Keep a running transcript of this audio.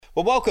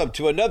Well, welcome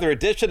to another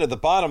edition of The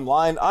Bottom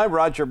Line. I'm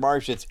Roger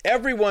Marsh. It's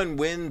Everyone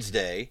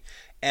Wednesday,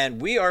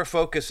 and we are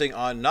focusing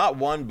on not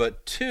one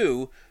but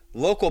two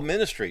local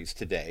ministries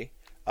today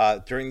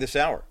during this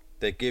hour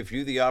that give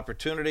you the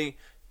opportunity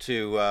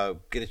to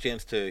get a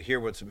chance to hear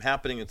what's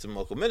happening in some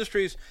local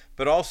ministries,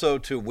 but also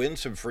to win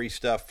some free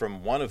stuff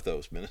from one of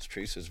those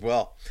ministries as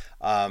well.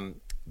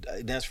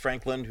 Ines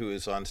Franklin, who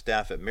is on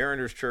staff at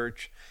Mariners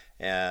Church,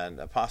 and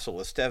Apostle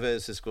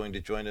ESTEVES is going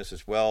to join us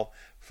as well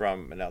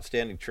from an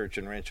outstanding church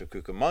in Rancho,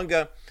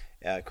 Cucamonga,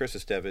 Chris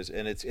ESTEVES,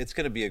 and it's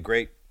going to be a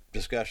great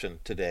discussion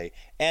today,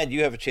 and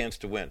you have a chance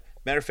to win.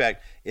 Matter of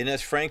fact,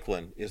 Ines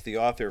Franklin is the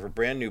author of a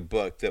brand new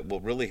book that will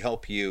really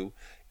help you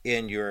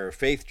in your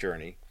faith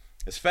journey,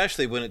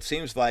 especially when it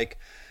seems like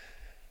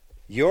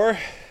your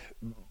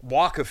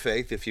walk of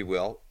faith, if you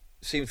will,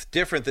 seems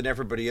different than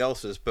everybody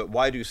else's, but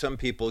why do some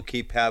people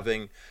keep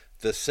having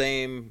the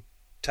same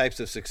types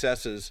of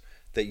successes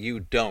that you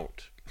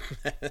don't?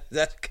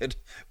 That's a good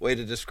way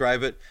to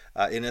describe it.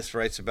 Ines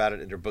writes about it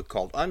in her book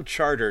called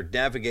Uncharted,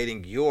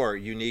 Navigating Your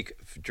Unique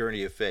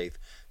Journey of Faith.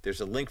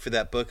 There's a link for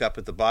that book up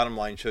at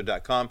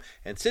thebottomlineshow.com.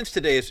 And since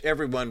today is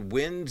Everyone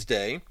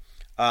Wednesday,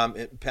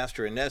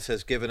 Pastor Ines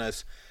has given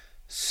us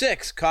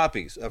 6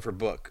 copies of her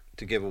book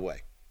to give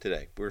away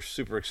today. We're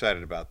super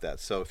excited about that.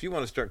 So if you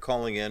want to start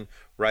calling in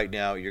right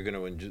now, you're going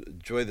to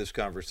enjoy this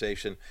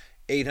conversation.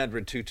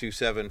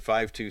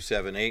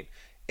 800-227-5278.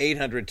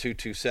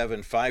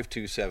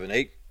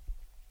 800-227-5278.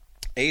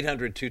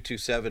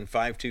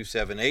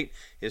 800-227-5278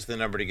 is the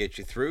number to get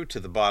you through to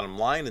the bottom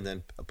line. And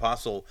then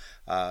Apostle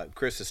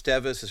Chris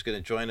ESTEVES is going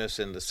to join us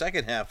in the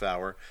second half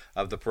hour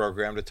of the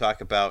program to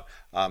talk about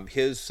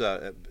his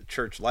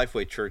church,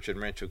 Lifeway Church in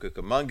Rancho,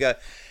 Cucamonga,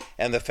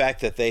 and the fact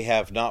that they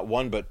have not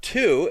one but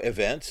 2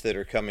 events that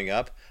are coming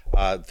up.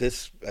 At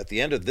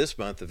the end of this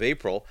month of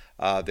April,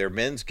 their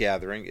men's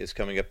gathering is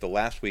coming up the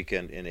last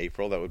weekend in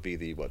April. That would be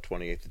the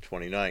 28th to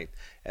 29th.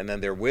 And then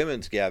their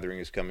women's gathering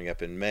is coming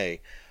up in May.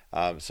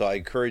 So I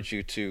encourage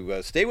you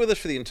to stay with us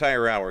for the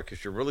entire hour,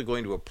 because you're really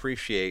going to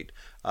appreciate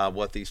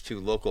what these 2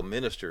 local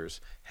ministers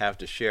have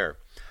to share.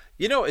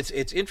 You know,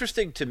 it's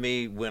interesting to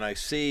me when I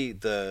see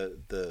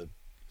the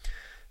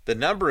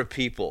number of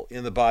people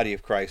in the body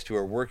of Christ who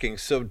are working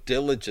so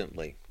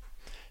diligently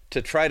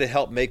to try to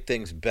help make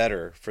things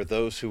better for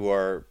those who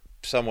are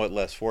somewhat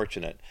less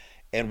fortunate.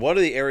 And one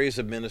of the areas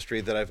of ministry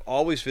that I've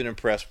always been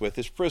impressed with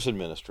is prison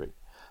ministry.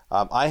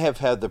 I have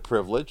had the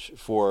privilege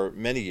for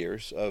many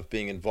years of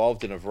being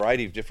involved in a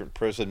variety of different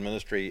prison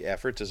ministry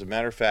efforts. As a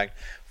matter of fact,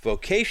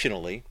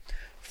 vocationally,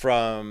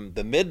 from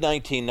the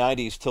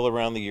mid-1990s till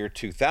around the year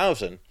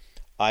 2000,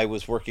 I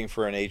was working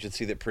for an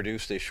agency that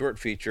produced a short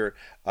feature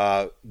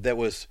that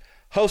was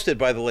hosted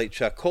by the late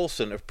Chuck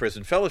Colson of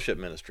Prison Fellowship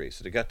Ministries.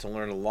 So I got to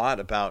learn a lot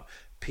about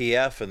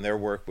PF and their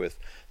work with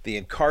the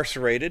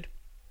incarcerated.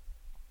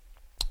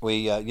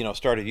 We,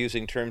 started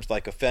using terms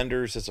like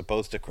offenders as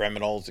opposed to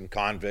criminals and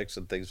convicts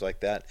and things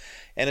like that.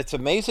 And it's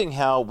amazing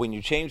how when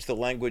you change the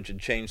language and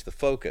change the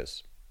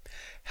focus,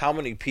 how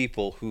many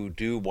people who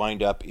do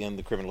wind up in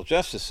the criminal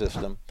justice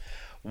system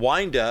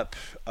wind up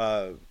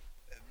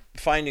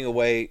finding a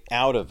way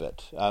out of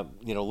it,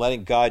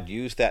 letting God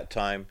use that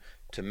time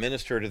to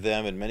minister to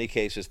them. In many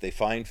cases, they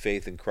find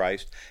faith in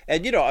Christ.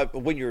 And,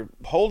 when you're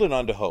holding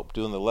on to hope,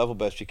 doing the level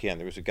best you can,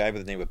 there was a guy by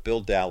the name of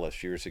Bill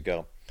Dallas years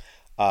ago.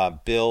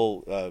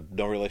 Bill,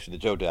 no relation to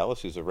Joe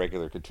Dallas, who's a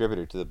regular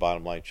contributor to the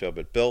Bottom Line Show,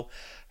 but Bill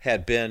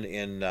had been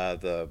in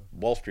the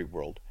Wall Street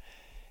world.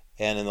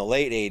 And in the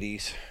late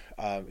 80s,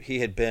 he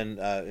had been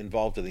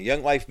involved in the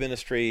Young Life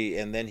ministry,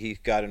 and then he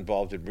got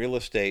involved in real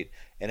estate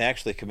and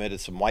actually committed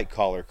some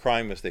white-collar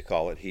crime, as they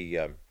call it. He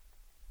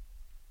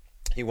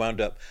wound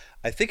up,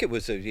 I think it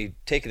was, he'd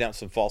taken out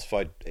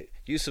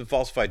used some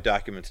falsified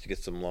documents to get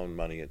some loan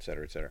money, et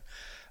cetera, et cetera.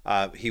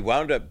 He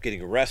wound up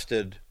getting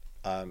arrested.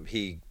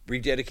 He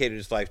rededicated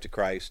his life to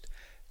Christ,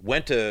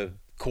 went to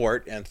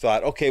court and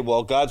thought, okay,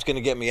 well, God's going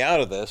to get me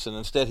out of this. And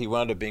instead he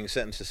wound up being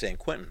sentenced to San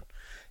Quentin.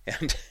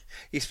 And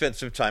he spent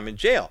some time in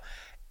jail.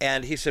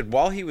 And he said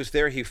while he was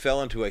there, he fell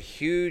into a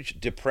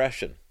huge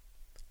depression.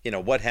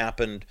 What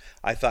happened?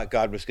 I thought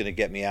God was going to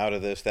get me out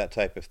of this, that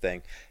type of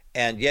thing.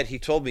 And yet he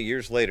told me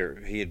years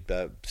later, he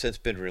had since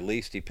been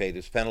released, he paid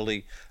his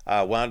penalty,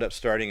 wound up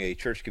starting a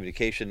church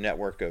communication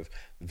network of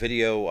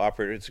video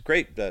operators. It's a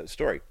great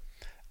story.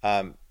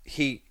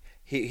 He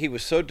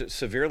was so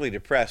severely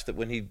depressed that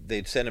when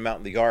they'd send him out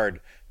in the yard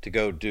to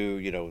go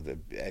do, the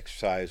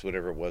exercise,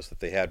 whatever it was that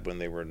they had when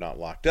they were not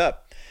locked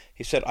up,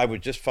 he said, I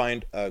would just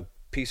find a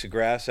piece of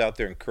grass out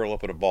there and curl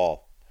up in a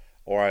ball,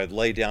 or I'd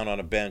lay down on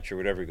a bench or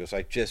whatever. He goes,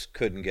 I just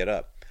couldn't get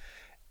up.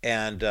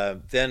 And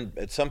then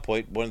at some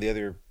point, one of the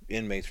other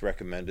inmates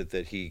recommended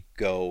that he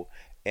go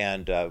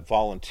and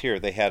volunteer.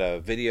 They had a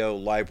video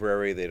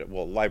library.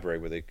 Library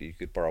where you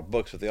could borrow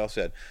books, but they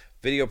also had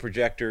video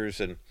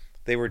projectors, and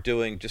they were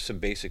doing just some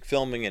basic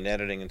filming and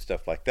editing and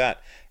stuff like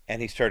that.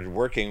 And he started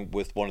working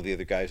with one of the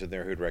other guys in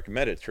there who'd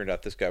recommended it. It turned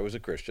out this guy was a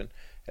Christian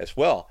as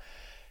well.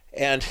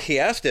 And he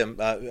asked him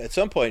at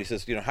some point, he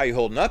says, how you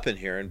holding up in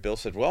here? And Bill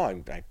said, well,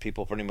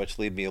 people pretty much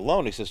leave me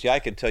alone. He says, yeah, I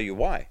can tell you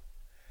why.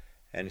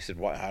 And he said,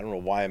 "Why? I don't know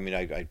why. I mean,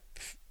 I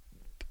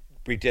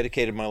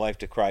rededicated my life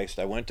to Christ.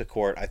 I went to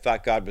court. I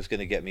thought God was going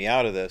to get me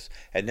out of this.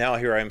 And now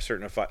here I am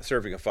serving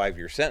a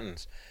 5-year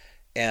sentence.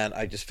 And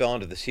I just fell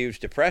into this huge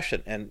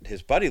depression." And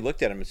his buddy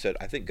looked at him and said,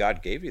 "I think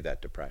God gave you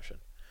that depression."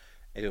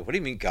 And he said, "What do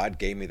you mean God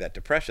gave me that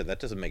depression? That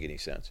doesn't make any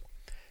sense."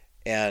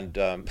 And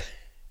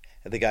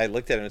the guy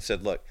looked at him and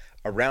said, "Look,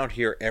 around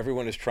here,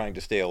 everyone is trying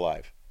to stay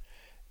alive.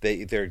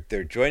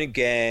 They're joining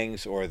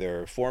gangs, or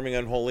they're forming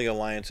unholy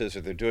alliances,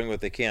 or they're doing what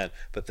they can.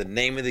 But the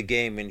name of the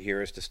game in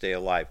here is to stay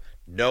alive.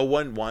 No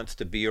one wants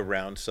to be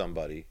around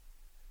somebody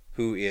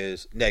who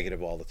is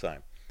negative all the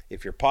time.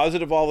 If you're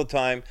positive all the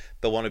time,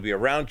 they'll want to be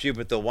around you,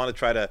 but they'll want to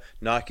try to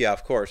knock you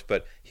off course."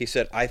 But he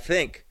said, "I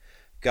think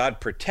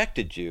God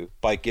protected you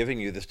by giving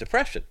you this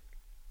depression."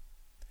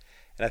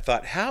 And I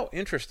thought, how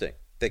interesting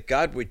that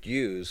God would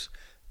use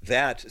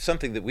that,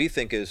 something that we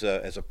think is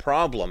as a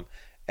problem,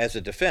 as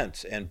a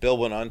defense. And Bill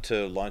went on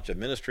to launch a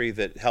ministry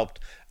that helped,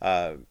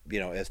 as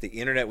the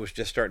internet was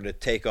just starting to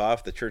take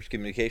off, the Church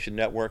Communication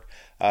Network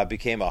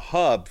became a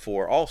hub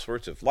for all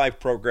sorts of live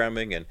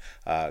programming and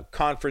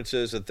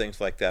conferences and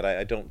things like that.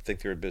 I don't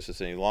think they're in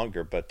business any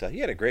longer, but he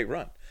had a great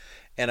run.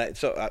 And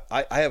so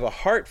I have a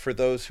heart for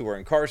those who are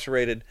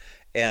incarcerated,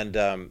 and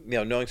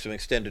knowing some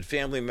extended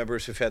family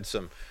members who've had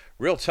some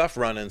real tough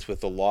run-ins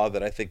with the law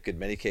that I think in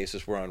many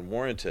cases were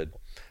unwarranted.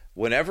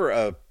 Whenever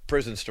a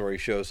prison story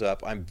shows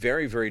up, I'm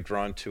very, very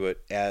drawn to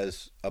it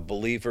as a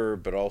believer,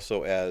 but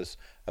also as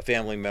a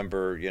family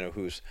member,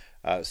 who's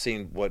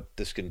seen what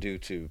this can do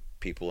to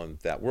people in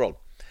that world.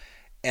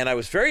 And I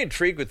was very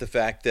intrigued with the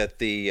fact that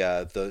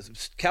the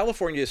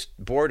California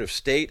Board of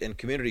State and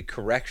Community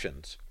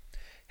Corrections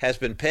has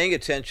been paying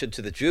attention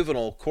to the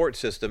juvenile court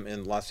system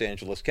in Los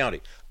Angeles County.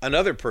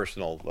 Another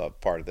personal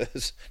part of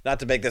this, not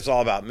to make this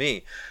all about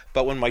me,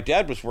 but when my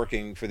dad was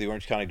working for the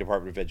Orange County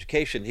Department of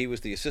Education, he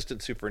was the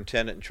assistant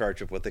superintendent in charge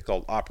of what they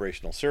called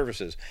operational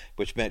services,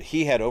 which meant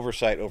he had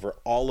oversight over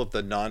all of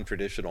the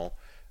non-traditional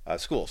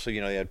schools. So,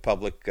 you had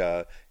public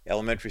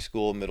elementary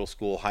school, middle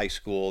school, high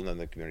school, and then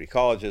the community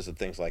colleges and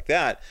things like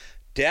that.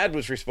 Dad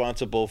was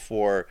responsible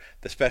for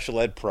the special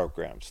ed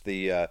programs.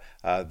 There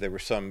were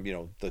some,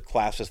 the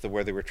classes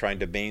where they were trying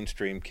to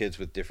mainstream kids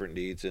with different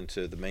needs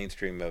into the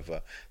mainstream of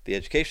the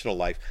educational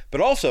life. But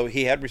also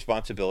he had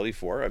responsibility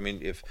for,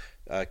 if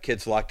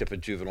kids locked up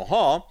in juvenile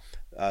hall,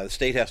 the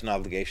state has an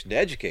obligation to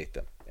educate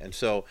them. And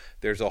so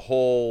there's a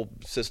whole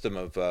system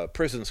of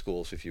prison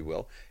schools, if you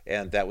will,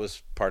 and that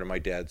was part of my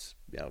dad's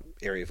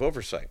area of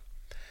oversight.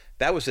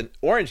 That was in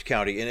Orange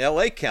County. In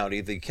LA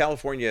County, the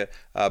California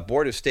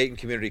Board of State and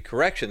Community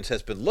Corrections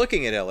has been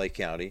looking at LA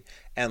County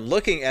and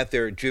looking at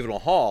their juvenile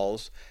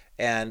halls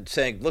and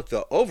saying, look,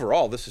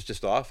 overall, this is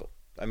just awful.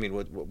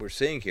 What we're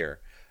seeing here.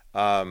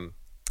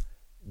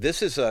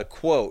 This is a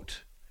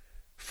quote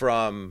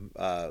from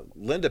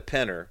Linda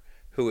Penner,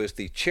 who is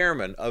the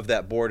chairman of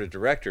that board of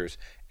directors,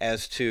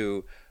 as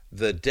to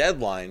the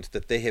deadlines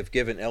that they have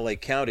given LA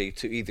County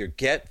to either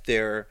get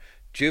their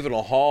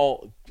juvenile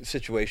hall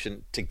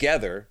situation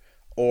together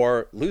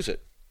or lose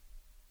it.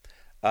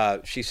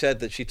 She said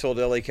that she told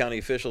LA County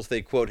officials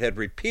they, quote, had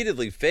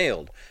repeatedly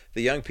failed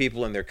the young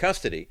people in their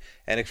custody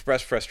and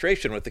expressed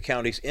frustration with the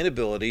county's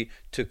inability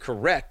to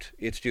correct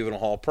its juvenile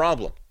hall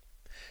problem.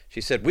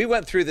 She said, we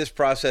went through this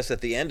process at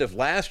the end of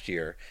last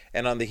year,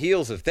 and on the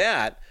heels of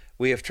that,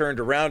 we have turned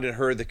around and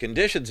heard the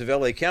conditions of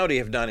LA County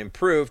have not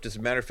improved. As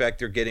a matter of fact,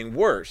 they're getting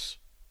worse.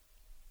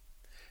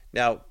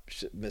 Now,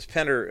 Ms.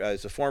 Penner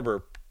is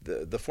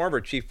the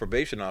former chief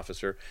probation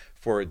officer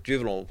for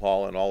juvenile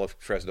hall in all of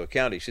Fresno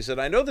County. She said,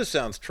 I know this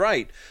sounds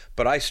trite,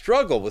 but I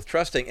struggle with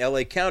trusting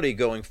LA County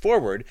going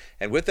forward,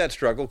 and with that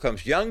struggle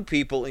comes young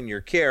people in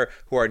your care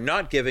who are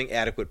not giving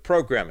adequate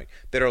programming,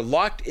 that are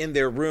locked in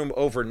their room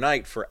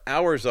overnight for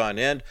hours on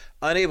end,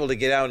 unable to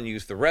get out and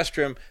use the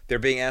restroom. They're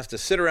being asked to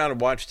sit around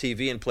and watch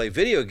TV and play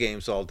video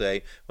games all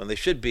day when they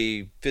should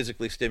be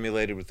physically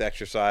stimulated with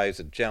exercise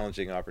and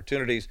challenging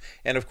opportunities.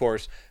 And of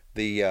course,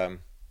 the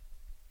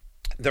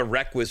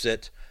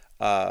requisite,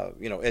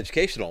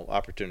 educational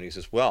opportunities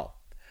as well.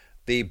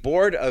 The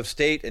Board of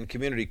State and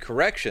Community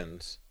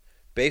Corrections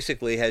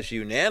basically has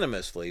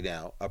unanimously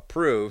now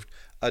approved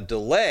a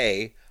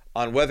delay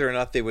on whether or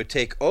not they would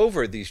take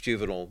over these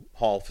juvenile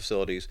hall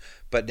facilities.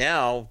 But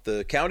now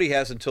the county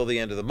has until the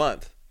end of the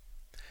month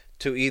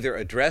to either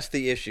address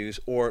the issues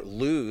or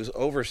lose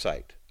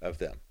oversight of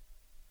them.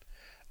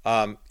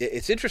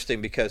 It's interesting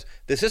because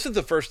this isn't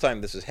the first time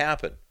this has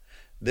happened.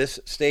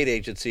 This state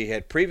agency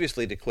had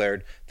previously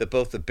declared that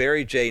both the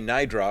Barry J.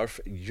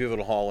 Nydroff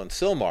Juvenile Hall in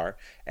Sylmar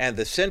and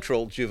the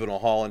Central Juvenile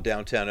Hall in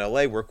downtown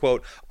LA were,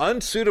 quote,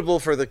 unsuitable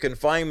for the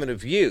confinement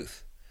of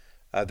youth.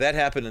 That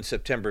happened in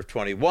September of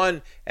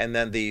 21, and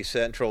then the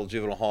Central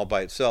Juvenile Hall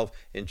by itself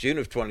in June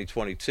of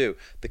 2022.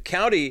 The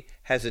county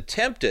has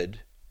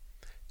attempted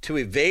to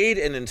evade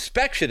an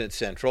inspection at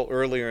Central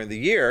earlier in the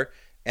year,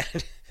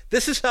 and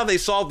this is how they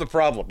solved the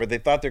problem, or they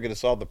thought they were going to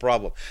solve the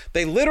problem.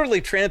 They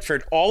literally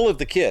transferred all of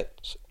the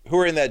kids who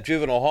were in that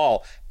juvenile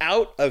hall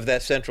out of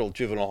that Central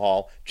Juvenile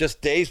Hall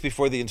just days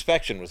before the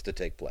inspection was to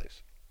take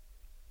place.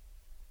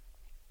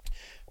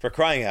 For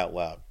crying out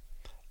loud.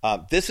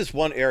 This is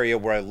one area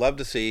where I love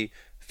to see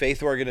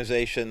faith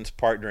organizations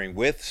partnering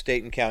with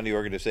state and county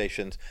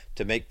organizations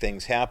to make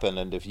things happen.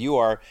 And if you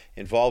are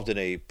involved in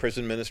a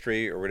prison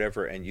ministry or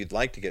whatever, and you'd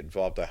like to get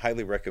involved, I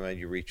highly recommend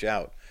you reach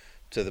out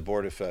to the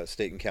Board of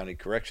State and County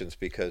Corrections,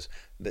 because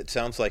it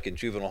sounds like in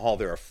juvenile hall,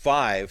 there are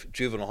 5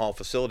 juvenile hall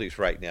facilities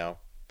right now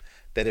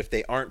that if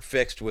they aren't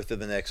fixed within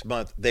the next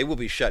month, they will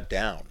be shut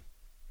down.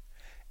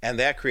 And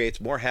that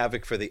creates more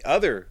havoc for the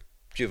other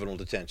juvenile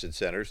detention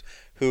centers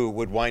who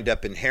would wind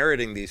up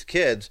inheriting these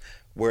kids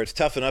where it's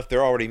tough enough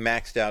they're already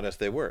maxed out as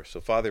they were.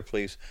 So Father,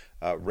 please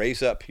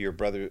raise up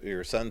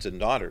your sons and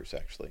daughters,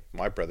 actually,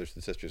 my brothers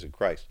and sisters in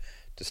Christ,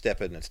 to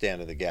step in and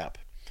stand in the gap.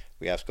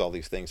 We ask all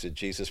these things in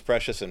Jesus'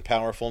 precious and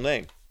powerful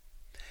name.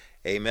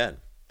 Amen.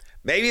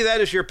 Maybe that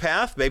is your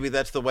path. Maybe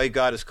that's the way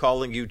God is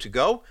calling you to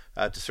go,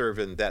 to serve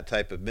in that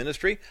type of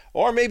ministry,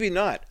 or maybe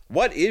not.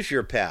 What is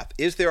your path?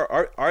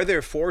 Are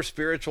there 4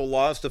 spiritual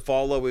laws to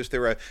follow? Is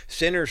there a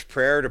sinner's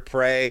prayer to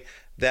pray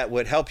that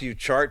would help you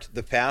chart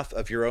the path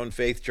of your own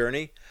faith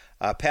journey?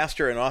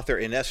 Pastor and author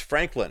Ines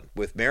Franklin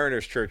with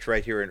Mariners Church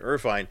right here in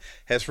Irvine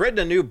has written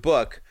a new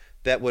book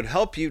that would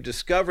help you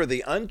discover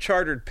the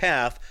uncharted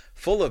path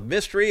full of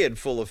mystery and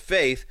full of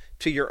faith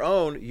to your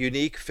own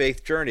unique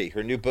faith journey.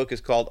 Her new book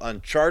is called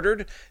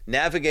Uncharted,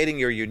 Navigating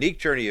Your Unique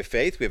Journey of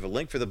Faith. We have a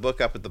link for the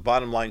book up at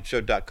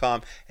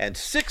thebottomlineshow.com and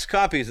 6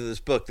 copies of this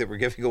book that we're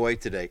giving away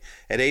today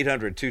at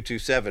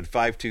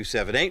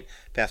 800-227-5278.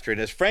 Pastor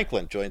Ines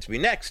Franklin joins me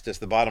next as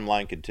The Bottom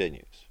Line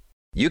continues.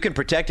 You can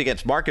protect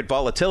against market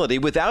volatility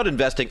without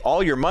investing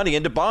all your money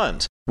into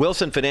bonds.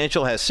 Wilson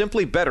Financial has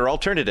simply better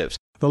alternatives.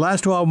 The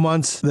last 12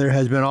 months, there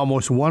has been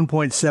almost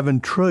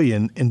 $1.7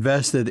 trillion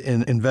invested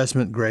in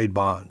investment-grade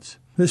bonds.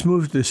 This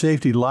move to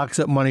safety locks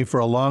up money for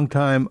a long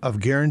time of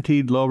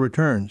guaranteed low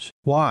returns.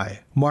 Why?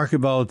 Market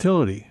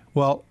volatility.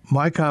 Well,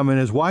 my comment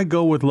is, why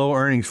go with low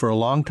earnings for a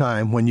long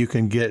time when you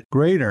can get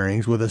great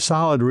earnings with a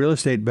solid real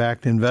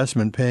estate-backed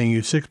investment paying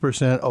you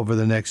 6% over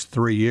the next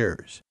 3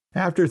 years?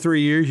 After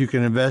 3 years, you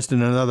can invest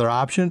in another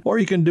option, or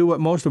you can do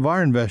what most of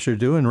our investors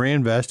do and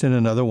reinvest in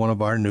another one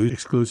of our new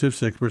exclusive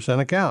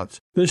 6% accounts.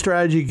 This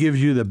strategy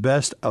gives you the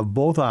best of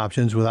both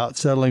options without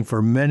settling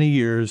for many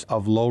years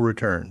of low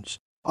returns.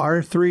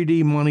 Our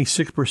 3D Money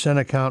 6%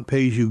 account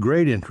pays you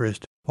great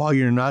interest while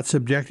you're not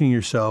subjecting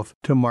yourself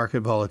to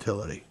market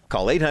volatility.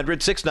 Call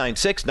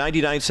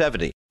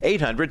 800-696-9970,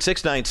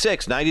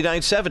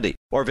 800-696-9970,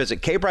 or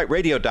visit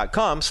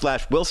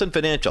kbrightradio.com/Wilson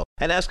Financial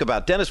and ask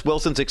about Dennis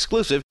Wilson's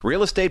exclusive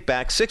real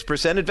estate-backed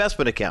 6%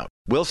 investment account.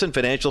 Wilson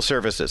Financial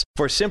Services,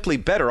 for simply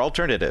better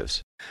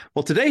alternatives.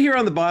 Well, today here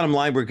on The Bottom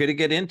Line, we're going to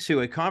get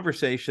into a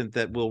conversation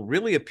that will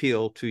really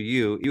appeal to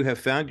you. You have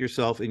found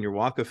yourself in your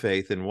walk of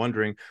faith and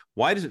wondering,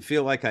 why does it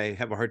feel like I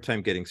have a hard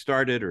time getting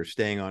started or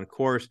staying on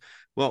course?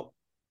 Well,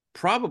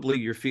 probably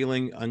you're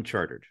feeling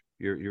uncharted.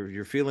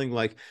 You're feeling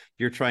like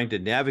you're trying to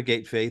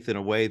navigate faith in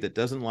a way that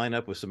doesn't line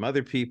up with some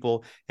other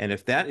people. And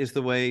if that is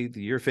the way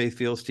your faith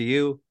feels to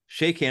you,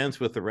 shake hands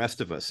with the rest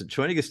of us. And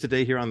joining us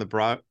today here on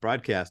the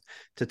broadcast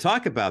to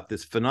talk about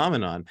this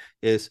phenomenon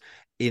is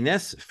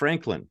Ines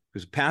Franklin,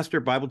 who's a pastor,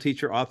 Bible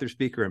teacher, author,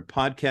 speaker, and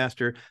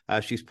podcaster.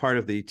 She's part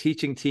of the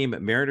teaching team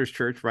at Mariners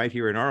Church right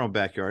here in our own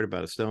backyard,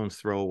 about a stone's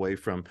throw away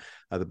from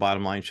the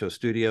Bottom Line Show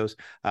studios,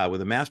 with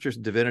a master's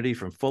in divinity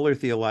from Fuller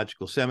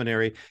Theological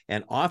Seminary,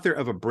 and author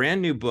of a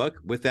brand new book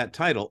with that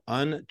title,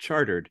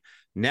 Uncharted,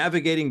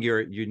 Navigating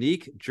Your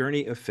Unique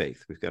Journey of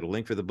Faith. We've got a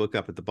link for the book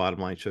up at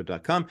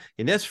thebottomlineshow.com.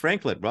 Ines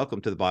Franklin,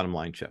 welcome to the Bottom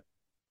Line Show.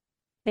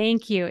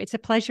 Thank you. It's a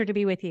pleasure to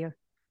be with you.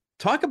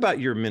 Talk about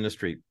your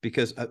ministry,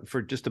 because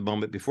for just a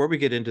moment before we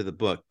get into the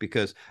book,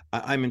 because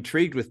I'm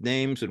intrigued with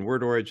names and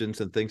word origins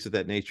and things of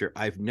that nature.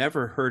 I've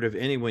never heard of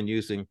anyone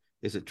using,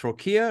 is it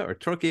trochia or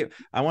trochia?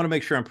 I want to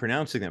make sure I'm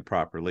pronouncing that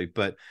properly,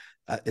 but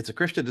it's a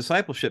Christian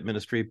discipleship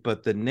ministry,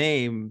 but the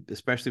name,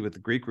 especially with the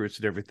Greek roots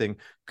and everything,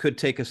 could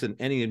take us in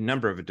any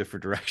number of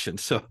different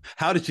directions. So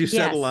how did you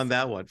settle on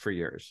that one for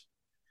years?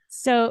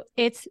 So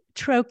it's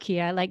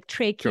trochia, like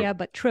trachea,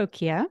 but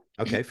trochia.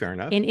 Okay, fair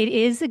enough. And it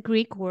is a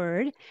Greek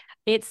word.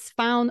 It's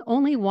found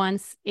only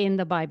once in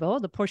the Bible,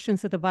 the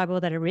portions of the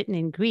Bible that are written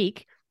in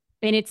Greek,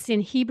 and it's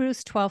in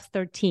Hebrews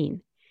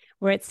 12:13,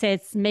 where it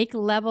says, make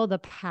level the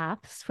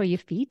paths for your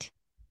feet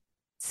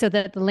so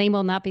that the lame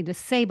will not be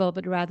disabled,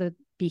 but rather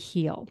be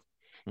healed.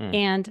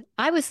 And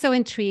I was so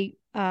intrigued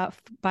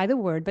by the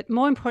word, but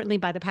more importantly,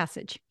 by the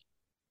passage.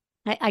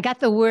 I got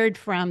the word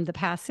from the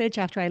passage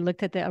after I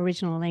looked at the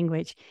original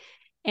language.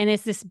 And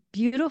it's this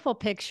beautiful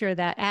picture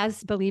that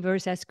as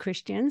believers, as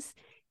Christians,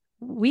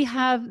 we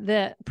have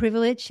the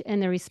privilege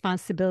and the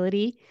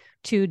responsibility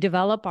to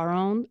develop our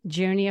own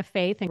journey of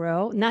faith and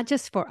grow, not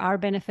just for our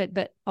benefit,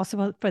 but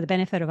also for the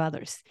benefit of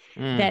others.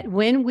 That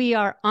when we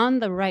are on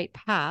the right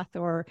path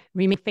or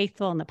remain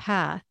faithful on the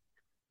path,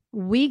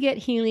 we get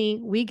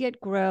healing, we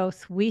get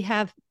growth, we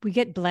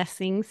get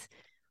blessings,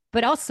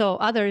 but also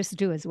others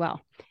do as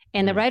well.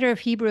 And the writer of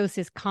Hebrews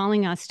is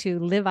calling us to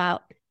live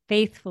out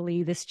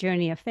faithfully this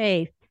journey of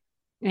faith.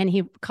 And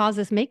he calls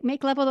us,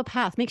 make level the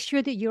path, make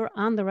sure that you're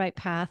on the right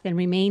path and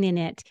remain in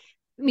it.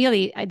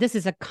 really, this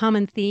is a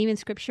common theme in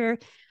Scripture.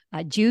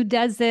 Jude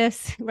does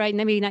this, right?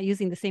 Maybe not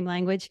using the same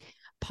language.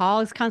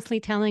 Paul is constantly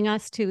telling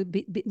us to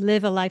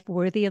live a life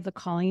worthy of the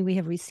calling we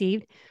have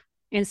received.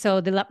 And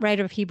so the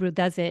writer of Hebrew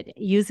does it,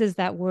 uses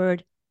that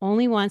word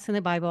only once in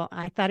the Bible.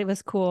 I thought it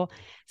was cool.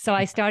 So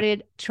I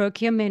started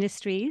Trochia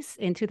Ministries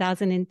in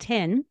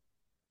 2010.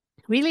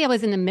 Really, I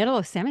was in the middle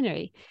of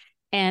seminary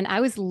and I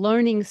was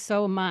learning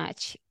so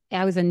much.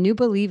 I was a new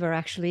believer,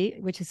 actually,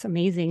 which is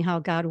amazing how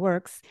God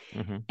works.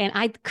 Mm-hmm. And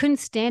I couldn't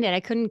stand it.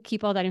 I couldn't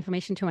keep all that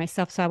information to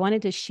myself. So I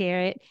wanted to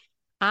share it.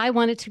 I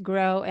wanted to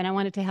grow and I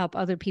wanted to help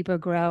other people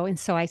grow. And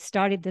so I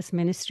started this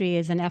ministry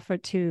as an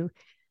effort to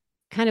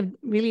kind of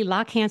really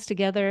lock hands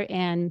together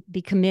and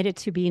be committed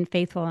to being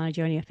faithful on a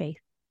journey of faith.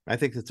 I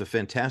think that's a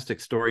fantastic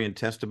story and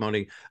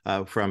testimony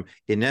from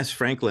Ines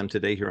Franklin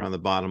today here on The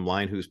Bottom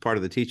Line, who's part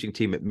of the teaching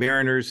team at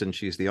Mariners, and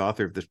she's the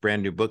author of this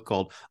brand new book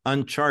called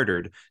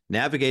Uncharted,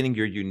 Navigating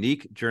Your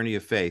Unique Journey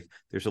of Faith.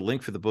 There's a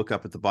link for the book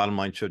up at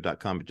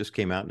thebottomlineshow.com. It just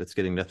came out, and it's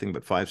getting nothing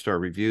but 5-star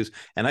reviews.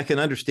 And I can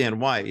understand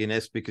why,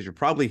 Ines, because you're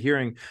probably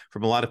hearing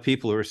from a lot of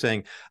people who are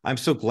saying, I'm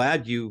so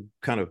glad you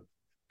kind of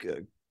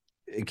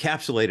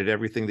encapsulated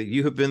everything that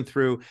you have been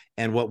through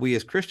and what we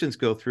as Christians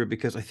go through,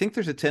 because I think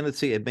there's a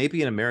tendency, and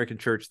maybe an American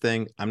church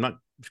thing, I'm not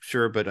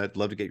sure, but I'd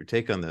love to get your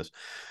take on this,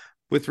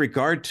 with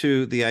regard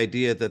to the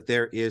idea that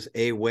there is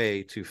a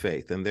way to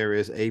faith and there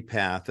is a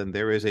path and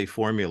there is a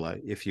formula,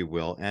 if you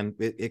will. And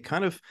it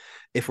kind of,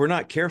 if we're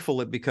not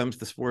careful, it becomes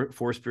the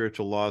four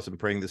spiritual laws and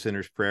praying the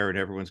sinner's prayer and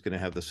everyone's going to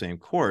have the same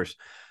course.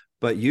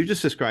 But you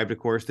just described a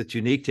course that's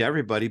unique to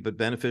everybody, but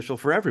beneficial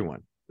for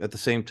everyone at the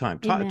same time.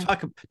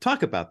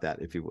 Talk about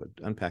that, if you would.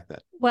 Unpack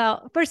that.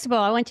 Well, first of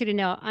all, I want you to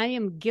know I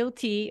am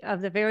guilty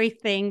of the very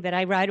thing that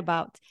I write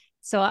about.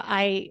 So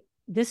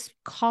this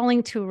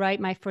calling to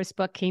write my first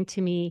book came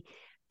to me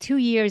 2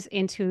 years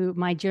into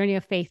my journey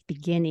of faith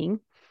beginning.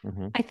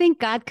 Mm-hmm. I think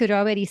God could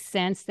already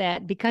sense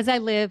that because I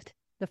lived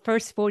the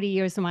first 40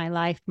 years of my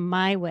life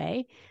my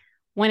way,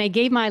 when I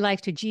gave my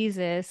life to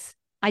Jesus,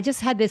 I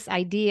just had this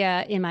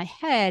idea in my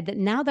head that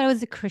now that I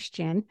was a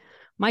Christian,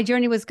 my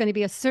journey was going to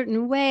be a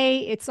certain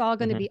way. It's all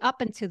going to be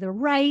up and to the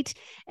right.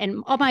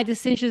 And all my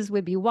decisions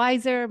would be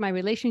wiser. My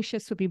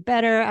relationships would be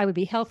better. I would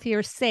be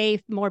healthier,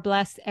 safe, more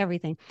blessed,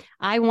 everything.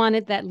 I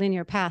wanted that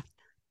linear path.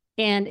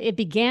 And it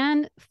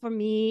began for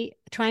me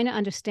trying to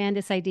understand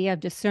this idea of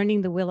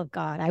discerning the will of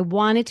God. I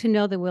wanted to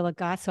know the will of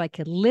God so I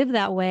could live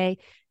that way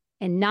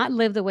and not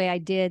live the way I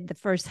did the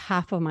first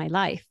half of my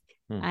life.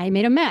 I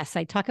made a mess.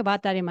 I talk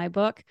about that in my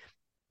book.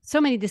 So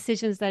many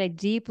decisions that I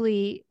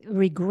deeply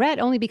regret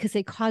only because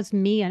they caused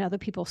me and other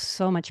people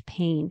so much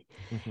pain.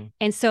 Mm-hmm.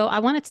 And so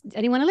I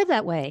didn't want to live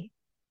that way.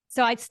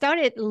 So I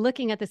started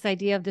looking at this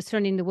idea of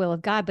discerning the will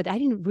of God, but I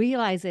didn't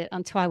realize it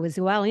until I was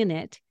well in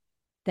it,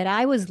 that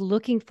I was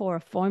looking for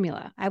a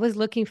formula. I was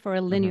looking for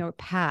a linear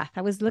path.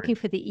 I was looking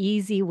for the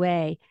easy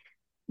way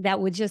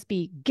that would just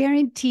be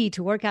guaranteed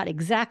to work out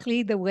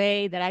exactly the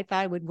way that I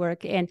thought it would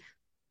work. And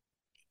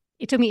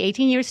it took me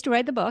 18 years to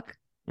write the book.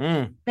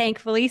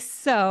 Thankfully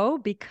so,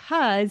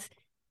 because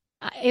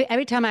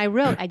every time I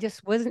wrote, I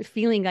just wasn't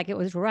feeling like it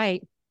was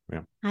right.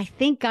 Yeah. I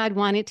think God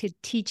wanted to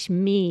teach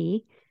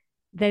me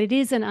that it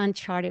is an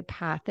uncharted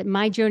path, that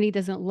my journey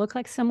doesn't look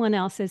like someone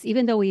else's,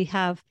 even though we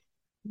have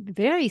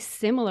very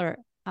similar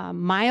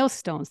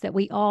milestones that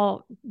we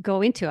all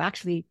go into,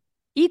 actually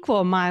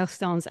equal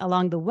milestones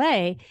along the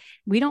way.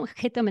 We don't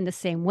hit them in the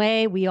same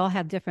way. We all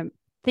have different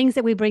things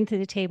that we bring to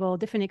the table,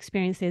 different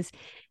experiences.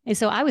 And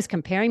so I was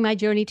comparing my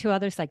journey to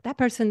others, like that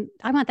person,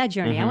 I want that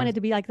journey. I want it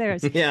to be like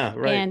theirs. Yeah,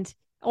 right.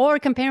 Or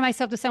comparing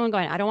myself to someone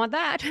going, I don't want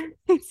that.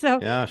 So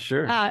yeah,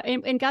 sure.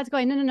 And God's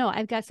going, no,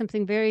 I've got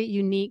something very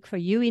unique for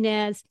you,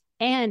 Ines.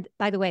 And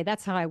by the way,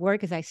 that's how I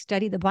work. As I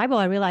study the Bible,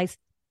 I realize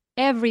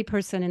every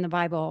person in the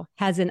Bible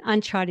has an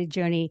uncharted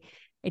journey.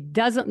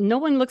 No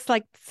one looks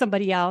like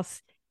somebody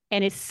else.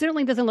 And it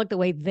certainly doesn't look the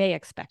way they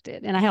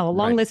expected. And I have a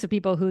long list of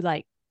people who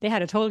they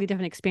had a totally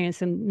different experience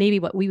than maybe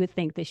what we would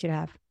think they should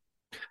have.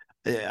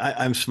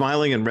 I'm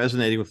smiling and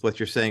resonating with what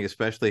you're saying,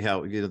 especially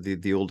how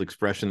the old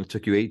expression, it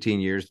took you 18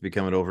 years to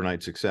become an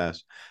overnight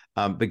success,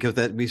 because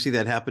we see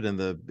that happen in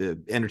the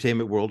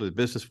entertainment world, the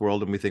business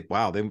world, and we think,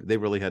 wow, they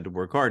really had to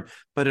work hard.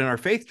 But in our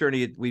faith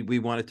journey, we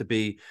want it to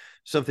be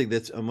something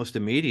that's almost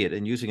immediate.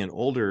 And using an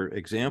older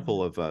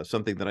example of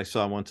something that I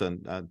saw once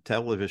on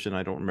television,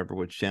 I don't remember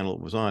which channel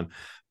it was on,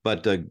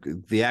 but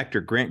the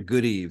actor Grant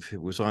Goodeve, who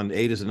was on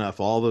 8 is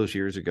Enough all those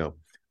years ago,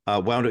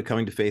 wound up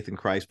coming to faith in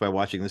Christ by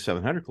watching the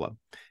 700 Club.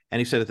 And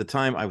he said, at the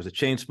time, I was a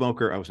chain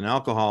smoker. I was an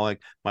alcoholic.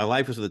 My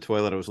life was in the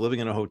toilet. I was living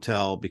in a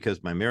hotel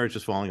because my marriage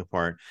was falling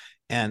apart.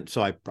 And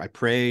so I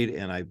prayed,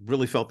 and I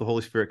really felt the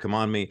Holy Spirit come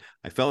on me.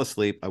 I fell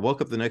asleep. I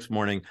woke up the next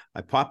morning. I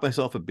popped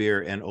myself a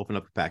beer and opened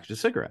up a package of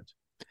cigarettes.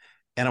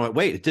 And I went,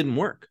 wait, it didn't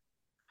work.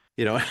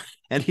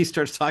 And he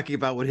starts talking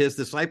about what his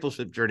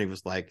discipleship journey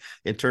was like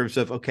in terms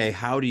of, okay,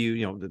 how do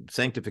you, the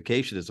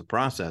sanctification is a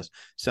process.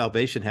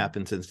 Salvation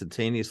happens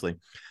instantaneously.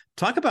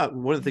 Talk about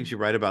one of the things you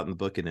write about in the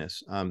book,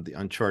 Ines, the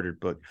Uncharted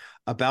book,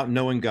 about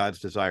knowing God's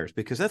desires,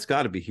 because that's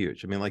got to be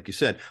huge. I mean, like you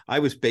said,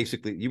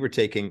 you were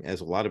taking,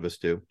 as a lot of us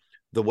do,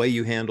 the way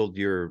you handled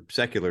your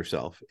secular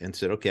self and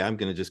said, okay, I'm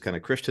going to just kind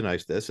of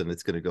Christianize this and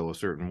it's going to go a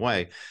certain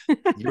way.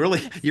 You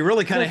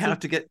really kind of have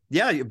to get,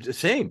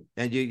 same.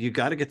 And you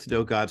got to get to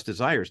know God's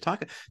desires.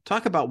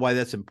 Talk about why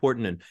that's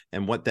important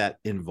and what that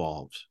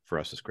involves for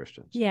us as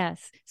Christians.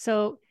 Yes.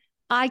 So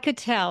I could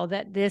tell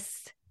that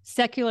this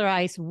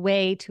secularized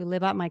way to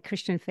live out my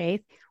Christian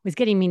faith was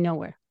getting me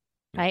nowhere.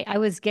 Right? I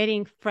was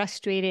getting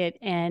frustrated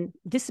and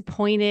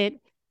disappointed,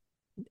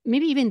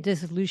 maybe even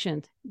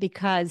disillusioned,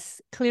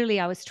 because clearly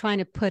I was trying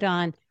to put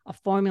on a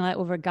formula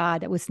over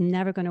God that was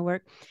never going to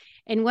work.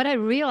 And what I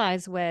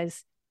realized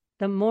was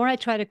the more I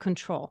try to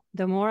control,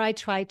 the more I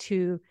try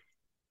to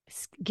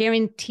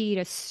guarantee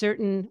a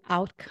certain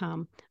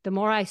outcome, the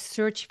more I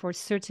search for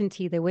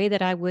certainty the way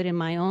that I would in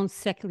my own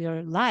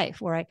secular life,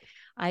 where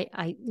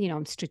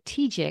I'm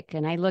strategic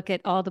and I look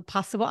at all the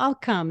possible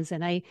outcomes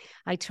and I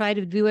try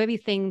to do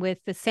everything with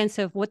the sense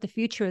of what the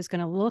future is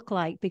going to look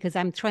like, because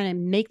I'm trying to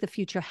make the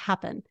future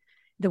happen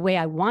the way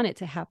I want it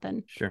to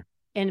happen. Sure.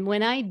 And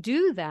when I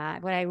do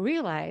that, what I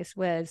realized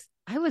was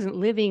I wasn't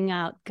living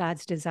out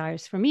God's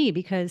desires for me,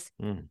 because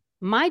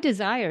my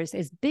desires,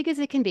 as big as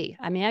it can be,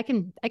 I mean, I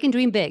can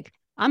dream big.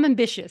 I'm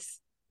ambitious.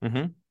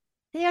 Mm-hmm.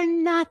 They are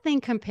nothing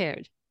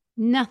compared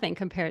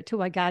to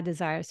what God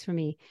desires for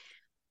me.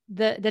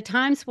 The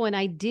times when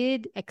I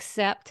did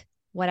accept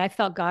what I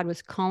felt God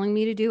was calling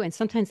me to do, and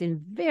sometimes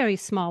in very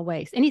small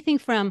ways, anything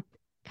from,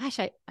 gosh,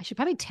 I should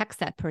probably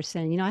text that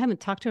person. I haven't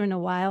talked to her in a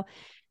while.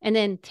 And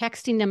then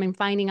texting them and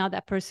finding out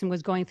that person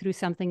was going through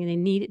something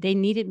and they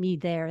needed me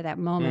there at that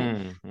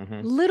moment.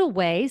 Mm-hmm. Little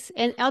ways,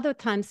 and other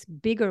times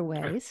bigger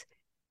ways.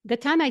 The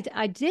time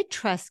I did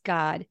trust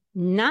God,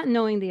 not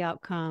knowing the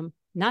outcome,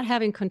 not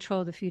having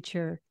control of the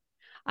future,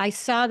 I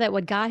saw that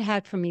what God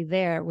had for me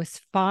there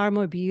was far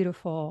more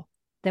beautiful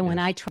than when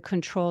I try to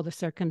control the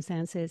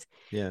circumstances.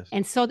 Yes.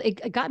 And so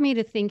it got me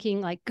to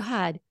thinking, like,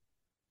 God,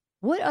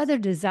 what other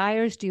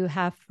desires do you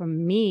have for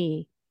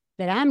me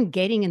that I'm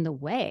getting in the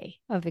way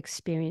of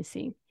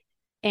experiencing?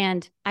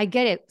 And I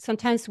get it.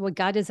 Sometimes what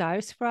God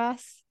desires for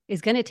us is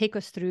going to take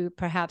us through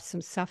perhaps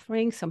some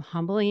suffering, some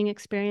humbling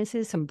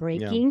experiences, some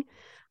breaking. Yeah.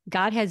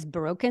 God has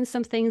broken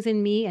some things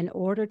in me in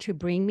order to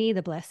bring me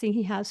the blessing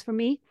he has for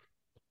me.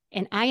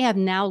 And I have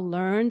now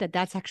learned that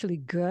that's actually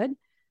good,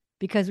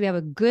 because we have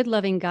a good,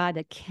 loving God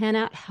that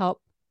cannot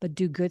help but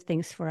do good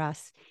things for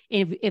us.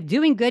 And if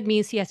doing good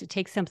means he has to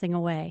take something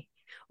away,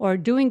 or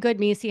doing good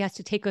means he has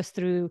to take us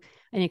through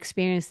an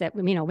experience that,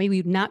 we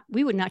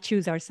would not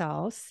choose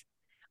ourselves,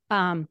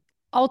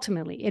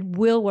 ultimately, it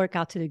will work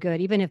out to the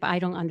good, even if I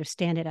don't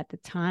understand it at the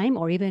time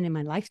or even in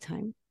my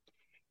lifetime.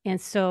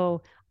 And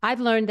so I've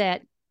learned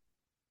that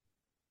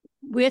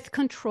with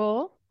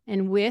control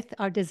and with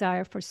our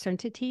desire for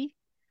certainty,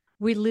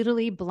 we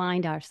literally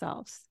blind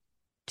ourselves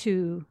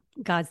to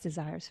God's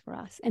desires for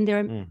us. And there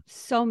are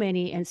so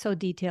many and so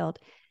detailed,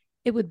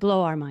 it would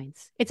blow our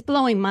minds. It's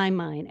blowing my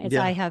mind as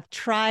I have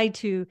tried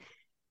to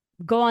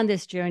go on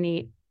this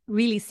journey,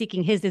 really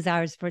seeking his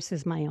desires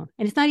versus my own.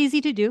 And it's not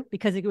easy to do,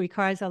 because it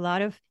requires a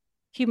lot of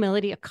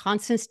humility, a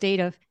constant state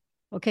of,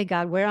 okay,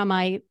 God, where am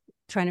I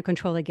trying to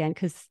control again?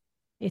 Because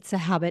it's a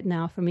habit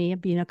now for me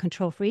of being a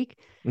control freak.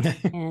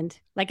 And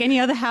like any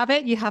other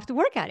habit, you have to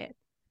work at it.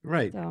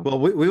 Right. So. Well,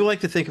 we like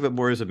to think of it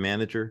more as a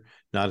manager,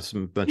 not as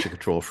some bunch of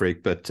control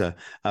freak. But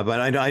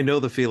I know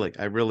the feeling.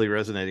 I'm really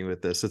resonating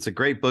with this. It's a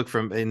great book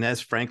from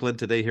Ines Franklin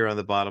today here on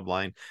The Bottom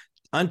Line.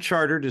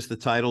 Uncharted is the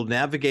title,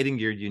 Navigating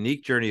Your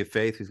Unique Journey of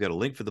Faith. He's got a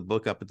link for the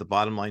book up at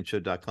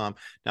thebottomlineshow.com.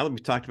 Now that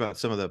we've talked about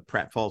some of the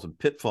pratfalls and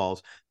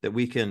pitfalls that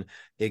we can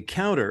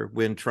encounter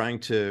when trying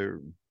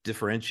to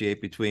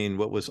differentiate between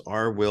what was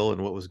our will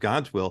and what was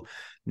God's will.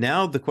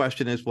 Now the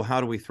question is, well,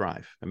 how do we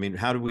thrive? I mean,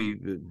 how do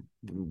we,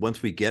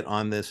 once we get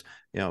on this,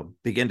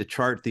 begin to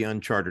chart the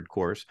uncharted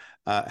course,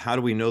 how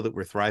do we know that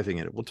we're thriving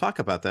in it? We'll talk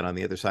about that on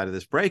the other side of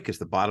this break as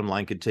The Bottom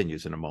Line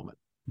continues in a moment.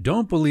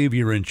 Don't believe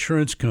your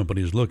insurance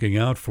company is looking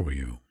out for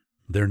you.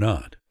 They're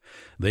not.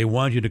 They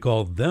want you to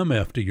call them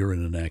after you're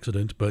in an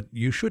accident, but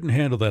you shouldn't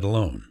handle that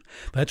alone.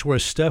 That's where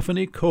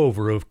Stephanie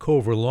Cover of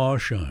Cover Law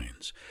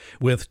shines.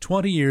 With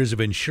 20 years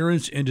of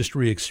insurance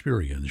industry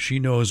experience, she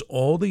knows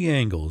all the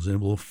angles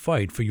and will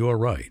fight for your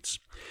rights.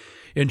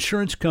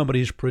 Insurance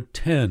companies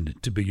pretend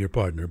to be your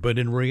partner, but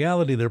in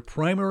reality, their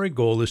primary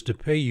goal is to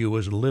pay you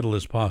as little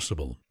as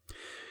possible.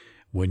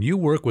 When you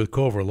work with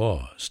Cover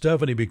Law,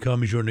 Stephanie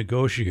becomes your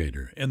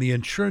negotiator, and the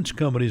insurance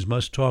companies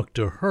must talk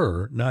to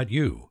her, not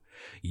you.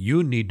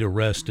 You need to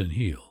rest and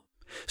heal.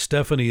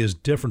 Stephanie is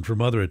different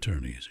from other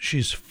attorneys.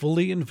 She's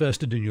fully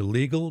invested in your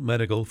legal,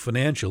 medical,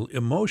 financial,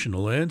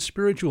 emotional, and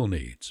spiritual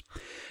needs.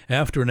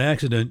 After an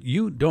accident,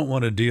 you don't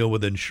want to deal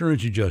with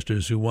insurance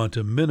adjusters who want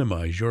to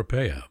minimize your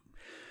payout.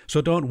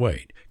 So don't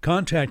wait.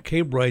 Contact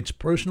Kay Bright's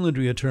personal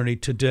injury attorney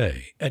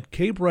today at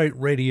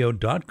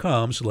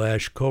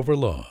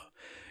kaybrightradio.com/coverlaw.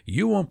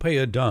 You won't pay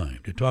a dime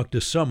to talk to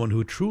someone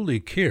who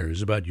truly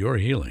cares about your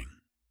healing.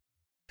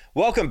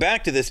 Welcome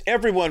back to this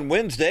Everyone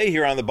Wednesday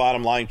here on the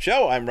Bottom Line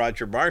Show. I'm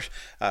Roger Marsh.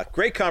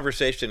 Great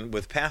conversation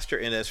with Pastor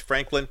Ines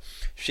Franklin.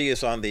 She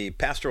is on the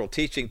pastoral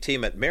teaching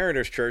team at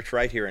Mariners Church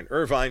right here in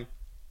Irvine.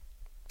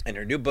 And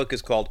her new book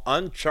is called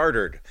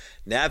Unchartered,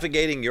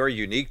 Navigating Your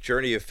Unique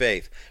Journey of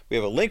Faith. We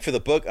have a link for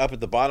the book up at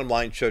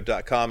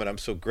thebottomlineshow.com, and I'm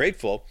so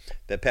grateful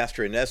that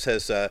Pastor Ines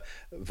has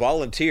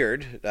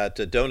volunteered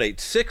to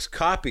donate 6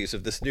 copies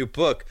of this new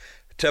book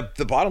to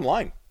the Bottom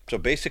Line. So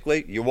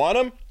basically, you want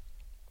them?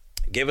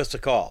 Give us a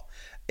call,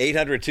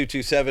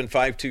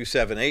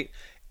 800-227-5278,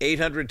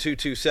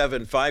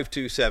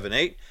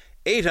 800-227-5278,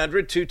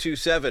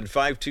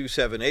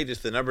 800-227-5278 is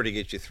the number to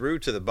get you through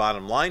to the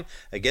bottom line.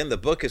 Again, the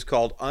book is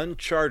called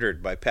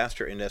Unchartered by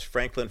Pastor Ines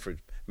Franklin for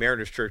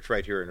Mariners Church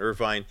right here in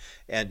Irvine,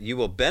 and you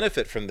will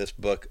benefit from this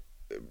book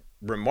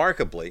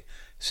remarkably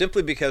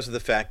simply because of the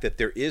fact that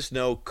there is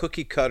no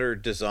cookie-cutter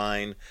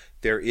design.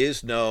 There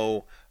is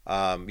no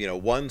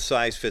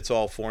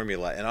one-size-fits-all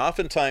formula, and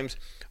oftentimes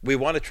we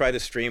want to try to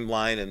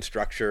streamline and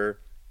structure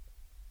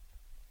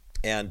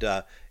and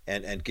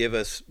give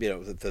us,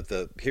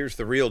 the here's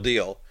the real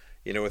deal,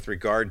 with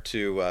regard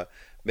to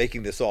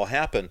making this all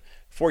happen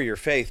for your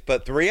faith.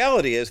 But the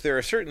reality is there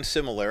are certain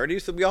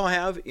similarities that we all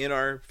have in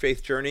our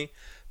faith journey,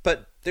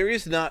 but there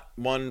is not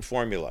one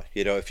formula.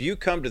 If you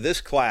come to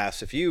this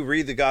class, if you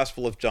read the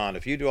Gospel of John,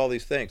 if you do all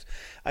these things,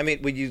 I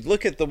mean, when you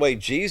look at the way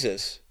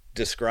Jesus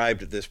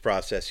described this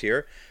process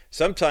here,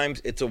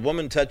 sometimes it's a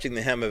woman touching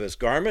the hem of his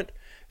garment.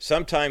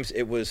 Sometimes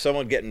it was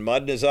someone getting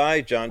mud in his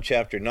eye, John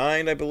chapter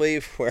 9, I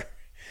believe, where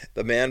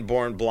the man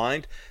born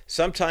blind.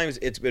 Sometimes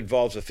it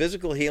involves a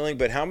physical healing,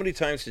 but how many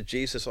times did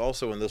Jesus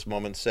also in this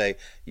moment say,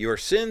 your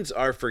sins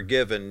are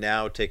forgiven,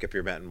 now take up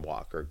your mat and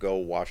walk, or go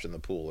wash in the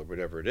pool, or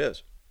whatever it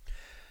is.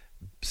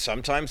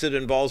 Sometimes it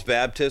involves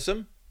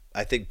baptism.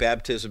 I think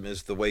baptism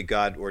is the way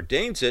God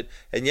ordains it,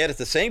 and yet at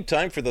the same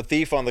time, for the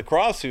thief on the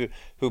cross who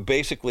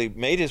basically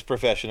made his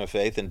profession of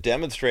faith and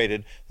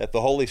demonstrated that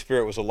the Holy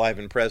Spirit was alive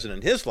and present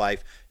in his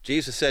life,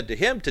 Jesus said to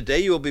him, today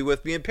you will be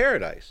with me in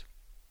paradise.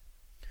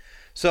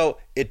 So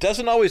it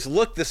doesn't always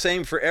look the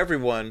same for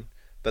everyone,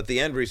 but the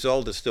end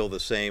result is still the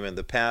same, and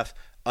the path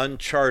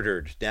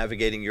unchartered,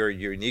 navigating your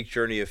unique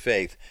journey of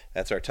faith.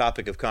 That's our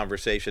topic of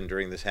conversation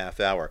during this half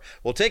hour.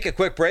 We'll take a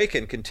quick break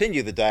and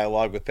continue the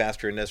dialogue with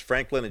Pastor Ines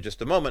Franklin in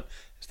just a moment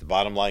as the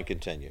bottom line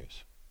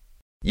continues.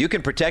 You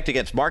can protect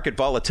against market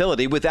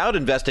volatility without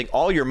investing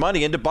all your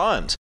money into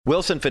bonds.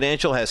 Wilson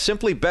Financial has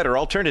simply better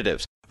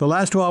alternatives. The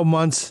last 12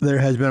 months, there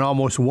has been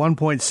almost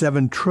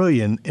 $1.7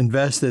 trillion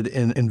invested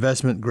in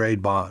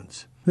investment-grade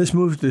bonds. This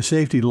move to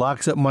safety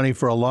locks up money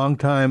for a long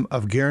time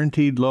of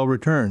guaranteed low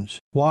returns.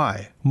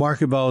 Why?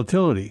 Market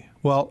volatility.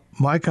 Well,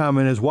 my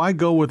comment is, why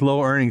go with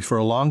low earnings for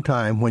a long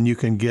time when you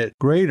can get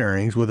great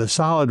earnings with a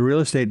solid real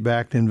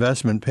estate-backed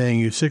investment paying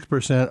you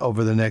 6%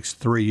 over the next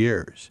 3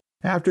 years?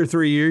 After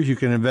 3 years, you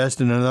can invest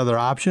in another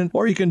option,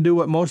 or you can do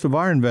what most of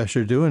our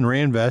investors do and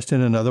reinvest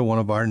in another one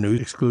of our new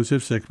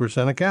exclusive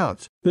 6%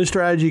 accounts. This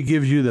strategy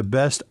gives you the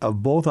best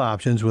of both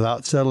options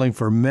without settling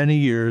for many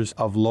years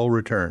of low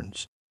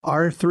returns.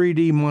 Our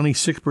 3D Money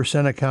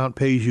 6% account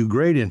pays you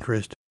great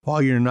interest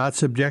while you're not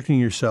subjecting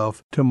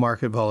yourself to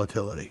market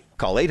volatility.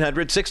 Call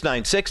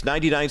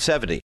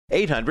 800-696-9970,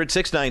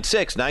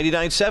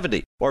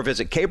 800-696-9970, or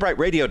visit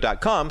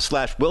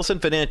kbrightradio.com/Wilson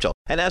Financial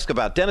and ask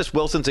about Dennis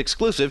Wilson's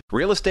exclusive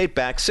real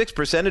estate-backed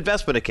 6%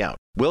 investment account.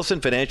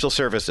 Wilson Financial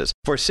Services,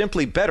 for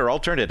simply better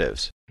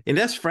alternatives.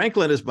 Ines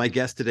Franklin is my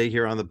guest today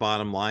here on The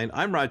Bottom Line.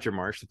 I'm Roger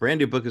Marsh. The brand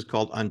new book is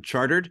called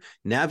Unchartered,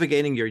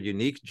 Navigating Your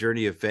Unique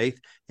Journey of Faith.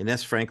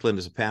 Ines Franklin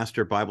is a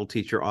pastor, Bible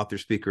teacher, author,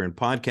 speaker, and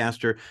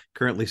podcaster,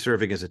 currently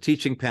serving as a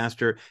teaching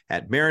pastor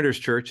at Mariners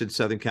Church in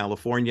Southern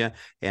California.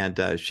 And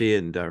she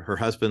and her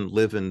husband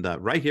live in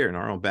right here in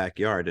our own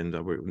backyard. And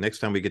next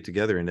time we get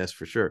together, Ines,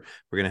 for sure,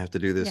 we're going to have to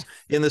do this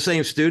in the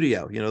same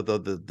studio.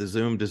 The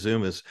Zoom to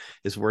Zoom is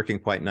working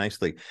quite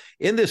nicely.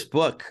 In this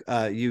book,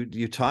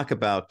 you talk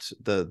about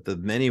the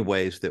many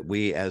ways that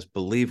we as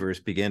believers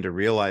begin to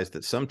realize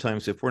that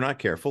sometimes if we're not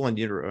careful, and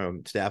you're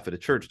staff at a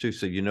church too,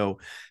 so you know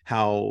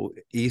how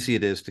easy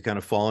it is to kind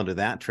of fall into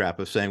that trap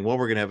of saying, well,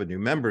 we're going to have a new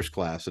members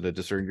class and a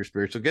discern your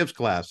spiritual gifts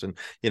class. And,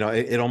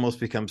 it almost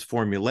becomes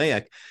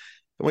formulaic.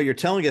 What you're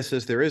telling us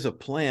is there is a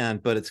plan,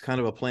 but it's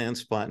kind of a planned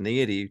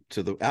spontaneity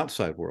to the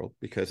outside world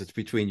because it's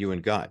between you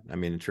and God. I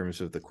mean, in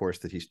terms of the course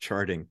that he's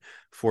charting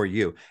for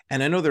you.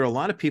 And I know there are a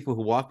lot of people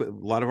who a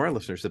lot of our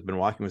listeners have been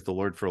walking with the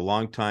Lord for a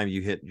long time.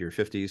 You hit your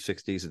 50s,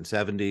 60s, and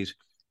 70s,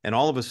 and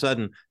all of a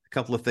sudden, a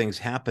couple of things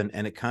happen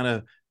and it kind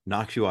of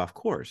knocks you off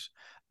course.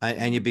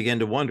 And you begin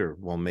to wonder,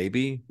 well,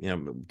 maybe,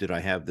 did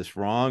I have this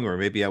wrong? Or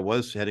maybe I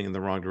was heading in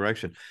the wrong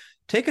direction.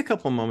 Take a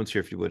couple of moments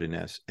here, if you would,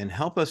 Ines, and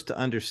help us to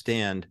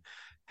understand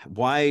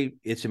why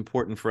it's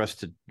important for us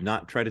to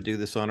not try to do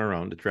this on our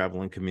own, to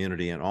travel in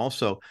community, and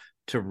also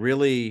to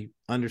really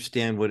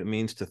understand what it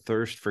means to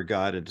thirst for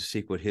God and to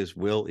seek what his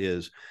will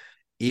is,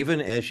 even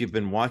as you've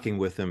been walking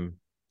with him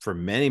for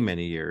many,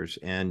 many years.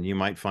 And you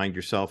might find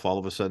yourself all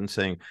of a sudden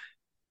saying,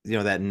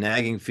 that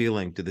nagging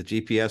feeling. Did the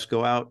GPS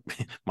go out?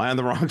 Am I on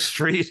the wrong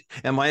street?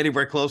 Am I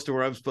anywhere close to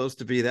where I'm supposed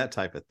to be? That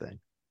type of thing.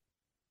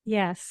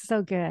 Yes,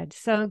 so good.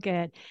 So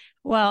good.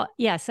 Well,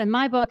 yes, in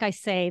my book, I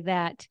say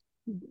that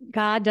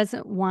God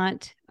doesn't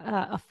want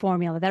a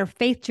formula, that our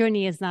faith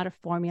journey is not a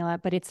formula,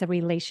 but it's a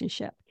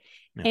relationship.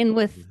 Yeah. And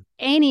with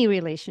any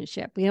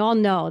relationship, we all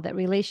know that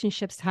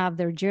relationships have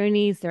their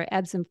journeys, their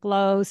ebbs and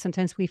flows.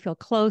 Sometimes we feel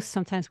close,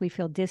 sometimes we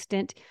feel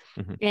distant.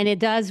 And it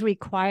does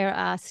require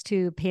us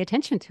to pay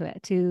attention to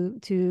it,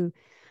 to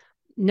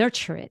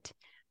nurture it.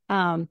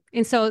 And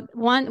so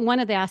one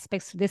of the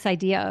aspects of this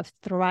idea of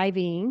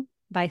thriving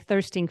by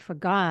thirsting for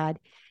God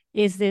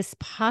is this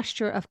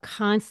posture of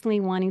constantly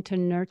wanting to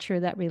nurture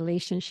that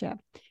relationship.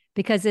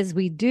 Because as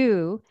we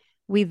do,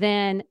 we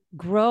then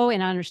grow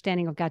in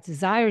understanding of God's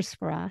desires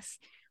for us.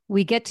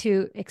 We get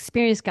to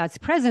experience God's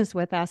presence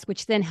with us,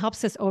 which then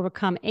helps us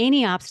overcome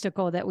any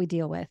obstacle that we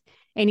deal with,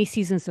 any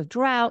seasons of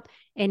drought,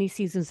 any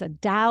seasons of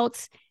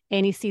doubts,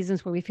 any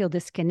seasons where we feel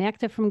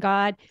disconnected from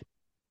God.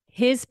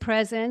 His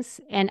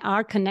presence and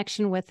our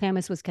connection with him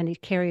is what's going to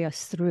carry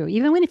us through.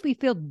 Even if we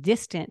feel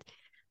distant,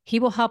 he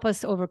will help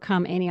us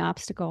overcome any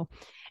obstacle.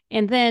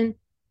 And then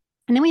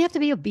we have to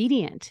be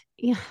obedient.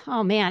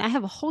 Oh man, I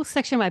have a whole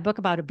section of my book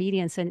about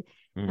obedience, and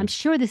I'm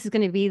sure this is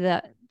going to be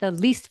the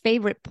least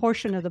favorite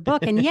portion of the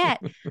book. And yet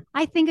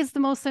I think it's the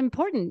most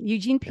important.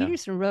 Eugene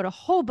Peterson wrote a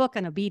whole book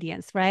on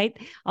obedience, right?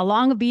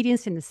 Along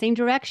obedience in the same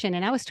direction.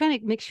 And I was trying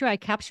to make sure I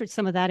captured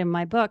some of that in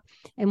my book.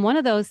 And one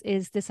of those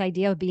is this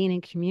idea of being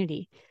in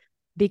community,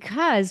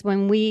 because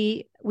when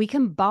we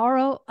can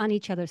borrow on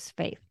each other's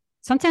faith.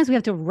 Sometimes we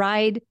have to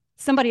ride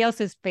somebody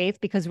else's faith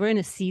because we're in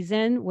a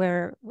season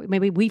where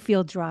maybe we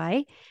feel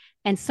dry,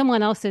 and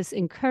someone else's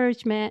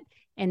encouragement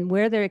and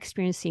where they're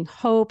experiencing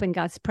hope and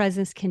God's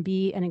presence can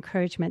be an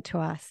encouragement to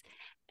us.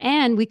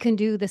 And we can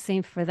do the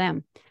same for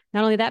them.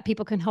 Not only that,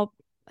 people can help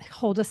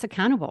hold us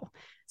accountable.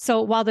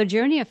 So while the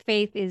journey of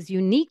faith is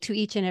unique to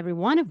each and every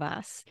one of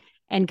us,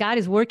 and God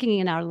is working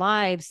in our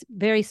lives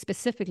very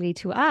specifically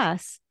to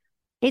us,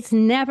 it's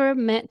never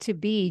meant to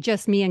be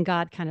just me and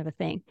God kind of a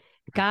thing.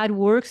 God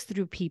works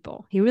through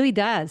people. He really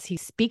does. He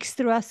speaks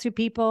through us through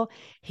people.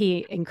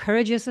 He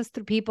encourages us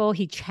through people.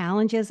 He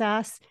challenges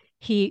us.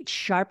 He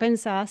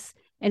sharpens us.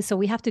 And so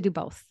we have to do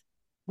both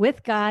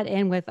with God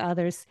and with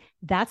others.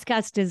 That's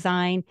God's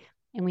design.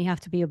 And we have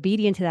to be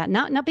obedient to that.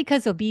 Not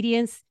because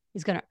obedience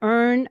is going to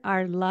earn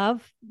our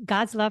love,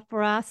 God's love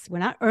for us. We're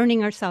not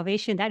earning our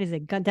salvation. That is a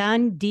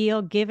done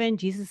deal given.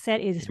 Jesus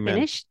said it is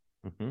finished.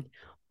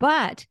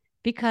 But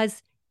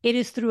because it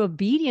is through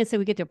obedience that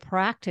we get to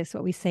practice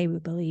what we say we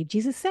believe.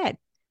 Jesus said,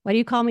 "Why do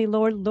you call me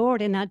Lord,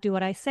 Lord, and not do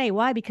what I say?"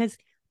 Why? Because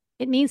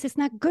it means it's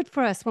not good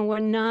for us when we're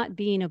not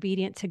being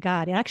obedient to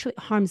God. It actually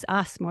harms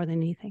us more than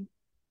anything,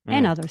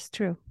 and others,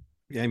 true.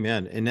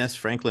 Amen. Ines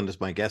Franklin is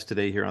my guest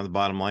today here on The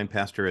Bottom Line,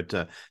 pastor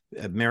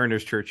at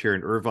Mariners Church here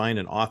in Irvine,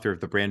 and author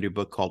of the brand new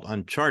book called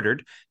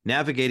Uncharted,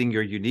 Navigating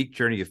Your Unique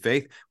Journey of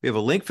Faith. We have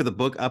a link for the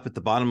book up at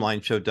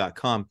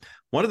thebottomlineshow.com.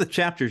 One of the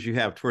chapters you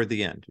have toward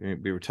the end,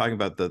 we were talking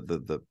about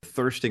the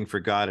thirsting for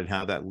God and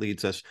how that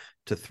leads us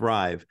to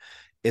thrive.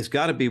 It's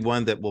got to be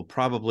one that will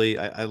probably,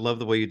 I love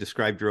the way you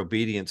described your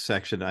obedience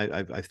section.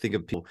 I think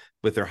of people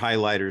with their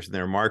highlighters and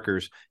their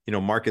markers,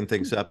 marking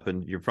things up,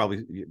 and you're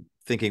probably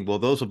thinking, well,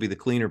 those will be the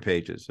cleaner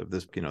pages of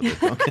this, no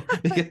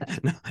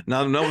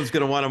one's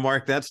going to want to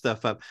mark that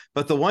stuff up.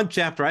 But the one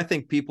chapter I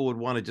think people would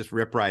want to just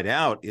rip right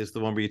out is the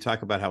one where you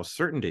talk about how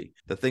certainty,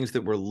 the things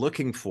that we're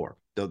looking for,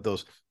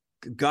 those,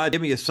 God,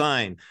 give me a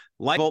sign,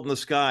 light bolt in the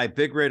sky,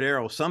 big red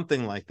arrow,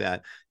 something like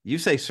that. You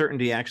say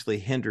certainty actually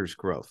hinders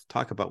growth.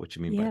 Talk about what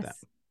you mean by that.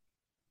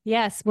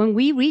 Yes. When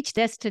we reach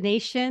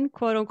destination,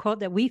 quote unquote,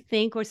 that we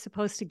think we're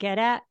supposed to get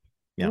at,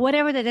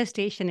 whatever the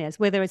destination is,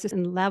 whether it's a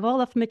certain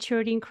level of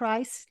maturity in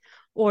Christ,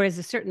 or is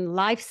a certain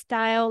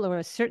lifestyle, or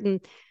a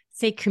certain,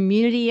 say,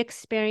 community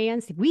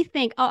experience, if we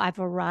think, oh, I've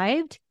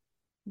arrived,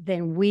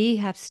 then we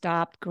have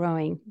stopped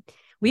growing.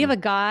 We have a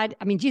God.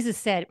 I mean, Jesus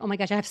said, oh my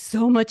gosh, I have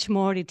so much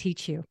more to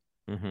teach you.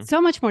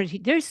 So much more to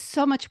teach. There's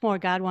so much more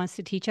God wants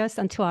to teach us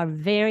until our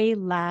very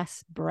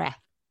last breath.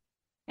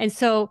 And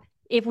so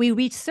if we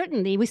reach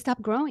certainty, we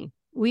stop growing.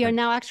 We are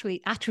now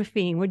actually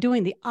atrophying. We're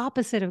doing the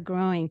opposite of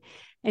growing.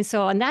 And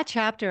so in that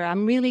chapter,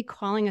 I'm really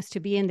calling us to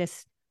be in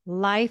this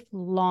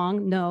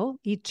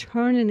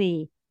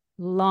eternity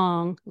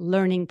long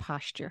learning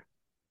posture,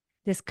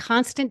 this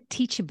constant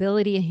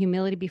teachability and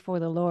humility before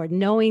the Lord,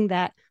 knowing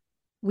that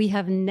we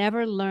have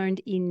never learned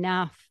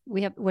enough.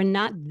 We're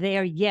not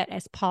there yet,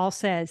 as Paul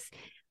says.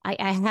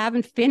 I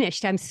haven't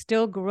finished. I'm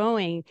still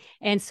growing.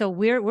 And so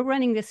we're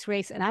running this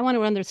race, and I want to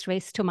run this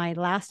race to my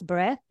last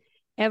breath,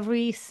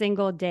 every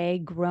single day,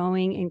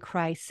 growing in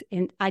Christ.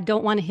 And I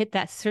don't want to hit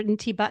that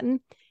certainty button,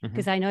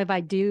 because I know if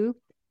I do,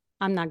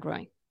 I'm not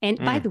growing. And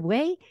by the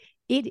way,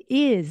 it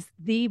is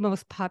the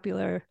most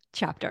popular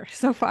chapter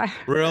so far.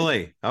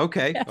 Really?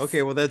 Okay. Yes.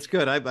 Okay. Well, that's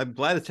good. I'm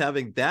glad it's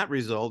having that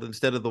result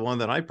instead of the one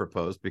that I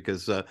proposed,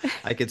 because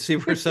I can see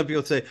where some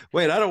people say,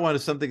 wait, I don't want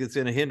something that's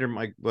going to hinder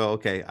my. Well,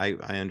 okay.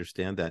 I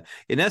understand that.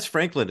 Ines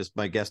Franklin is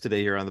my guest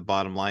today here on The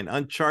Bottom Line.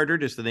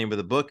 Uncharted is the name of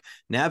the book,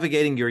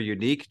 Navigating Your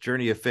Unique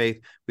Journey of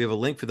Faith. We have a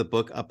link for the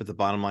book up at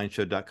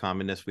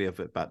thebottomlineshow.com. Ines, we have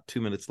about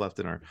 2 minutes left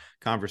in our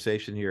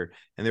conversation here.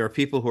 And there are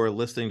people who are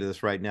listening to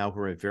this right now who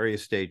are at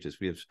various stages.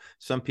 We have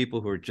some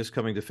people who are just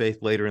coming to faith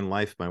later in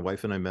life. My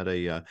wife and I met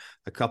a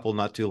couple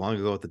not too long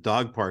ago at the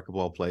dog park of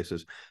all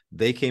places.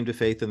 They came to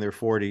faith in their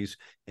 40s,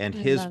 and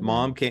his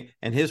mom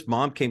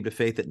came to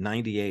faith at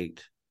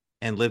 98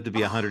 and lived to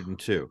be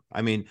 102.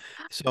 I mean,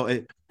 so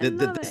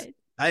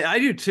I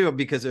do too,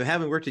 because of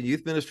having worked in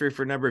youth ministry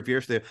for a number of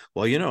years.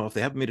 Well, if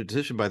they haven't made a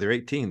decision by their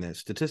 18, then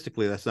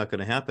statistically that's not going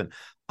to happen.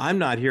 I'm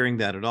not hearing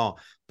that at all.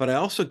 But I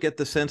also get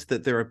the sense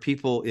that there are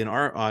people in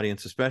our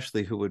audience,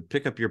 especially, who would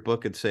pick up your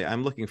book and say,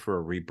 I'm looking for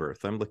a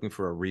rebirth. I'm looking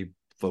for a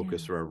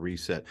refocus or a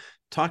reset.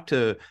 Talk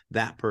to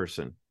that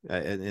person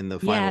in the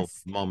final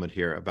moment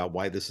here about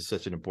why this is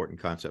such an important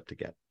concept to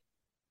get.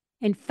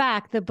 In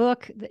fact, the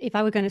book, if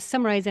I were going to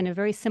summarize in a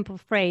very simple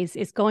phrase,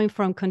 is going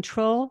from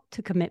control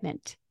to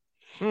commitment.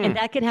 And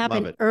that can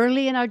happen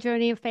early in our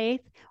journey of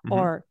faith,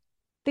 or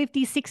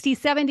 50, 60,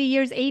 70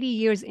 years, 80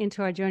 years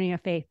into our journey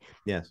of faith.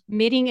 Yes.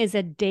 Committing is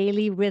a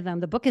daily rhythm.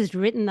 The book is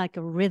written like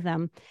a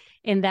rhythm,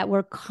 in that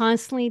we're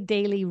constantly,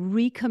 daily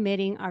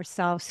recommitting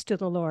ourselves to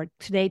the Lord.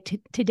 Today,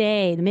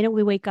 the minute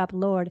we wake up,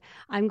 Lord,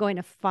 I'm going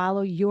to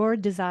follow your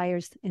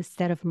desires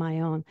instead of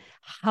my own.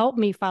 Help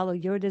me follow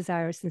your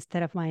desires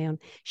instead of my own.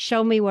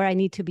 Show me where I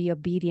need to be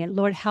obedient.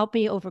 Lord, help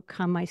me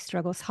overcome my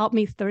struggles. Help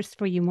me thirst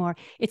for you more.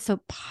 It's a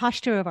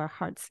posture of our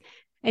hearts.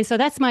 And so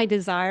that's my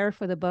desire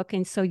for the book.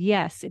 And so,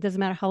 yes, it doesn't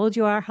matter how old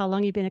you are, how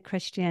long you've been a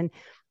Christian.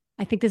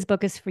 I think this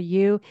book is for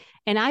you.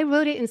 And I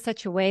wrote it in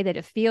such a way that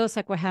it feels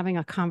like we're having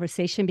a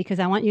conversation, because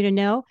I want you to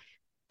know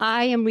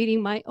I am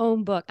reading my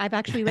own book. I've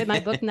actually read my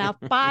book now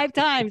 5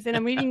 times, and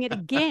I'm reading it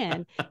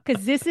again,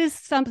 because this is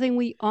something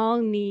we all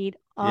need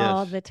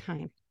all the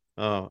time.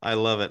 Oh, I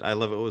love it. I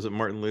love it. What was it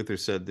Martin Luther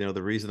said?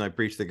 The reason I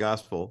preach the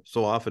gospel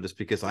so often is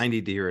because I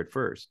need to hear it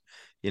first.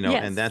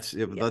 And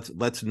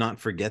let's not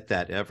forget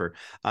that ever.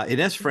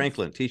 Ines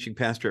Franklin, teaching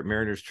pastor at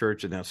Mariners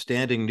Church, an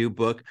outstanding new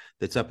book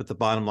that's up at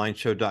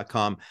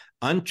thebottomlineshow.com.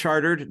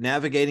 Uncharted,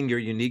 Navigating Your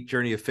Unique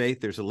Journey of Faith.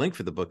 There's a link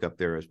for the book up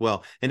there as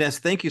well. Ines,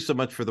 thank you so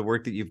much for the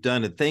work that you've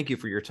done, and thank you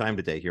for your time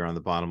today here on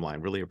The Bottom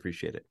Line. Really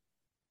appreciate it.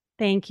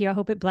 Thank you. I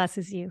hope it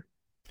blesses you.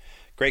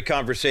 Great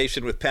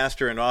conversation with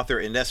pastor and author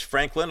Ines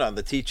Franklin on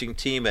the teaching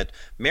team at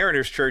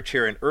Mariners Church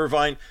here in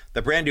Irvine.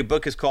 The brand new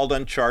book is called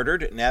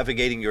Uncharted,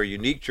 Navigating Your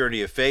Unique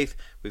Journey of Faith.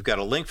 We've got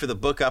a link for the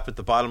book up at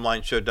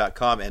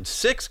thebottomlineshow.com, and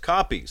 6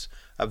 copies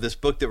of this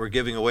book that we're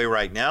giving away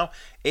right now.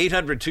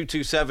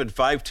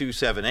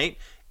 800-227-5278,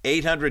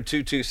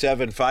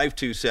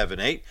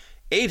 800-227-5278.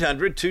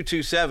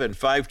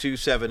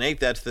 800-227-5278.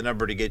 That's the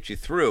number to get you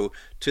through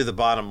to the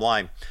bottom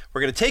line.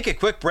 We're going to take a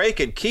quick break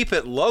and keep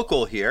it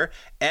local here.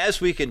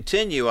 As we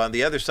continue on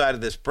the other side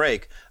of this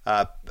break,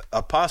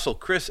 Apostle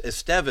Chris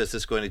ESTEVES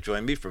is going to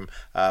join me from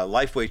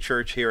Lifeway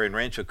Church here in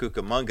Rancho,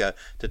 Cucamonga,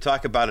 to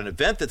talk about an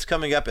event that's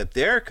coming up at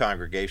their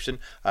congregation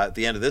at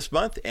the end of this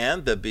month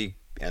and the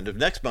end of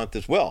next month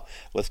as well.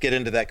 Let's get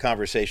into that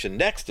conversation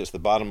next as the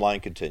bottom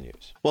line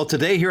continues. Well,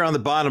 today here on the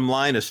bottom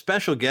line, a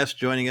special guest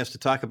joining us to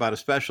talk about a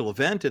special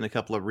event and a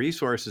couple of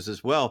resources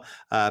as well.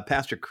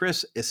 Pastor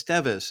Chris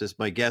ESTEVES is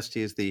my guest.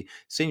 He is the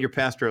senior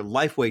pastor at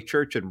Lifeway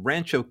Church in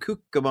Rancho,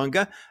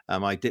 Cucamonga,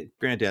 my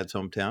granddad's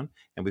hometown.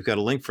 And we've got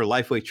a link for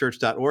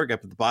lifewaychurch.org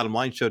up at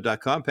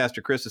thebottomlineshow.com.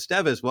 Pastor Chris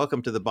ESTEVES,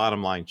 welcome to the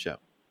Bottom Line Show.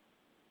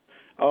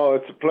 Oh,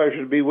 it's a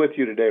pleasure to be with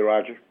you today,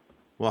 Roger.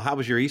 Well, how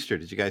was your Easter?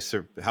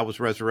 How was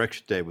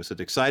Resurrection Day? Was it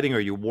exciting? Are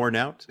you worn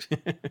out?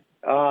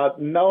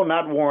 No,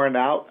 not worn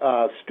out.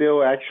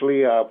 Still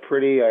actually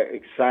pretty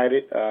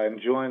excited,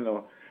 enjoying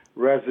the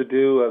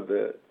residue of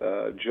the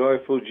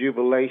joyful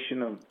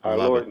jubilation of our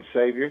Lord and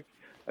Savior.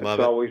 It's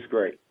always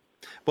great.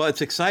 Well, it's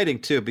exciting,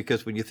 too,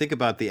 because when you think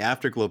about the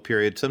afterglow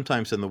period,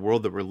 sometimes in the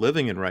world that we're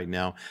living in right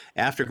now,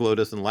 afterglow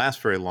doesn't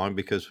last very long,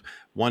 because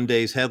one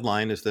day's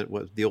headline is that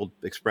what the old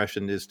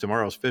expression is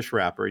tomorrow's fish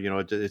wrapper.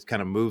 It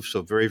kind of moves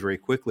so very, very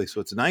quickly.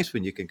 So it's nice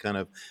when you can kind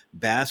of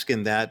bask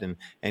in that and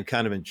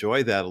kind of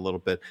enjoy that a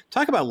little bit.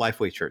 Talk about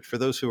Lifeway Church. For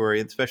those who are,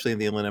 especially in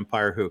the Inland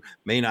Empire, who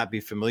may not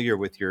be familiar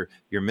with your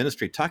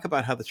ministry, talk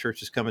about how the church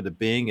has come into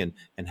being and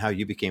how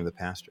you became the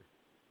pastor.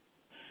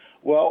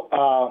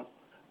 Well,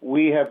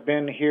 we have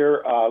been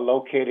here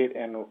located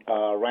in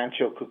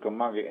Rancho,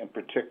 Cucamonga in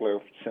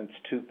particular since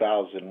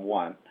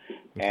 2001.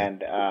 Okay.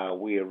 And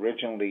we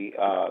originally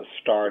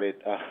started,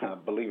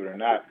 believe it or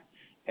not,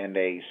 in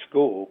a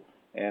school.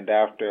 And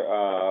after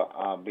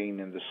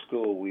being in the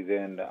school, we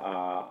then,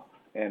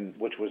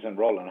 which was in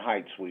Rolling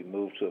Heights, we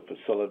moved to a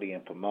facility in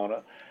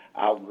Pomona,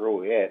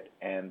 outgrew it,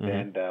 and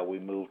then we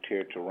moved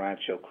here to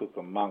Rancho,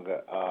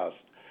 Cucamonga,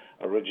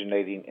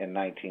 originating in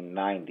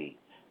 1990.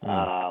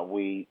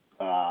 We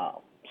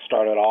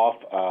started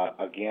off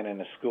again in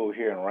the school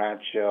here in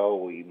Rancho.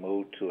 We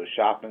moved to a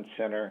shopping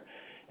center,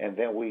 and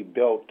then we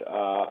built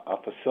a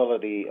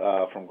facility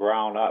from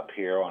ground up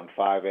here on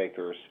 5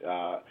 acres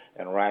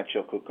in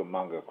Rancho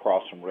Cucamonga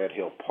across from Red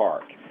Hill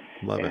Park.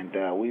 Love it.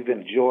 And we've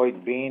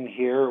enjoyed being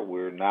here.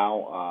 We're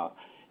now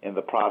in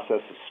the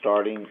process of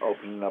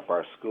opening up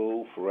our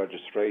school for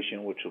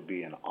registration, which will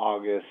be in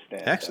August.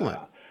 And, Excellent.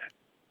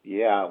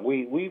 Yeah,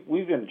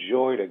 we've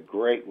enjoyed a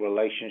great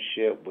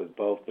relationship with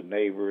both the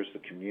neighbors, the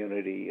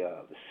community,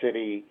 the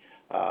city.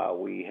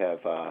 We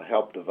have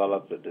helped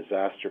develop the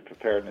disaster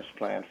preparedness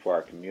plan for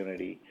our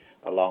community,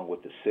 along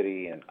with the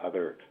city and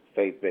other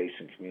faith-based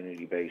and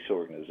community-based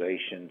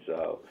organizations.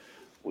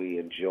 We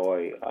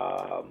enjoy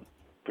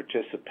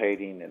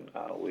participating in,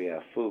 we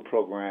have food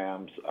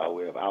programs,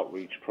 we have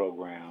outreach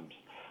programs.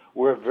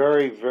 We're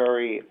very,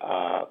 very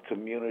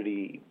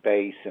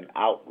community-based and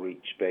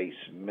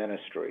outreach-based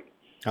ministry.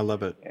 I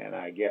love it. And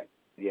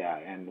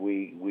and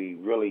we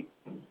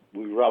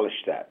relish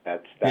that.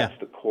 That's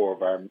the core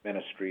of our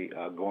ministry,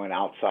 going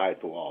outside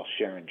the walls,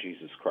 sharing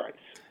Jesus Christ.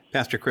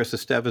 Pastor Chris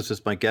ESTEVES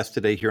is my guest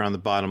today here on The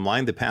Bottom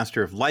Line, the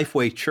pastor of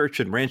Lifeway Church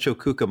in Rancho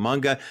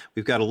Cucamonga.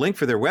 We've got a link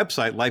for their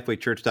website,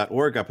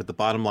 lifewaychurch.org, up at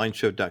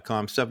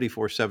thebottomlineshow.com,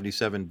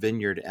 7477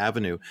 Vineyard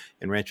Avenue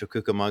in Rancho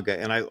Cucamonga.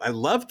 And I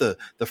love the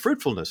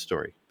fruitfulness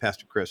story,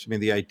 Pastor Chris. I mean,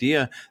 the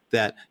idea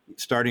that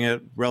starting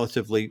out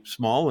relatively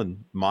small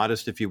and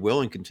modest, if you will,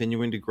 and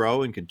continuing to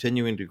grow and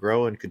continuing to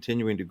grow and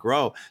continuing to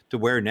grow to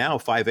where now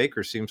 5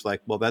 acres seems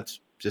like, well, that's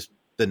just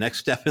the next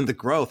step in the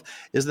growth.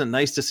 Isn't it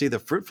nice to see the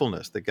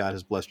fruitfulness that God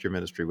has blessed your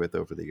ministry with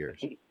over the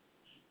years?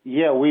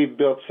 Yeah, we've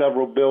built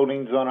several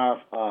buildings on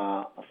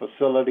our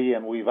facility,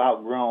 and we've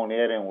outgrown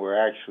it, and we're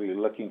actually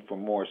looking for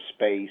more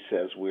space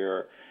as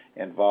we're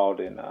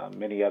involved in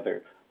many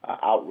other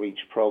outreach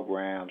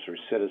programs,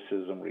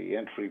 recidivism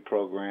reentry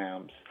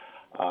programs,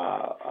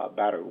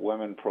 battered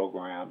women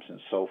programs, and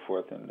so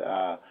forth.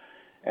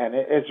 And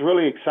it's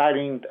really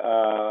exciting.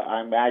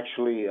 I'm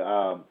actually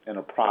in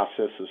a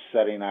process of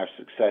setting our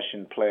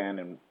succession plan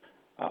in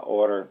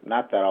order.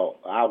 Not that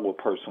I will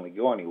personally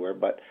go anywhere,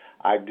 but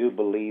I do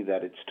believe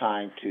that it's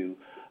time to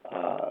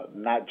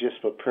not just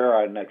prepare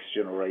our next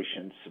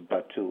generations,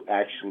 but to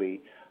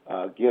actually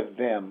give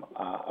them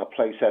a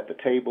place at the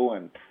table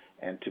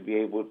and to be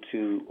able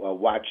to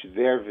watch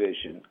their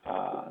vision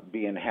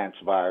be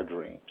enhanced by our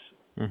dreams.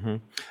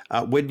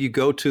 Mm-hmm. When you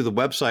go to the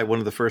website, one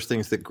of the first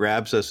things that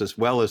grabs us as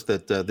well is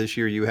that this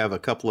year you have a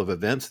couple of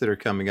events that are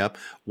coming up,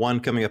 one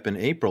coming up in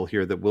April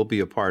here that we'll be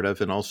a part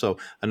of, and also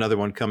another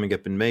one coming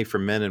up in May for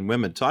men and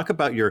women. Talk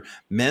about your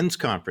men's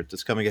conference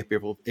that's coming up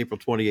April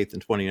 28th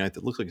and 29th.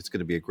 It looks like it's going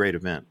to be a great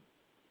event.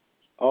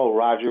 Oh,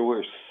 Roger,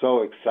 we're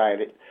so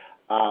excited.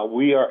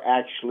 We are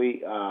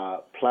actually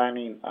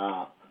planning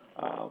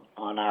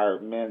on our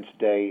Men's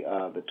Day,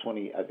 I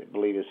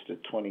believe it's the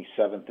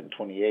 27th and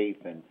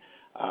 28th, and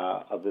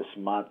of this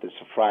month. It's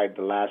a Friday,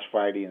 the last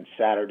Friday and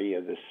Saturday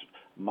of this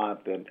month,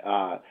 and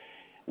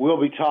we'll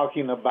be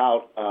talking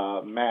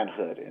about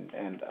manhood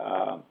and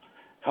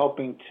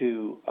helping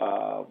to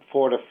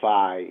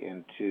fortify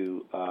and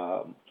to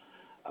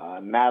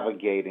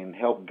navigate and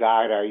help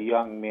guide our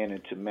young men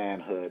into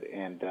manhood.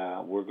 And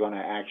we're going to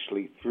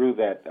actually, through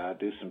that,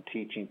 do some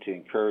teaching to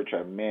encourage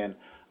our men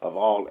of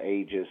all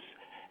ages,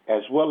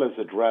 as well as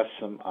address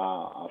some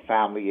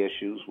family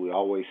issues. We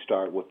always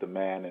start with the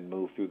man and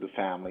move through the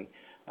family.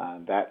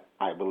 That,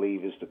 I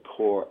believe, is the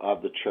core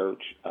of the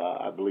church.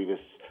 I believe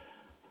it's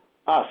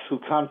us who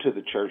come to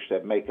the church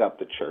that make up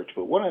the church.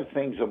 But one of the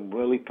things I'm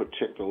really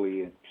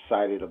particularly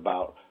excited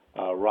about,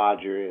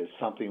 Roger, is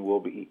something we'll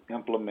be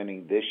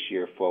implementing this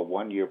year for a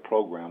one-year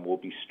program. We'll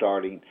be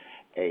starting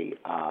a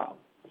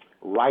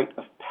rite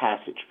of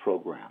passage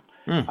program.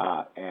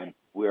 And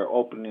we're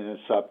opening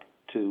this up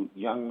to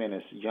young men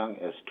as young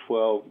as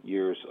 12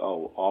 years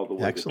old, all the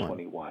way Excellent. to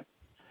 21.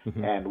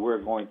 Mm-hmm. And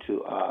we're going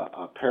to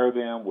pair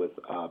them with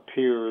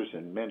peers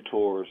and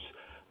mentors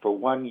for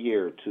 1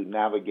 year to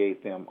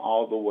navigate them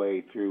all the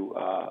way through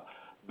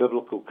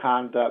biblical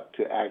conduct,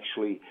 to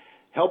actually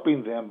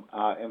helping them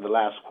in the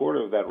last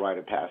quarter of that rite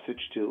of passage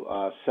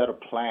to set a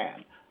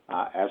plan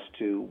as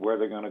to where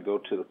they're going to go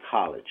to the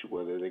college,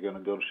 whether they're going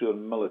to go to the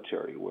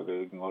military, whether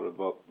they're going to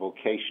go to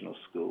vocational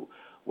school,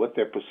 what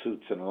their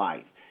pursuits in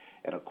life.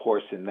 And, of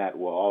course, in that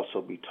we'll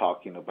also be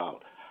talking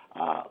about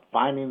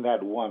finding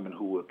that woman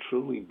who will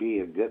truly be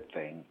a good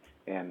thing,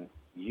 and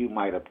you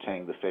might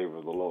obtain the favor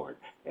of the Lord.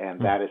 And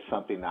that is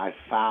something I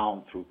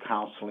found through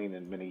counseling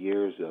in many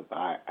years of.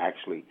 I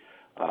actually,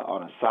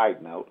 on a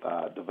side note,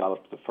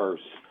 developed the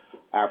first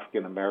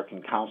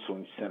African-American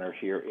counseling center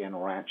here in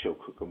Rancho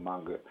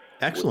Cucamonga.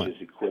 Excellent.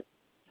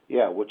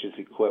 Which is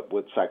equipped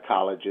with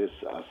psychologists,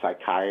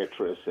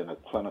 psychiatrists, and a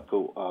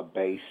clinical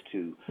base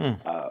to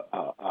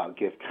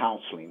give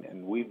counseling.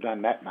 And we've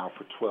done that now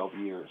for 12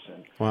 years.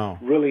 And wow.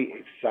 Really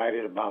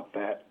excited about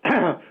that.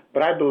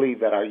 But I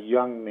believe that our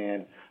young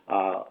men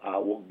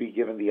will be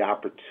given the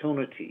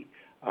opportunity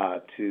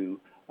to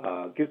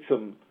get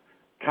some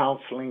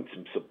counseling,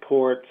 some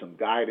support, some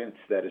guidance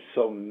that is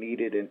so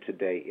needed in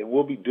today. And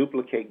we'll be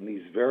duplicating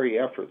these very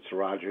efforts,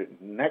 Roger,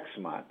 next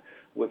month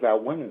with our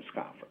women's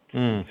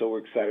conference. So we're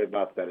excited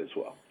about that as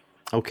well.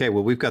 Okay,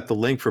 well, we've got the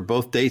link for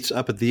both dates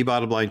up at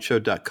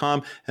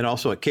thebottomlineshow.com and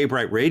also at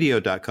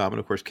kbrightradio.com. And,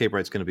 of course,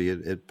 K-Bright's going to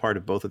be a part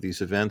of both of these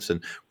events,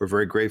 and we're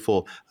very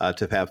grateful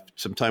to have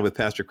some time with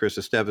Pastor Chris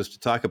ESTEVES to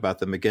talk about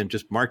them. Again,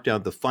 just mark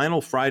down the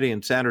final Friday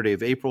and Saturday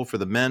of April for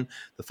the men,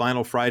 the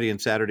final Friday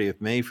and Saturday of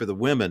May for the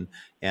women,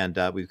 and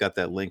we've got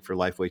that link for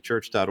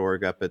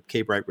lifewaychurch.org up at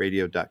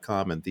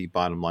kbrightradio.com and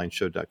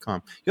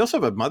thebottomlineshow.com. You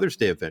also have a Mother's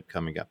Day event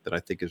coming up that I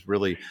think is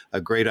really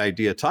a great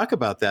idea. Talk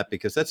about that,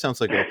 because that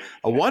sounds like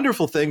a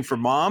wonderful thing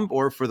for mom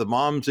or for the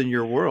moms in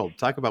your world.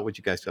 Talk about what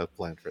you guys have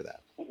planned for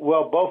that.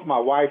 Well, both my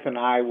wife and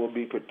I will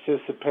be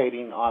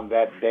participating on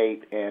that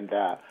date, and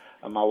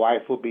my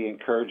wife will be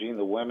encouraging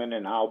the women,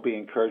 and I'll be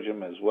encouraging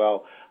them as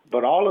well.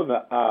 But all of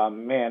the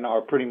men,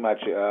 or pretty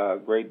much a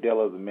great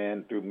deal of the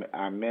men through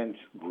our men's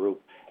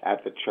group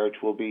at the church,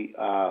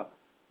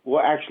 we'll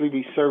actually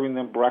be serving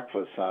them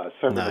breakfast,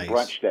 serving a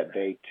brunch that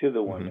day to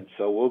the women.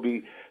 So we'll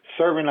be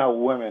serving our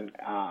women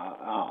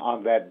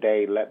on that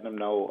day, letting them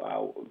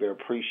know they're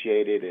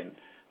appreciated and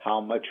how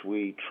much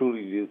we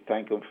truly do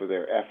thank them for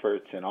their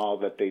efforts and all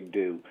that they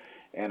do.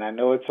 And I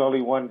know it's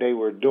only one day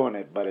we're doing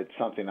it, but it's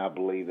something I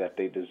believe that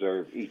they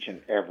deserve each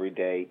and every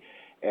day.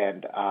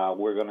 And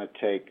we're going to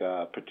take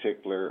a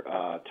particular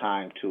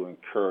time to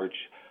encourage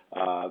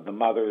the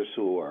mothers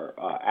who are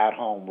at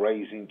home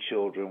raising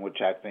children,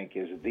 which I think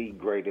is the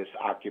greatest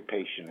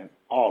occupation in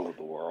all of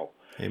the world.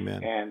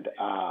 Amen. And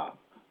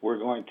we're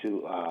going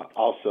to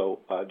also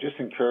just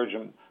encourage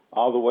them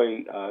all the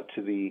way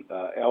to the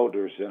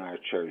elders in our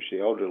church,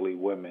 the elderly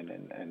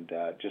women, and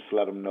just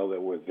let them know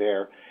that we're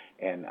there,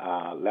 and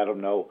let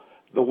them know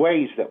the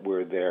ways that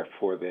we're there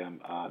for them,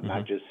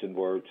 not just in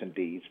words and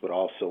deeds, but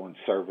also in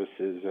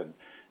services,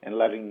 and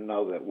letting them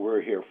know that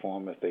we're here for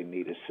them if they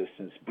need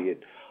assistance, be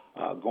it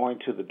going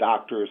to the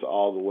doctors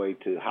all the way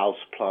to house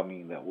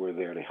plumbing, that we're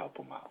there to help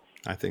them out.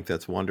 I think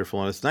that's wonderful.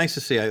 And it's nice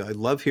to see. I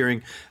love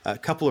hearing a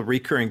couple of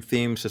recurring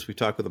themes as we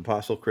talk with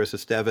Apostle Chris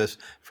ESTEVES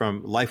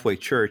from Lifeway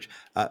Church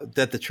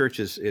that the church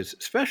is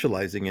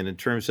specializing in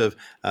terms of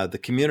the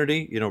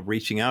community,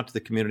 reaching out to the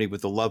community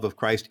with the love of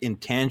Christ in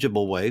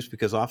tangible ways,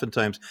 because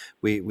oftentimes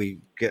we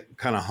get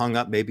kind of hung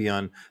up maybe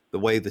on the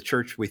way the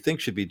church we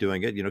think should be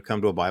doing it,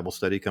 come to a Bible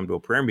study, come to a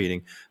prayer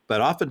meeting. But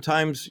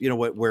oftentimes,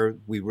 where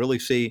we really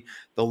see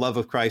the love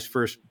of Christ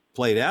first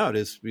played out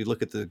is we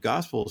look at the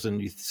Gospels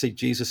and you see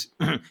Jesus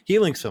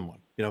healing someone,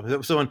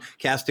 someone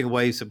casting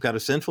away some kind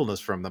of sinfulness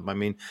from them. I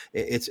mean,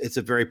 it's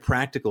a very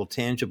practical,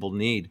 tangible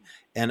need.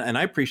 And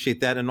I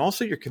appreciate that. And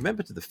also your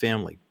commitment to the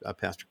family,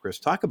 Pastor Chris.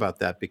 Talk about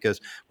that, because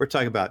we're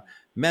talking about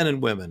men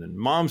and women and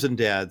moms and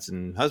dads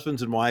and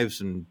husbands and wives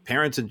and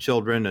parents and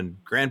children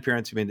and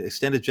grandparents,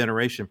 extended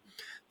generation.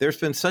 There's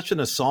been such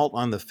an assault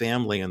on the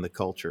family and the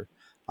culture.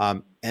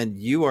 And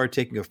you are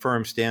taking a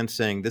firm stand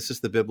saying this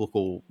is the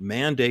biblical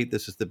mandate,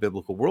 this is the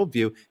biblical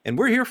worldview, and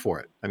we're here for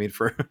it.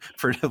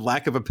 For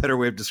lack of a better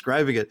way of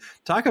describing it,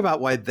 talk about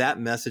why that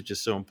message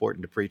is so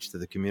important to preach to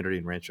the community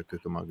in Rancho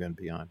Cucamonga and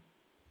beyond.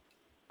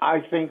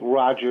 I think,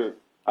 Roger,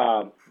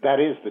 that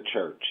is the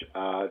church.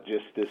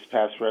 Just this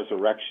past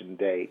Resurrection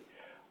Day,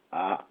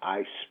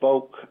 I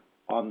spoke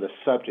on the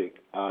subject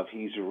of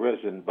He's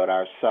risen, but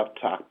our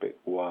subtopic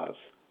was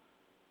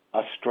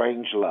a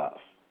strange love.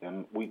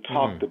 And we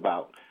talked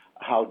about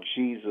how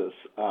Jesus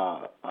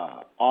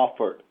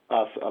offered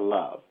us a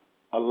love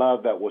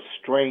that was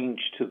strange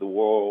to the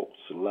world's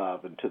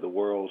love and to the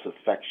world's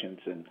affections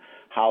and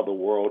how the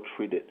world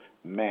treated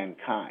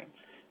mankind,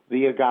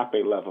 the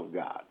agape love of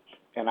God.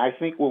 And I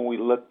think when we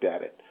looked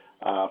at it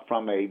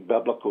from a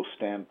biblical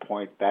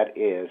standpoint, that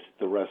is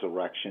the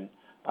resurrection,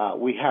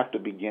 we have to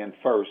begin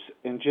first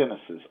in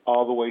Genesis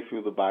all the way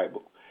through the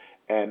Bible.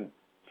 And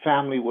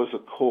family was a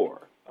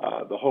core.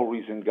 The whole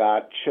reason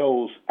God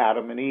chose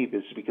Adam and Eve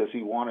is because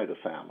He wanted a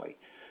family,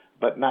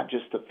 but not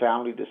just a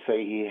family to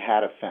say He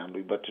had a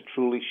family, but to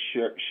truly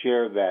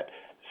share that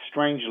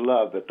strange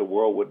love that the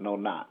world would know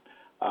not.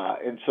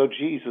 And so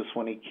Jesus,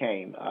 when He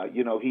came,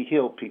 He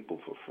healed people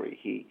for free.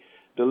 He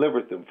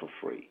delivered them for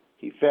free.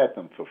 He fed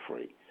them for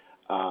free.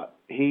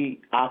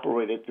 He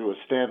operated through a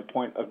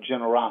standpoint of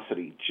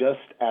generosity, just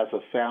as a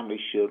family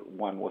should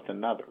one with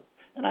another.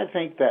 And I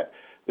think that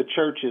the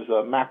church is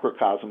a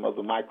macrocosm of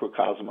the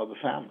microcosm of the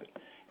family.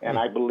 And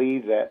I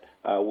believe that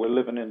we're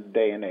living in a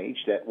day and age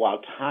that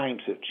while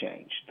times have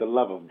changed, the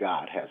love of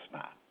God has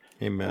not.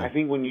 Amen. And I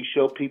think when you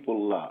show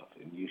people love,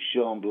 and you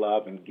show them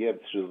love and give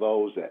to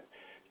those that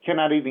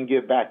cannot even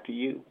give back to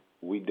you,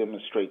 we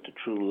demonstrate the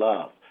true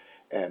love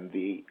and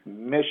the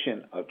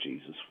mission of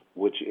Jesus,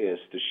 which is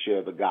to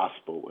share the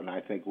gospel. And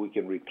I think we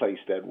can replace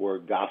that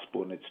word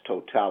gospel in its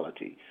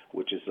totality,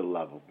 which is the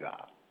love of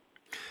God.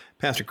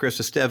 Pastor Chris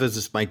ESTEVES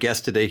is my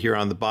guest today here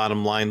on The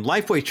Bottom Line.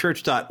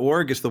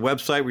 Lifewaychurch.org is the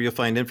website where you'll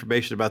find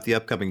information about the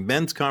upcoming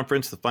men's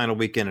conference, the final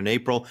weekend in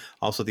April,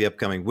 also the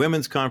upcoming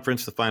women's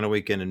conference, the final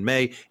weekend in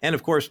May, and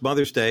of course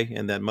Mother's Day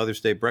and that Mother's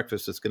Day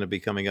breakfast that's going to be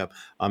coming up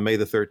on May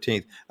the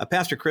 13th.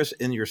 Pastor Chris,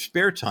 in your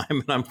spare time,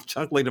 and I'm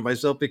chuckling to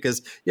myself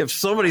because you have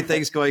so many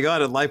things going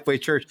on at Lifeway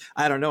Church,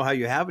 I don't know how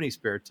you have any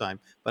spare time,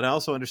 but I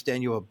also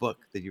understand you have a book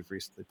that you've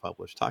recently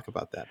published. Talk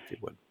about that, if you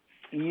would.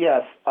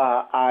 Yes,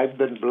 I've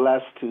been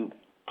blessed to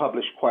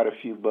publish quite a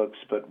few books,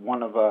 but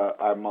one of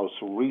our most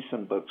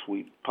recent books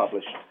we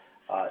published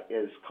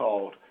is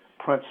called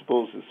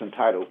Principles. It's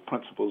entitled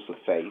Principles of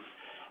Faith,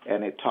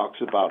 and it talks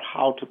about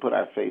how to put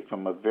our faith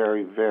from a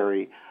very,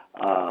 very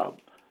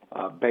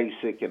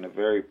basic and a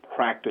very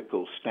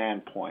practical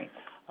standpoint,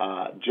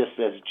 just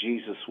as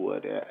Jesus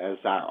would, as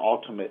our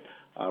ultimate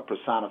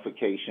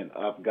personification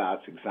of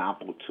God's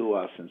example to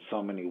us in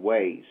so many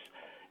ways.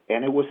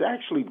 And it was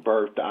actually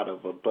birthed out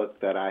of a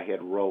book that I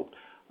had wrote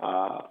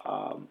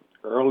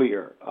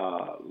earlier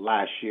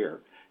last year,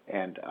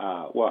 and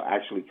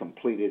actually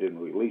completed and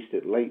released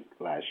it late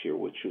last year,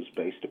 which was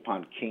based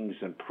upon kings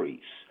and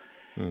priests.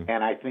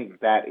 And I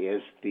think that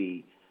is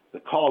the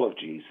call of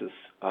Jesus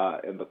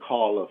and the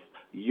call of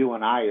you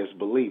and I as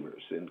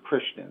believers and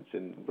Christians.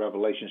 In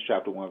Revelation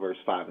chapter 1, verse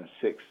 5 and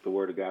 6, the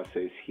Word of God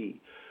says,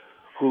 He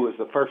who is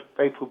the first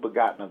faithful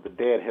begotten of the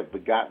dead have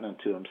begotten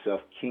unto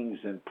himself kings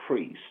and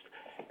priests.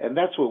 And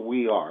that's what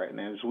we are. And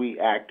as we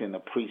act in a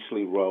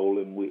priestly role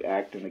and we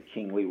act in a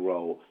kingly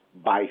role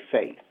by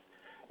faith,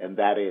 and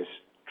that is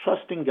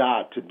trusting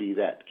God to be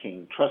that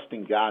king,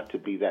 trusting God to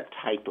be that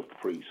type of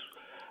priest.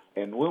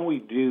 And when we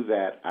do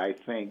that, I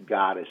think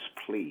God is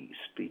pleased,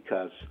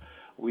 because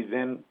we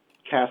then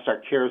cast our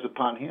cares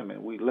upon him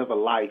and we live a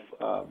life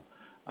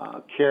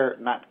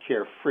not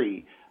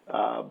carefree,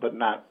 but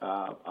not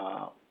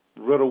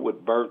riddled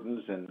with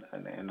burdens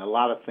and a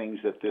lot of things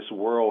that this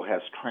world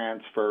has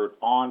transferred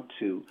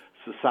onto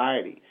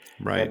society.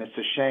 Right. And it's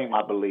a shame,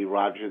 I believe,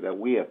 Roger, that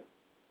we have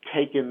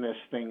taken this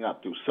thing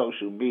up through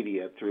social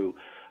media, through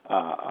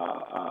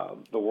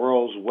the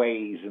world's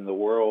ways and the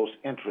world's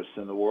interests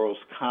and the world's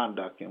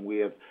conduct, and we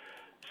have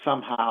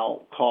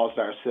somehow caused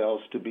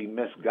ourselves to be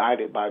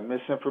misguided by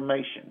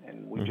misinformation.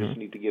 And we just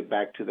need to get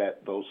back to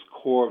those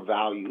core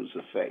values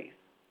of faith.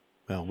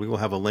 Well, we will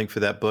have a link for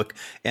that book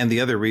and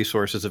the other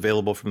resources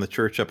available from the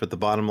church up at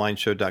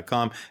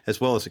thebottomlineshow.com, as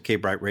well as at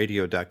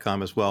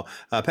kbrightradio.com as well.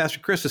 Pastor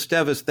Chris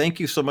ESTEVES, thank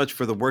you so much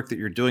for the work that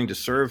you're doing to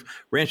serve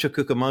Rancho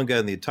Cucamonga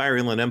and the entire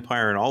Inland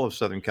Empire and all of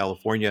Southern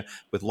California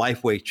with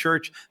Lifeway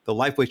Church. The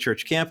Lifeway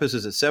Church campus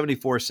is at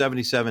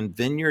 7477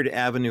 Vineyard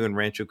Avenue in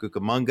Rancho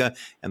Cucamonga,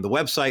 and the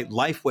website,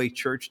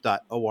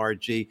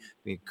 lifewaychurch.org.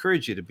 We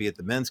encourage you to be at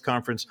the men's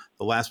conference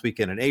the last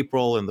weekend in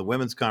April and the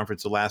women's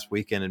conference the last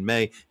weekend in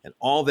May. And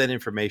all that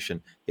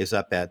information is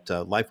up at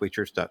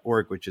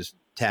lifewaychurch.org, which is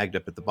tagged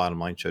up at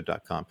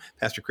thebottomlineshow.com.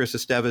 Pastor Chris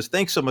ESTEVES,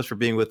 thanks so much for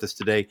being with us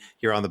today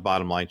here on The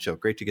Bottom Line Show.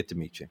 Great to get to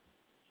meet you.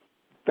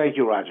 Thank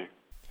you, Roger.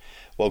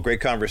 Well,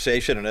 great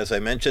conversation. And as I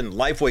mentioned,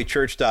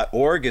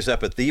 lifewaychurch.org is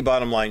up at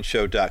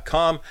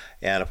thebottomlineshow.com.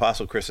 And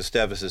Apostle Chris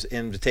ESTEVES'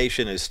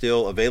 invitation is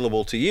still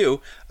available to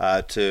you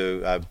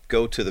to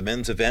go to the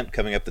men's event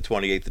coming up the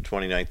 28th and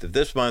 29th of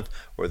this month,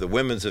 or the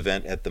women's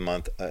event at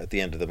the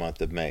end of the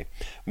month of May.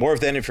 More of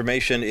that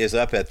information is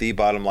up at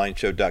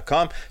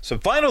thebottomlineshow.com. Some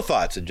final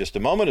thoughts in just a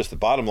moment as the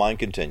bottom line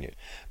continues.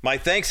 My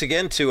thanks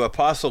again to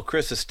Apostle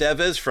Chris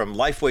ESTEVES from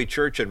Lifeway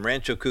Church in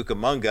Rancho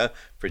Cucamonga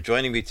for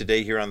joining me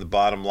today here on The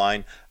Bottom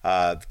Line.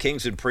 The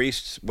Kings and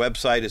Priests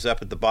website is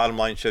up at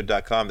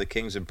thebottomlineshow.com. The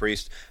Kings and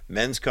Priests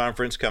Men's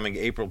Conference coming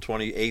April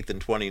 28th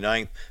and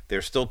 29th.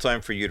 There's still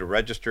time for you to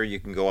register. You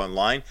can go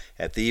online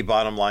at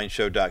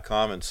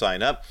thebottomlineshow.com and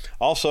sign up.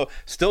 Also,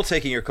 still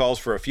taking your calls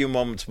for a few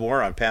moments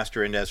more on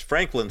Pastor Ines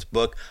Franklin's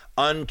book,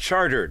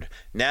 Unchartered,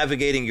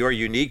 Navigating Your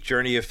Unique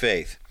Journey of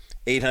Faith.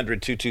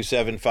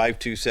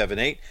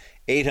 800-227-5278,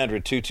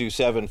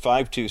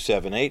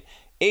 800-227-5278,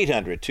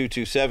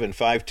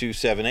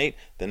 800-227-5278,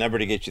 the number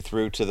to get you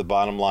through to the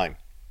bottom line.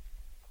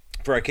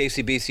 For our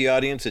KCBC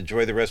audience,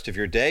 enjoy the rest of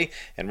your day.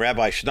 And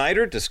Rabbi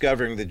Schneider,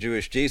 Discovering the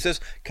Jewish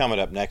Jesus, coming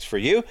up next for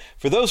you.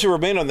 For those who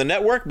remain on the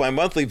network, my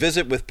monthly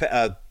visit with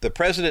the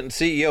president and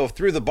CEO of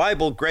Thru the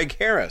Bible, Gregg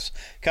Harris,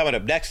 coming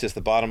up next as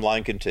the bottom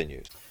line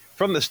continues.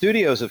 From the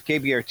studios of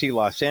KBRT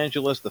Los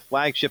Angeles, the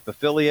flagship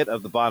affiliate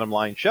of the Bottom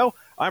Line Show,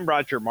 I'm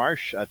Roger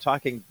Marsh,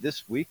 talking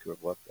this week,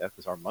 that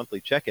was our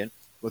monthly check-in,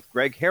 with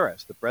Gregg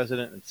Harris, the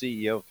president and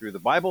CEO of Thru the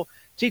Bible.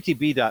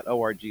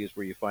 ttb.org is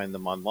where you find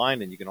them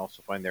online, and you can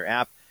also find their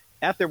app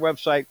at their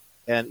website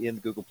and in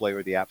the Google Play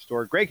or the App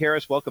Store. Gregg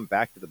Harris, welcome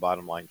back to the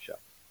Bottom Line Show.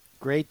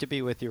 Great to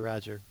be with you,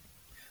 Roger.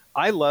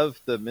 I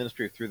love the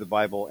ministry of Thru the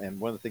Bible, and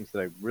one of the things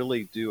that I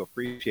really do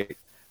appreciate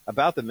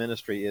about the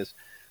ministry is,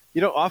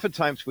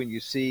 oftentimes when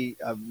you see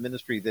a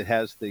ministry that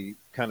has the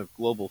kind of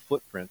global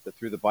footprint that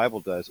Thru the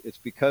Bible does, it's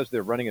because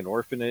they're running an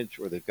orphanage,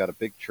 or they've got a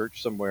big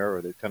church somewhere,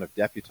 or they've kind of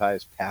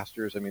deputized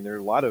pastors. I mean, there are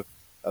a lot of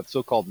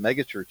so-called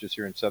mega churches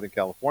here in Southern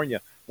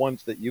California,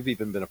 ones that you've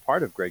even been a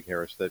part of, Gregg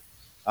Harris, that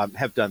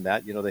have done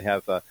that. They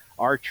have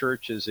our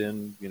churches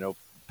in,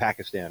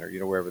 Pakistan or,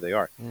 wherever they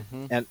are.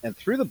 And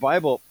Through the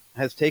Bible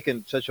has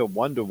taken such a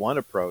one-to-one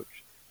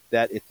approach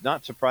that it's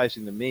not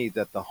surprising to me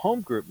that the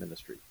home group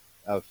ministry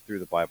of Through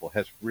the Bible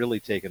has really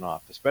taken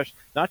off, especially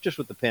not just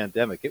with the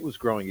pandemic. It was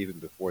growing even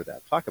before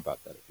that. Talk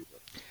about that, if you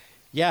would.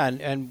 Yeah,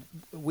 and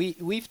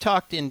we've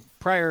talked in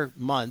prior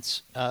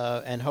months,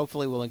 and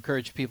hopefully we'll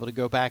encourage people to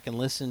go back and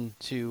listen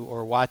to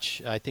or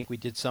watch. I think we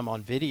did some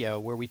on video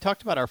where we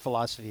talked about our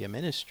philosophy of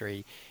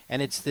ministry,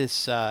 and it's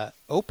this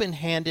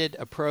open-handed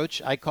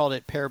approach. I called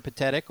it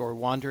peripatetic or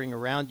wandering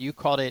around. You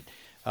called it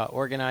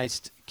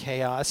organized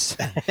chaos.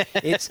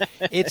 It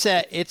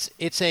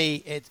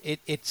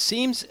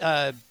seems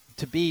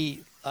to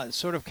be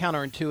sort of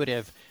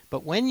counterintuitive,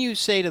 but when you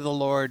say to the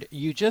Lord,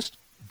 you just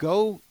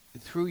go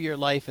through your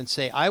life and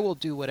say, I will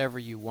do whatever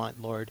you want,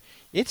 Lord.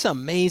 It's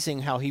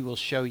amazing how he will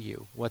show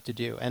you what to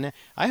do. And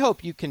I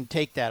hope you can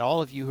take that,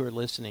 all of you who are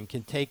listening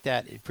can take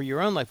that for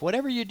your own life,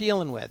 whatever you're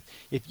dealing with.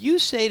 If you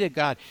say to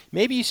God,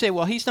 maybe you say,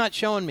 well, he's not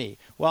showing me.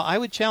 Well, I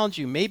would challenge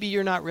you, maybe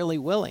you're not really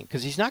willing,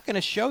 because he's not going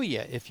to show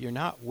you if you're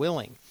not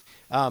willing.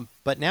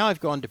 But now I've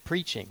gone to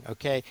preaching,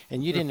 okay?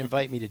 And you didn't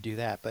invite me to do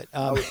that, but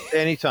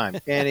anytime.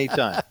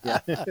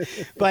 Yeah.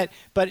 But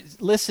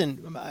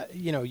listen,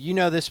 you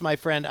know this, my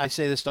friend. I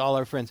say this to all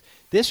our friends.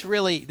 This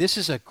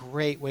is a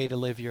great way to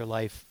live your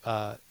life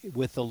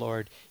with the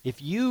Lord. If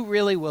you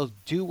really will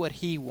do what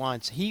he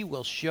wants, he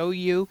will show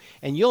you,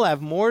 and you'll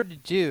have more to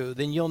do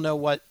than you'll know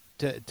what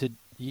to.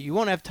 You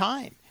won't have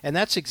time. And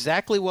that's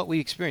exactly what we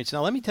experienced.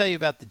 Now, let me tell you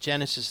about the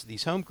genesis of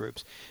these home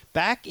groups.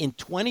 Back in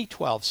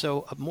 2012,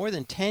 so more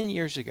than 10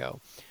 years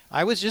ago,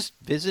 I was just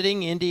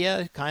visiting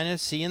India, kind of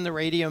seeing the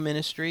radio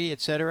ministry,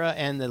 etc.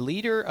 And the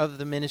leader of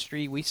the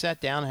ministry, we sat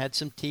down, had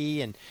some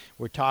tea, and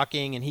we're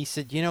talking. And he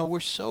said, we're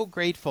so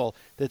grateful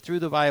that Through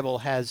the Bible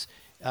has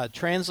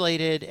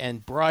translated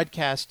and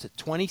broadcast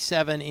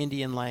 27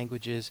 Indian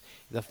languages,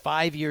 the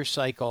 5-year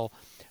cycle.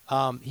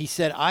 He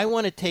said, I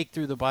want to take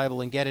Through the Bible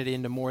and get it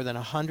into more than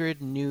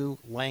 100 new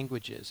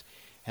languages.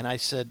 And I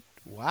said,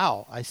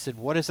 wow. I said,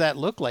 what does that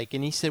look like?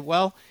 And he said,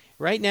 well,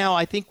 right now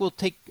I think we'll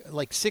take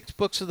like 6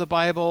 books of the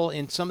Bible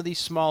in some of these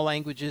small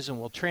languages, and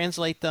we'll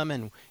translate them,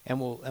 and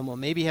we'll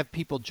maybe have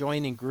people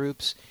join in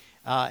groups.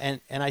 And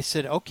I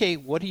said, okay,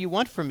 what do you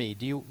want from me?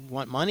 Do you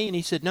want money? And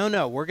he said,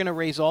 no, we're going to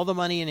raise all the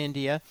money in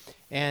India,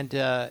 and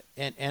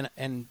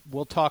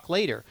we'll talk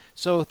later.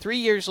 So 3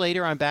 years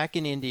later, I'm back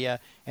in India,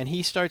 and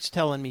he starts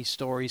telling me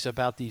stories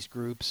about these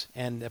groups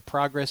and the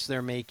progress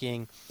they're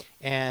making.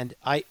 And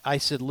I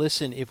said,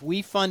 listen, if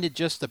we funded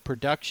just the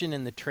production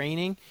and the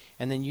training,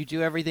 and then you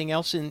do everything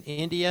else in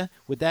India,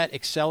 would that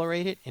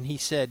accelerate it? And he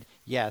said,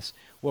 yes.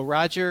 Well,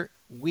 Roger,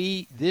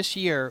 this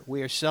year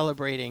we are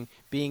celebrating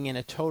being in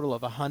a total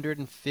of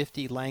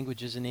 150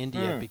 languages in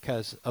India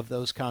because of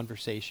those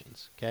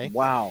conversations. Okay.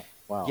 Wow.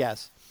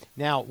 Yes.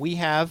 Now we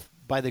have,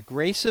 by the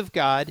grace of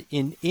God,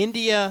 in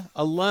India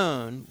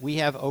alone, we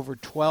have over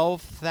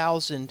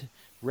 12,000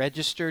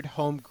 registered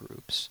home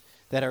groups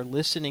that are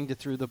listening to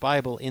Through the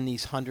Bible in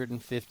these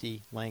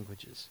 150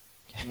 languages.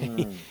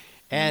 Okay?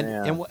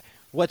 And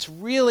what's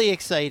really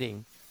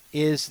exciting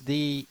is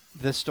the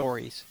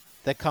stories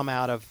that come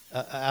out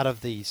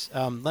of these.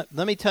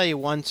 Let me tell you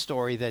one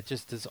story that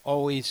just has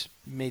always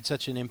made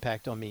such an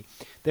impact on me.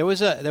 There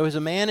was a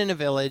man in a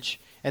village,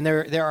 and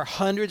there are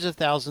hundreds of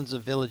thousands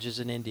of villages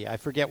in India. I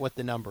forget what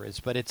the number is,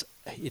 but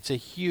it's a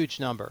huge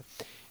number.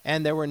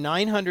 And there were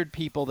 900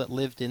 people that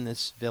lived in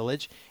this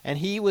village, and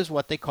he was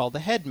what they call the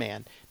head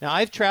man. Now,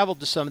 I've traveled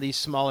to some of these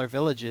smaller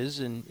villages,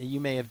 and you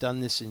may have done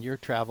this in your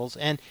travels,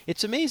 and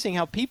it's amazing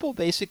how people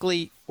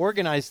basically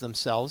organize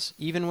themselves,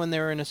 even when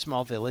they're in a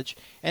small village,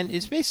 and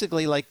it's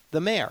basically like the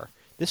mayor.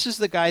 This is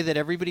the guy that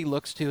everybody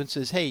looks to and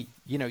says, hey,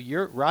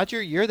 you're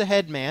Roger, you're the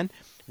head man.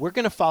 We're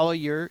going to follow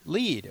your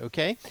lead,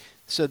 okay?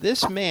 So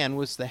this man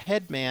was the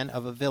head man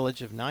of a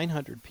village of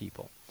 900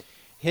 people.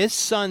 His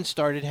son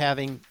started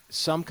having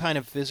some kind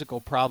of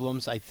physical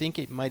problems. I think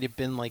it might have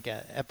been like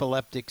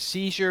epileptic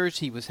seizures.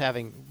 He was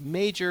having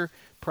major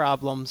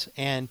problems,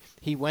 and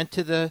he went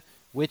to the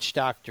witch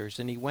doctors,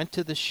 and he went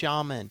to the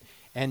shaman,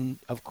 and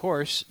of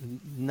course,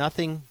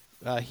 nothing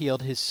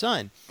healed his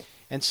son.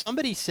 And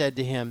somebody said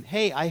to him,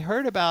 hey, I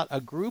heard about a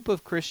group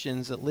of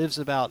Christians that lives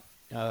about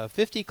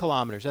 50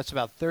 kilometers. That's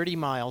about 30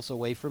 miles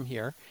away from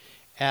here.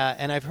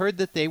 And I've heard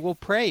that they will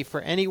pray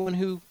for anyone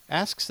who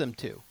asks them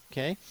to,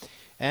 okay?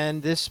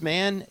 And this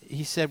man,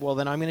 he said, well,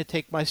 then I'm going to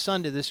take my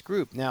son to this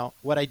group. Now,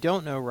 what I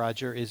don't know,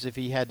 Roger, is if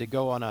he had to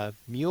go on a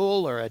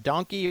mule or a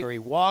donkey, or he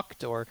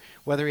walked, or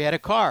whether he had a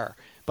car.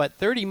 But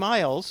 30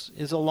 miles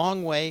is a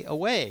long way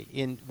away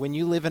when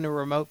you live in a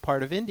remote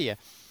part of India.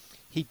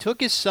 He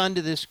took his son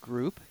to this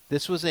group.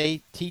 This was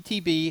a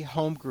TTB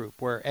home group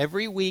where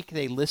every week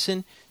they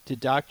listen to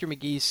Dr.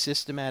 McGee's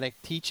systematic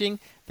teaching.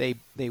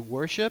 They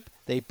worship,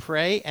 they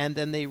pray, and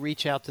then they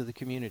reach out to the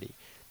community.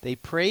 They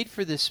prayed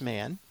for this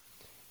man,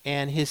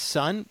 and his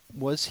son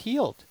was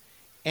healed.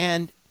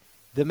 And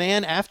the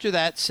man after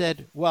that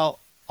said, well,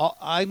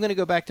 I'm going to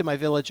go back to my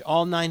village.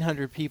 All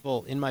 900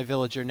 people in my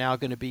village are now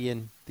going to be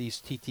in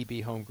these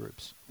TTB home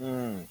groups.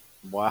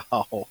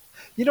 Wow.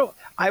 You know,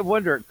 I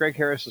wonder, Gregg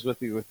Harris is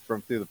with me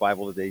from Through the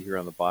Bible today here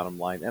on the Bottom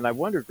Line. And I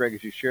wonder, Gregg,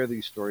 as you share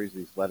these stories,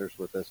 these letters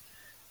with us,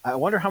 I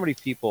wonder how many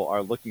people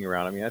are looking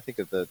around. I mean, I think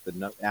of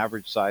the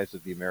average size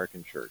of the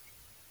American church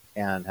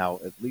and how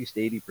at least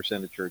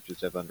 80% of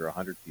churches have under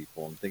 100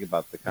 people, and think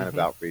about the kind of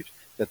outreach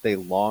that they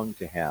long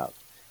to have.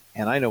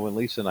 And I know when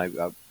Lisa and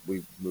I,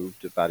 we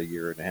moved about a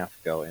year and a half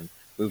ago and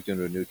moved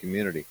into a new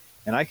community.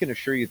 And I can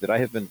assure you that I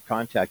have been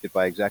contacted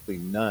by exactly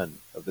none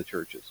of the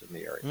churches in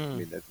the area. I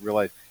mean, I've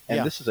realized,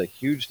 and this is a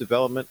huge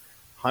development,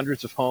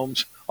 hundreds of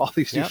homes, all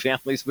these new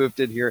families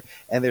moved in here,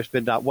 and there's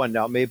been not one.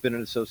 Now, it may have been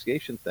an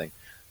association thing,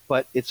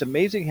 but it's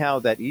amazing how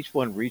that each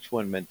one reach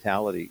one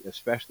mentality,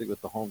 especially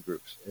with the home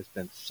groups, has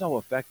been so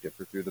effective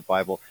for Through the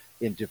Bible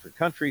in different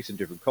countries, in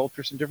different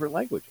cultures, in different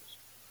languages.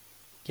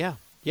 Yeah,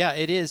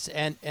 it is.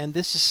 And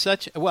this is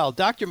such, well,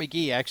 Dr.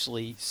 McGee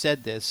actually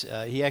said this.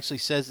 He actually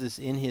says this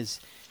in his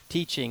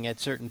teaching at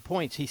certain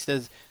points. He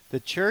says the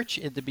church,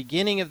 at the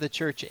beginning of the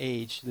church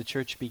age, the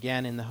church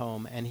began in the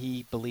home, and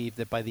he believed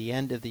that by the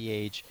end of the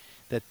age,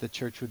 that the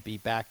church would be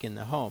back in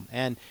the home.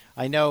 And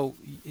I know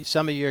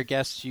some of your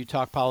guests, you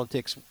talk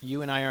politics,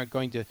 you and I aren't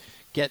going to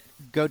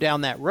go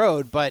down that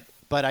road, but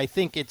I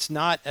think it's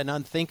not an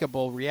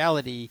unthinkable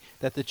reality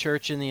that the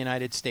church in the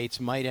United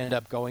States might end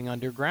up going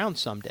underground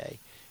someday.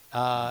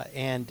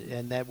 And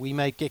that we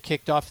might get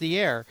kicked off the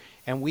air.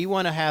 And we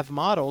want to have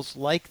models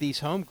like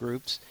these home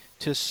groups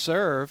to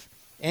serve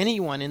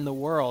anyone in the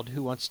world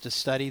who wants to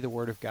study the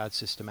Word of God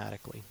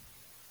systematically.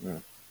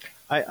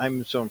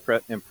 I'm so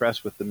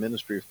impressed with the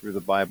ministry of Through the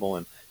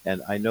Bible,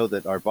 and I know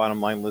that our Bottom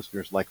Line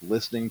listeners like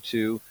listening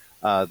to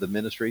the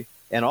ministry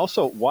and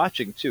also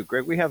watching too.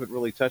 Gregg, we haven't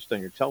really touched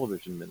on your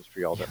television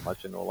ministry all that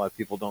much. I know a lot of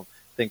people don't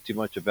think too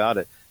much about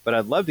it, but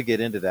I'd love to get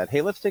into that.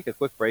 Hey, let's take a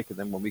quick break, and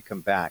then when we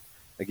come back,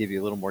 I give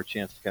you a little more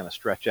chance to kind of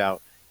stretch out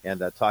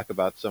and talk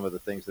about some of the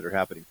things that are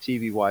happening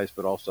TV-wise,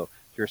 but also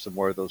hear some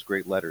more of those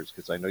great letters,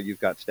 because I know you've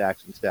got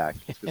stacks and stacks,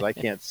 because I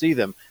can't see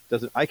them.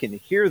 I can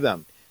hear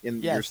them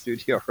in your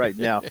studio right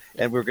now,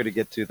 and we're going to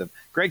get to them.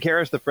 Gregg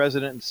Harris, the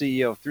president and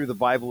CEO of Through the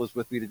Bible, is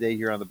with me today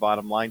here on the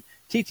Bottom Line.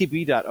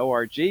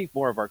 ttb.org.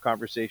 More of our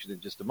conversation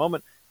in just a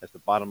moment as the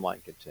Bottom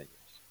Line continues.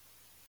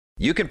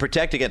 You can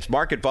protect against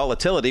market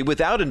volatility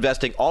without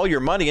investing all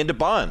your money into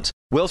bonds.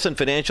 Wilson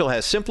Financial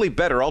has simply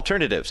better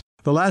alternatives.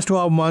 The last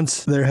 12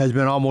 months, there has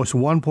been almost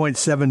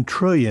 $1.7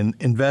 trillion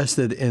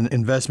invested in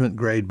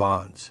investment-grade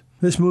bonds.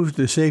 This move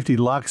to safety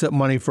locks up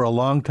money for a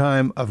long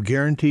time of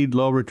guaranteed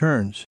low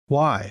returns.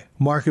 Why?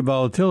 Market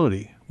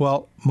volatility.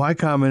 Well, my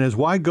comment is,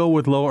 why go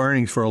with low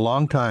earnings for a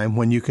long time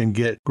when you can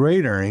get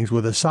great earnings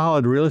with a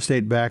solid real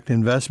estate-backed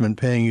investment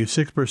paying you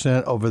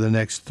 6% over the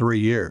next 3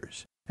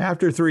 years?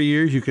 After 3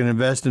 years, you can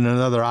invest in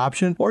another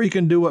option, or you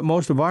can do what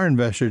most of our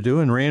investors do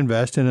and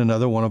reinvest in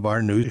another one of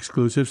our new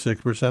exclusive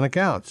 6%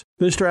 accounts.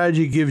 This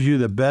strategy gives you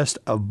the best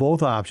of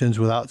both options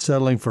without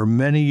settling for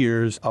many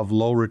years of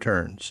low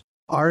returns.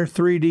 Our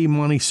 3D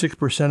Money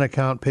 6%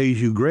 account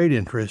pays you great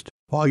interest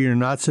while you're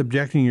not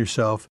subjecting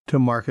yourself to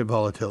market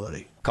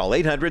volatility. Call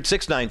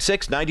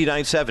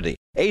 800-696-9970,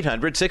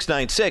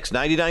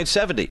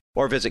 800-696-9970,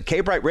 or visit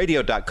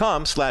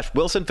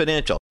kbrightradio.com/Wilson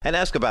Financial and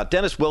ask about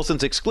Dennis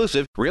Wilson's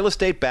exclusive real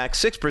estate-backed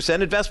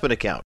 6% investment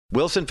account.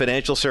 Wilson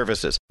Financial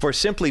Services, for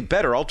simply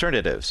better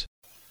alternatives.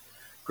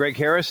 Gregg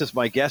Harris is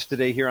my guest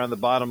today here on the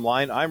Bottom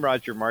Line. I'm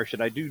Roger Marsh,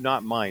 and I do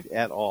not mind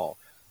at all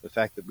the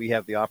fact that we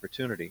have the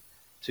opportunity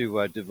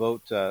to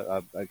devote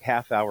a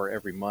half hour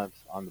every month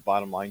on the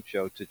Bottom Line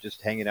show to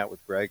just hanging out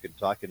with Gregg and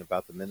talking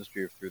about the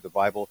ministry of Through the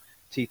Bible.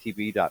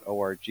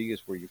 ttb.org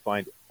is where you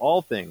find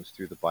all things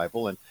through the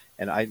Bible. And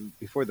I,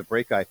 before the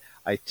break, I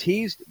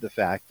teased the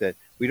fact that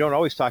we don't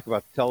always talk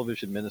about the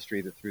television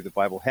ministry that Through the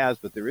Bible has,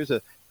 but there is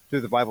a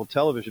Through the Bible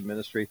television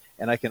ministry.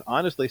 And I can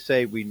honestly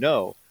say we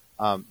know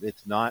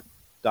it's not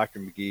Dr.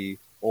 McGee,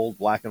 old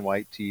black and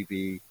white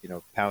TV,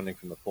 pounding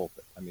from the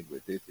pulpit. I mean,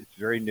 it's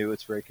very new,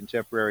 it's very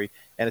contemporary,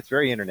 and it's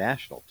very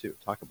international, too.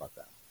 Talk about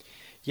that.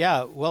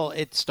 Yeah, well,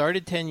 it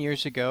started 10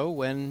 years ago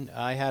when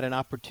I had an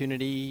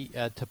opportunity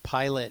to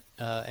pilot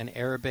an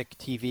Arabic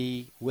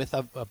TV with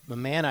a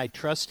man I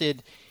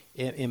trusted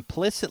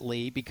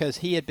implicitly because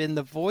he had been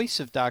the voice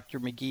of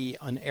Dr. McGee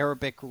on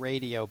Arabic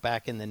radio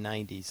back in the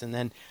 90s. And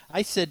then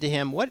I said to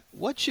him,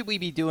 what should we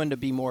be doing to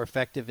be more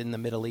effective in the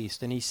Middle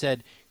East? And he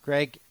said,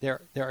 Gregg,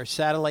 there are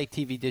satellite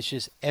TV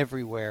dishes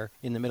everywhere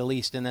in the Middle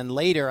East. And then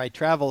later I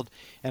traveled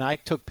and I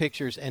took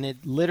pictures, and it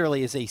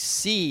literally is a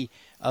sea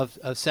of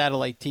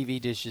satellite TV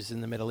dishes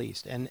in the Middle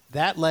East. And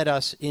that led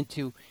us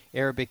into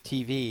Arabic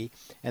TV,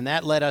 and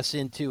that led us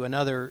into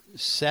another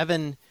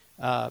 7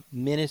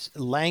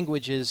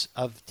 languages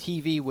of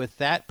TV with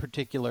that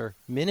particular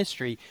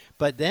ministry.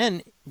 But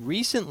then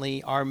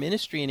recently, our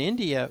ministry in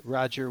India,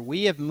 Roger,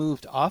 we have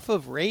moved off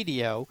of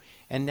radio,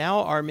 and now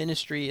our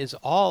ministry is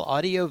all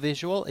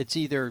audio-visual. It's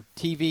either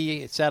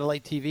TV,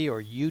 satellite TV,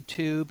 or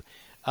YouTube.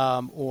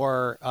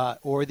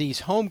 or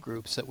these home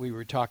groups that we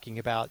were talking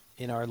about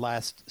in our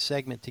last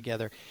segment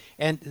together.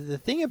 And the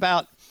thing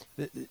about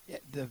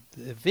the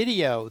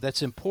video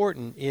that's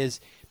important is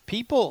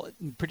people,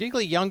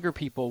 particularly younger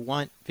people,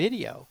 want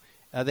video.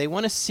 They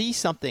want to see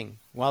something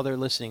while they're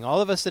listening.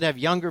 All of us that have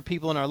younger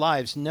people in our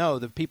lives know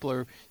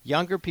that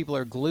younger people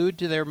are glued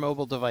to their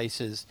mobile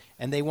devices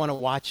and they want to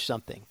watch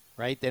something,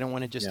 right? They don't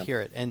want to just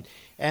hear it.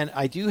 And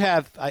I do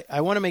have,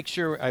 I want to make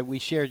sure we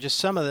share just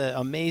some of the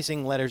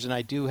amazing letters. And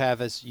I do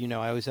have, as you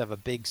know, I always have a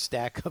big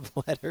stack of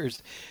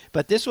letters.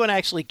 But this one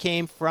actually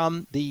came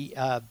from the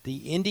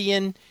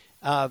Indian,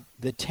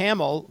 the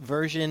Tamil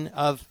version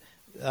of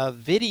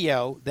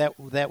video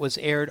that was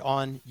aired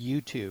on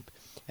YouTube.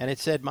 And it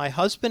said, "My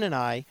husband and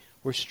I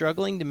were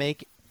struggling to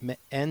make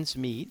ends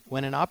meet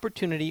when an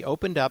opportunity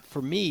opened up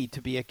for me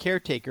to be a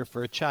caretaker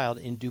for a child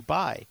in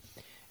Dubai.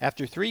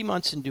 After 3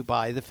 months in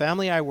Dubai, the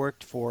family I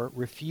worked for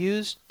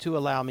refused to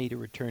allow me to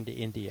return to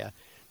India.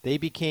 They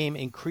became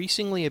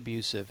increasingly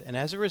abusive, and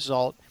as a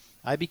result,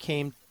 I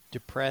became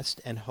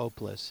depressed and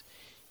hopeless.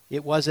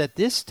 It was at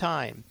this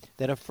time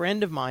that a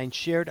friend of mine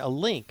shared a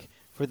link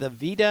for the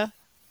Vida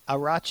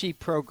Arachi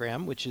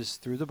program, which is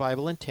Through the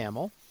Bible in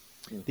Tamil.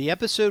 The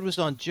episode was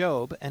on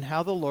Job and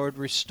how the Lord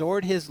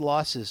restored his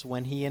losses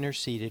when he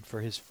interceded for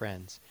his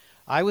friends.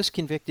 I was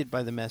convicted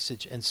by the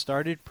message and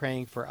started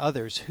praying for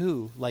others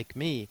who, like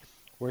me,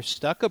 were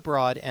stuck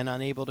abroad and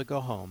unable to go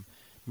home.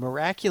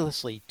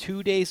 Miraculously,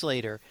 2 days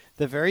later,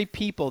 the very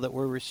people that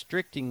were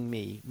restricting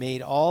me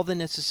made all the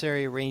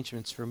necessary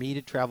arrangements for me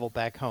to travel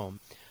back home.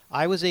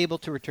 I was able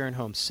to return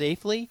home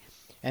safely,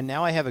 and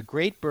now I have a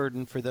great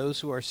burden for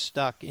those who are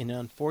stuck in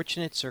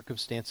unfortunate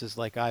circumstances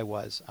like I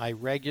was. I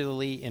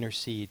regularly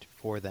intercede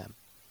for them."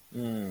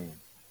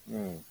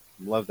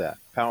 Love that.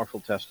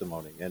 Powerful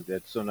testimony. And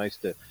it's so nice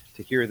to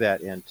hear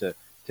that and to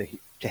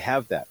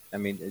have that. I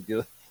mean,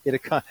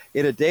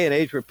 in a day and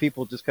age where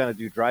people just kind of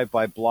do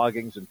drive-by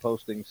bloggings and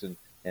postings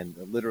and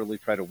literally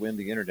try to win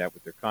the internet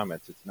with their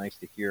comments, it's nice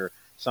to hear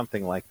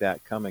something like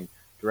that coming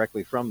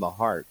directly from the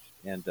heart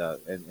and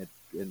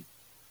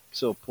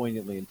so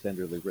poignantly and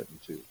tenderly written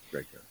to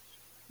Gregg Harris.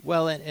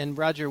 Well, and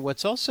Roger,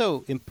 what's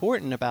also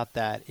important about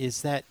that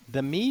is that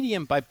the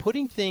medium, by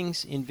putting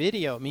things in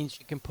video, it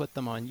means you can put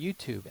them on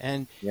YouTube.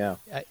 And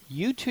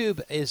YouTube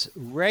is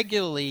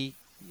regularly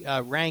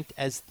ranked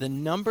as the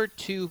number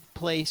 2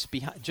 place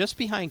just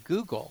behind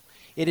Google.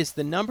 It is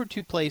the number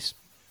 2 place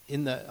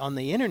on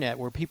the internet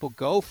where people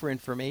go for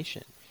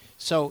information.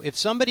 So if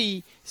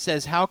somebody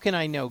says, "How can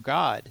I know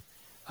God?"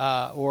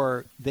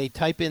 Or they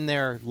type in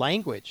their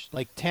language,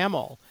 like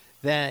Tamil,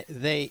 that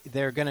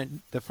they're going to,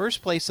 the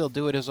first place they'll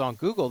do it is on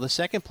Google. The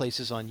second place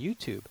is on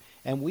YouTube.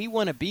 And we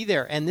want to be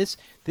there. And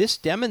this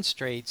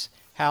demonstrates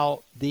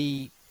how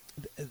the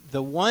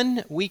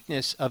one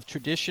weakness of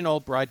traditional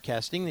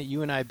broadcasting that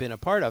you and I have been a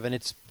part of, and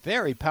it's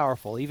very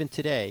powerful, even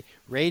today,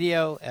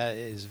 radio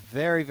is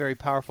very, very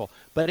powerful,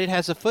 but it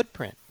has a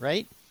footprint,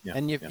 right? Yeah,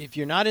 and if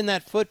you're not in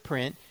that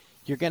footprint,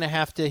 you're going to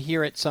have to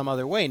hear it some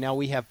other way. Now,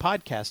 we have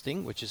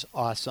podcasting, which is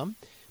awesome,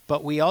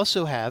 but we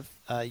also have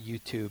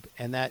YouTube,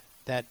 and that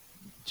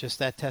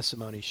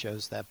testimony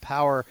shows that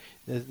power.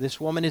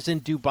 This woman is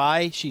in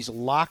Dubai. She's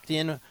locked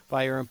in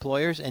by her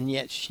employers, and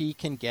yet she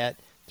can get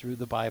Through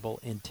the Bible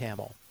in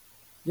Tamil.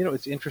 You know,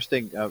 it's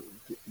interesting.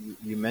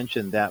 You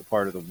mentioned that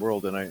part of the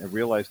world, and I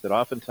realized that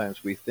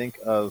oftentimes we think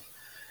of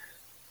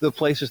the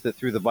places that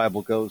Through the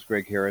Bible goes,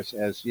 Gregg Harris,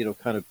 as,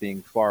 kind of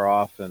being far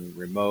off and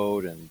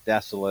remote and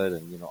desolate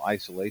and,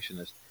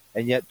 isolationist.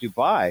 And yet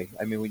Dubai,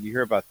 I mean, when you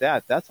hear about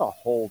that, that's a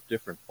whole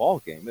different ball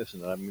game,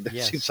 isn't it? I mean,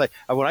 it seems like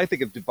when I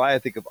think of Dubai, I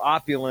think of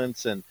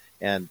opulence and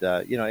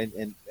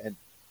the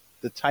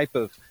type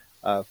of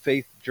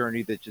faith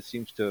journey that just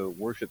seems to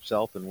worship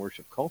self and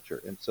worship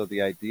culture. And so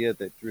the idea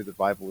that Through the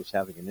Bible is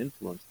having an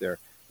influence there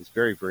is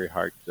very, very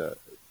heart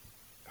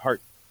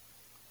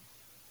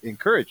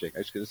encouraging. I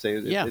was going to say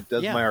it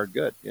does my heart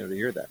good, to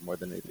hear that more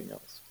than anything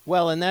else.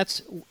 Well, and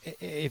that's,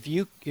 if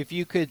you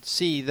could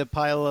see the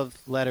pile of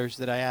letters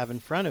that I have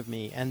in front of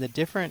me and the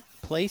different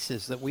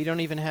places that we don't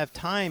even have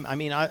time. I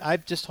mean,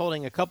 I'm just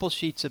holding a couple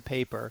sheets of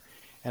paper,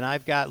 and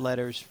I've got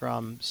letters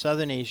from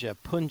Southern Asia,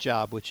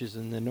 Punjab, which is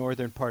in the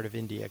northern part of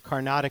India,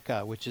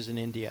 Karnataka, which is in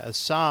India,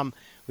 Assam,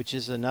 which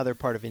is another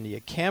part of India,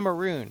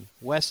 Cameroon,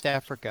 West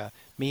Africa,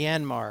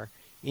 Myanmar,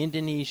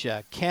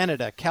 Indonesia,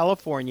 Canada,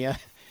 California,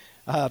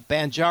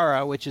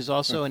 Banjara, which is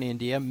also in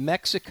India,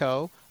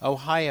 Mexico,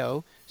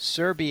 Ohio,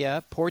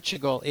 Serbia,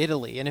 Portugal,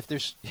 Italy. And if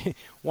there's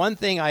one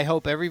thing I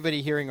hope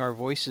everybody hearing our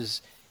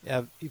voices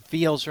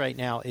feels right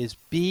now is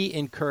be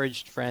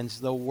encouraged,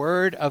 friends. The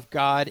Word of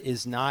God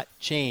is not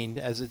chained,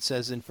 as it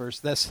says in 1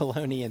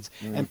 Thessalonians.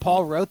 Mm-hmm. And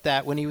Paul wrote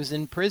that when he was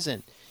in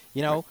prison.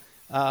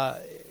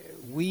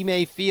 We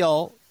may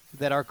feel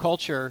that our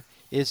culture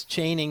is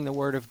chaining the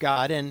Word of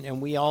God,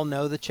 and we all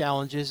know the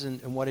challenges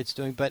and what it's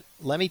doing. But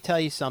let me tell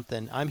you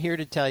something. I'm here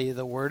to tell you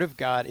the Word of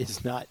God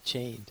is not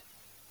chained.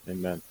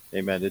 Amen.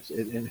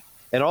 Amen.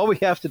 And all we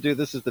have to do,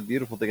 this is the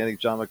beautiful thing. I think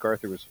John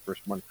MacArthur was the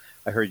first one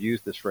I heard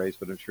use this phrase,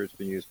 but I'm sure it's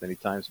been used many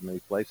times in many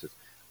places.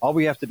 All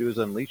we have to do is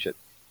unleash it.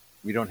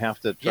 We don't have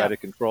to try to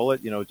control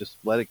it. Just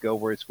let it go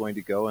where it's going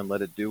to go and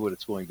let it do what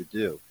it's going to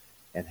do,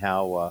 and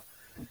how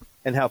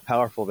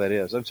powerful that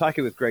is. I'm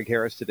talking with Gregg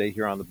Harris today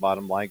here on The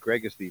Bottom Line.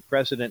 Gregg is the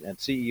president and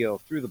CEO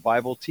of Thru the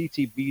Bible.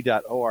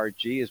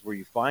 ttb.org is where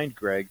you find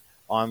Gregg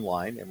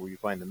online and where you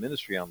find the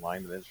ministry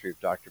online, the ministry of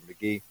Dr.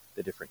 McGee,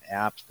 the different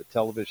apps, the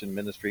television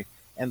ministry,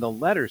 and the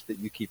letters that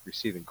you keep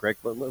receiving. Gregg,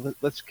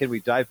 can we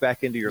dive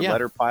back into your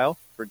letter pile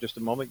for just a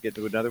moment, get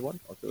to another one?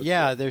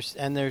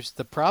 There's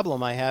the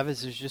problem I have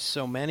is there's just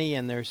so many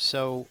and they're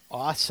so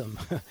awesome.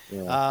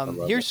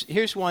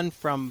 Here's one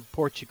from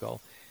Portugal.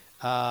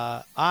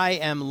 I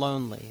am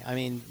lonely. I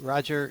mean,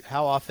 Roger,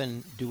 how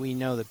often do we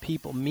know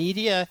that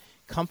media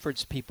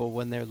comforts people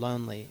when they're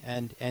lonely,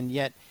 and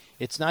yet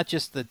it's not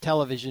just the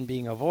television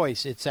being a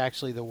voice, it's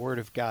actually the Word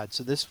of God.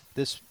 So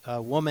this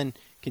woman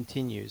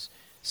continues.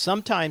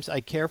 Sometimes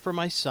I care for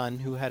my son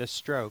who had a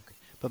stroke,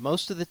 but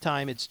most of the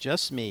time it's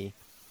just me.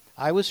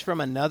 I was from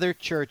another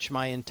church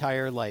my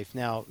entire life.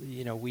 Now,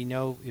 we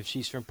know if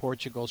she's from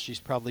Portugal, she's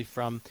probably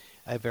from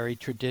a very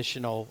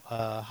traditional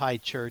high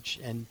church,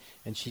 and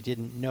she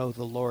didn't know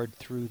the Lord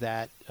through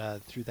that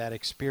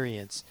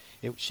experience.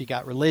 She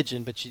got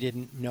religion, but she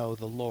didn't know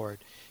the Lord.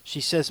 She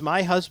says,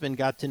 my husband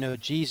got to know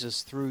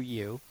Jesus through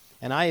you,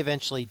 and I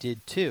eventually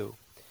did too.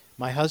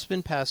 My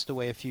husband passed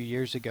away a few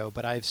years ago,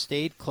 but I've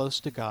stayed close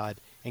to God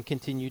and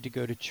continued to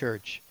go to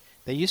church.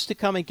 They used to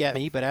come and get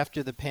me, but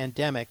after the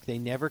pandemic, they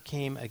never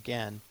came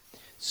again.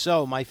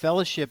 So my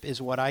fellowship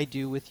is what I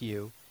do with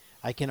you.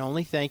 I can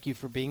only thank you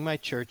for being my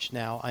church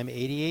now. I'm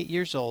 88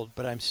 years old,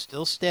 but I'm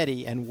still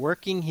steady and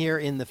working here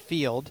in the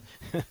field.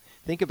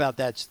 Think about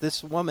that.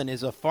 This woman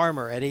is a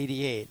farmer at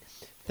 88.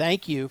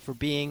 Thank you for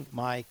being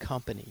my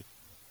company.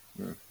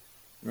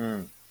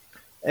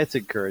 It's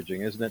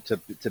encouraging, isn't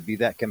it, to be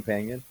that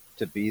companion,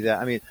 to be that.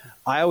 I mean,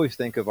 I always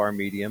think of our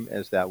medium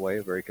as that way,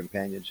 a very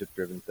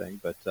companionship-driven thing,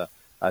 but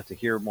to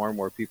hear more and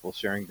more people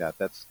sharing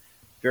that's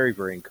very,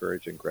 very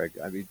encouraging, Gregg.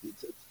 I mean,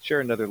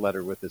 share another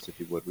letter with us if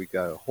you would. We've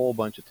got a whole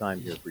bunch of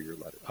time here for your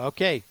letter.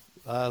 Okay.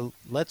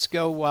 Let's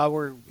go, while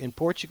we're in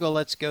Portugal,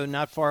 let's go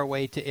not far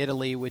away to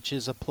Italy, which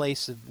is a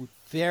place, a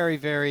very,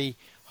 very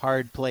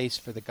hard place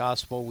for the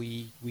gospel.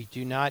 We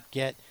do not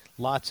get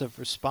lots of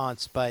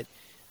response, but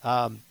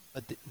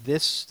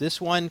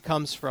this one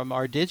comes from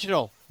our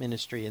digital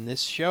ministry, and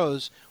this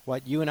shows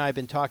what you and I have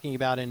been talking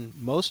about in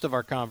most of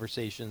our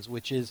conversations,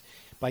 which is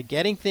by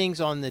getting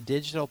things on the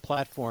digital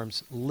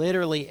platforms,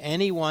 literally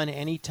anyone,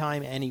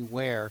 anytime,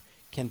 anywhere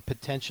can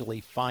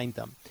potentially find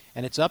them.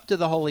 And it's up to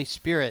the Holy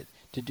Spirit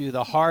to do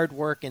the hard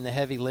work and the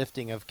heavy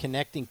lifting of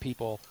connecting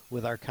people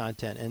with our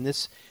content. And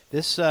this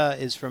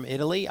is from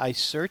Italy. I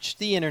searched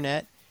the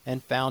internet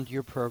and found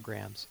your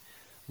programs.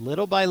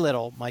 Little by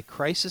little, my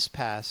crisis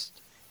passed,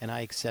 and I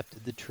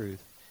accepted the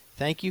truth.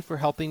 Thank you for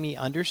helping me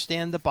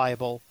understand the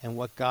Bible and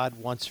what God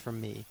wants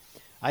from me.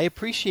 I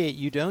appreciate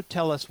you don't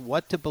tell us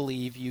what to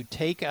believe. You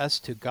take us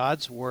to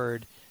God's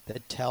Word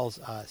that tells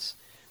us.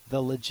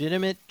 The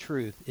legitimate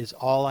truth is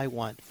all I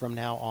want from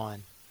now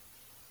on.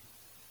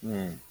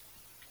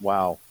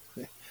 Wow.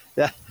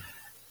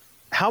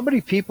 How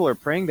many people are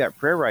praying that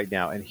prayer right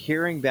now and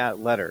hearing that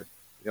letter,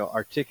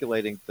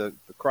 articulating the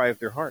cry of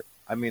their heart?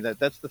 I mean,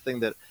 that's the thing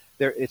that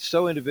it's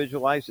so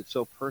individualized, it's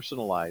so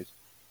personalized,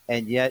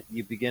 and yet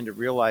you begin to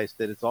realize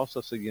that it's also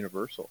so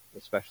universal,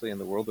 especially in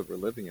the world that we're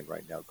living in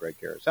right now, Gregg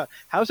Harris.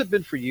 How's it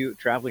been for you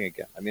traveling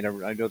again? I mean,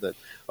 I know that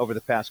over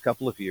the past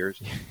couple of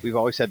years, we've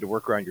always had to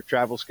work around your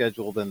travel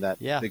schedule. Then that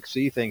Big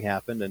C thing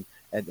happened,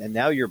 and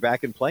now you're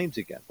back in planes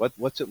again.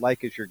 What's it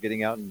like as you're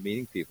getting out and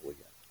meeting people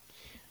again?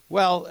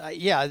 Well,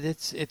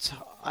 it's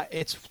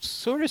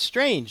sort of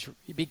strange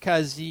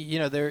because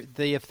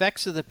the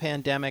effects of the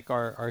pandemic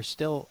are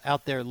still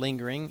out there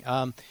lingering.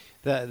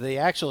 The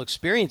actual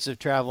experience of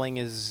traveling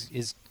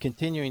is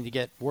continuing to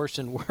get worse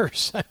and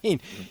worse. I mean,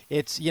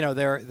 it's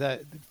the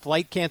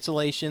flight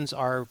cancellations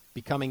are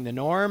becoming the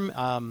norm.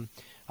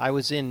 I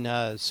was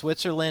in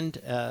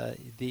Switzerland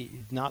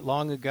not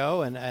long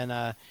ago, and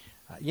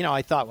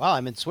I thought, well,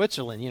 I'm in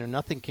Switzerland.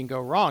 Nothing can go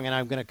wrong, and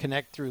I'm going to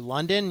connect through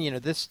London.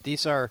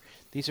 These are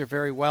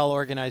very well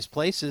organized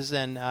places,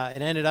 and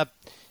it ended up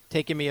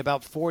taking me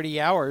about 40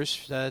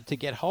 hours to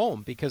get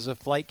home because of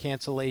flight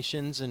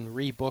cancellations and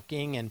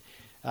rebooking. And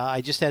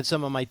I just had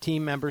some of my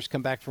team members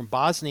come back from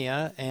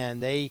Bosnia,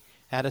 and they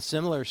had a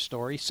similar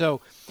story. So,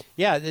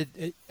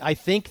 I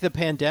think the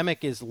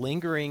pandemic is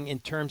lingering in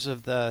terms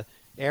of the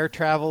air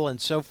travel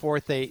and so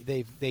forth.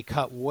 They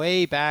cut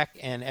way back,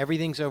 and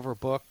everything's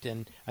overbooked.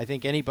 And I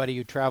think anybody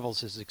who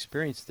travels has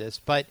experienced this.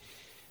 But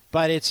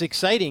it's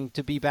exciting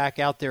to be back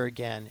out there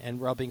again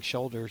and rubbing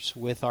shoulders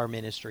with our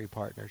ministry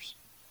partners.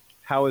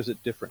 How is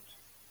it different?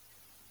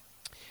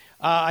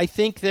 I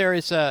think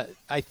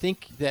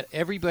that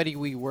everybody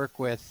we work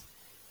with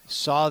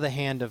saw the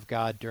hand of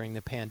God during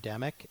the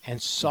pandemic and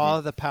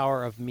saw the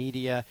power of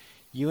media.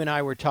 You and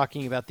I were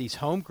talking about these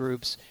home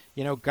groups.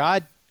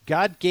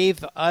 God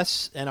gave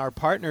us and our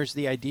partners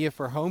the idea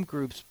for home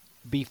groups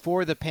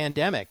before the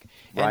pandemic.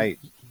 Right.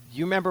 And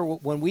you remember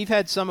when we've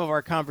had some of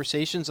our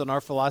conversations on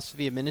our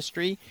philosophy of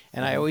ministry,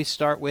 and I always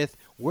start with,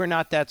 we're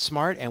not that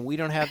smart and we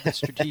don't have the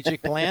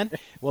strategic plan.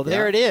 Well,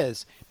 there it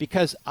is,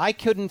 because I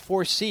couldn't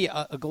foresee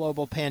a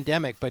global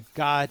pandemic, but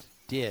God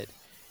did.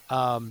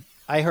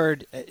 I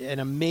heard an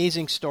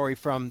amazing story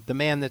from the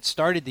man that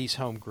started these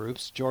home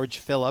groups, George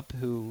Phillip,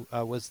 who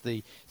was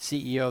the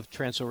CEO of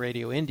Transworld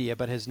Radio India,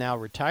 but has now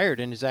retired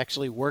and is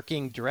actually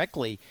working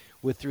directly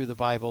with Through the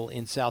Bible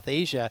in South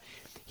Asia.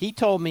 He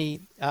told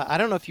me, I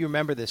don't know if you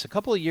remember this, a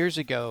couple of years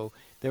ago,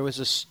 there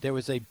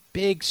was a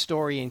big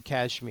story in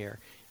Kashmir,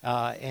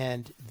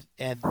 and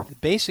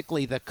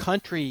basically the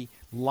country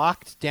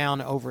locked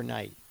down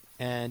overnight.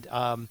 And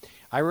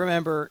I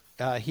remember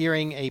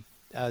hearing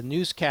a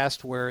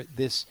newscast where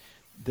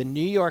the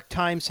New York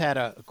Times had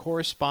a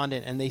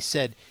correspondent, and they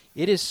said,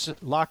 it is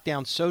locked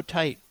down so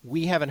tight,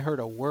 we haven't heard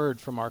a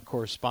word from our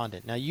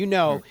correspondent.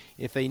 Now,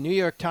 if a New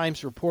York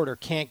Times reporter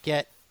can't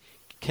get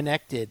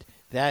connected,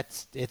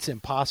 it's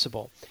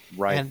impossible.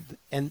 Right.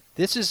 And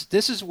this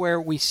is where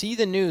we see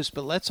the news,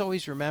 but let's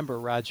always remember,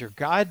 Roger,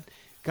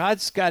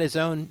 God's got his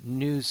own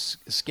news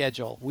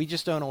schedule. We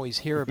just don't always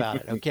hear about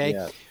it, okay?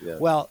 Yes.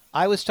 Well,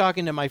 I was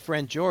talking to my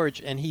friend George,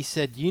 and he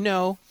said,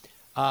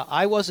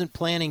 I wasn't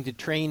planning to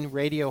train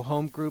radio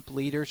home group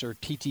leaders, or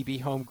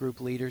TTB home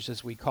group leaders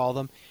as we call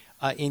them,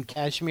 in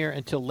Kashmir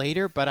until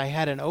later, but I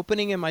had an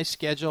opening in my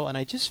schedule and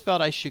I just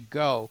felt I should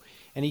go.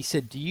 And he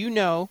said, do you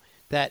know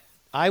that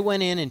I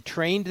went in and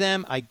trained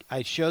them?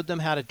 I showed them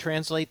how to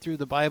translate Through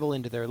the Bible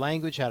into their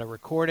language, how to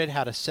record it,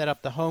 how to set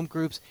up the home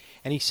groups.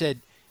 And he said,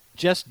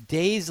 just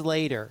days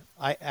later,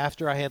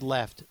 after I had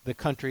left, the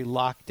country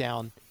locked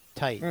down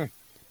tight.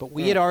 But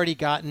we had already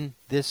gotten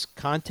this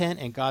content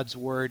and God's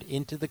word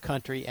into the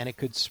country, and it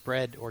could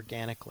spread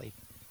organically.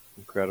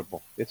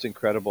 Incredible. It's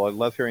incredible. I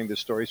love hearing the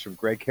stories from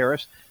Gregg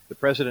Harris, the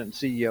president and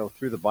CEO of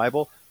Through the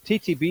Bible.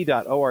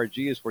 TTB.org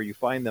is where you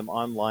find them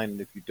online.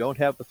 And if you don't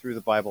have the Through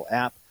the Bible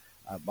app,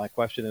 my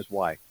question is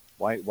why?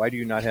 Why do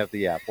you not have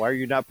the app? Why are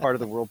you not part of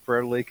the World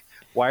Prayer League?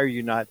 Why are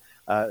you not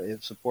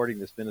supporting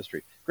this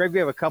ministry? Gregg, we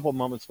have a couple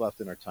moments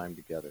left in our time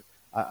together.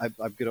 I'm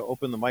going to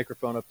open the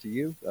microphone up to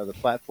you. The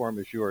platform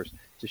is yours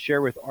to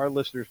share with our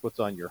listeners what's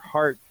on your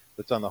heart,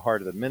 what's on the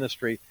heart of the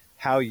ministry,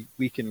 how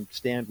we can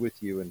stand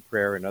with you in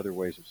prayer and other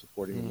ways of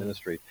supporting the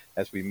ministry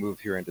as we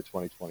move here into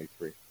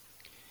 2023.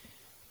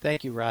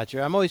 Thank you,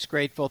 Roger. I'm always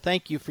grateful.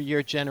 Thank you for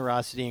your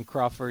generosity in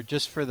Crawford,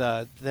 just for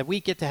that we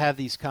get to have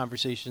these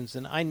conversations.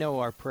 And I know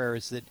our prayer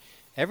is that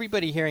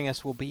everybody hearing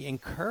us will be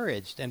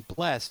encouraged and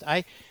blessed.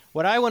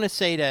 What I want to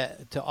say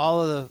to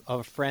all of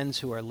our friends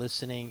who are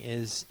listening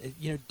is,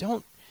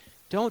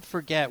 don't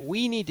forget,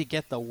 we need to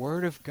get the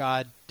Word of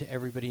God to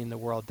everybody in the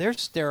world. There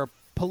are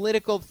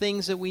political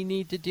things that we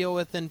need to deal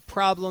with, and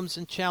problems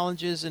and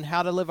challenges and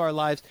how to live our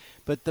lives.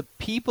 But the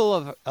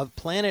people of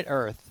planet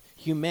Earth,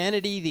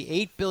 humanity, the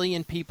 8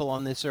 billion people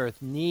on this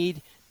earth,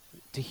 need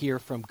to hear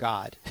from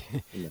God.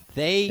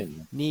 They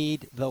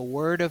need the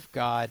Word of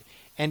God.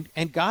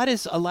 And God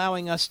is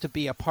allowing us to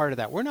be a part of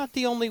that. We're not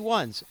the only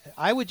ones.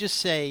 I would just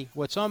say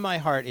what's on my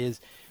heart is,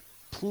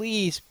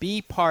 please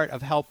be part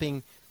of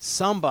helping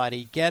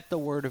somebody get the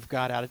Word of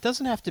God out. It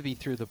doesn't have to be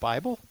through the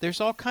Bible.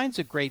 There's all kinds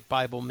of great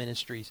Bible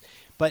ministries.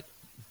 But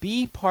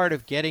be part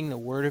of getting the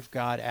Word of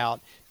God out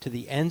to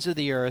the ends of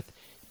the earth.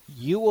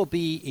 You will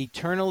be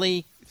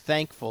eternally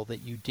thankful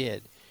that you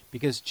did.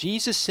 Because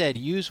Jesus said,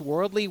 use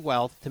worldly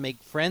wealth to make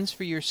friends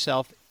for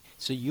yourself,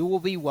 so you will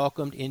be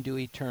welcomed into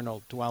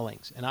eternal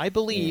dwellings. And I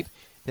believe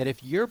that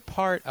if you're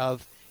part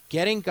of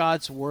getting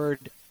God's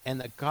Word and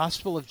the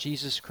gospel of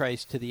Jesus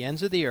Christ to the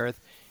ends of the earth,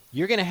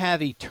 you're going to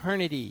have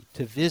eternity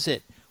to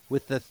visit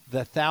with the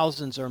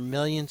thousands or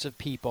millions of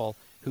people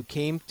who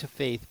came to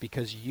faith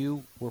because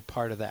you were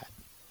part of that.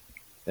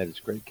 That is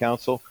great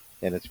counsel,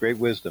 and it's great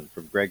wisdom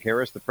from Gregg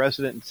Harris, the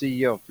president and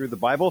CEO of Through the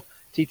Bible,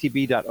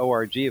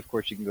 ttb.org. Of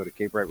course, you can go to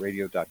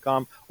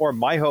kbrightradio.com or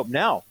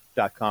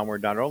myhopenow.com, where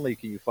not only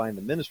can you find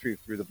the ministry of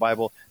Through the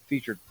Bible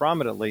featured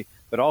prominently,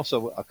 but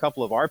also a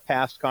couple of our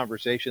past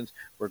conversations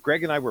where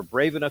Gregg and I were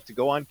brave enough to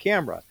go on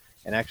camera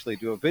and actually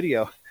do a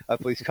video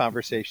of these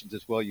conversations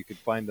as well. You can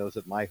find those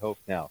at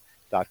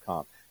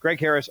myhopenow.com. Gregg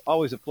Harris,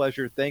 always a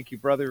pleasure. Thank you,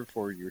 brother,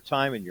 for your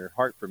time and your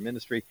heart for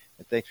ministry,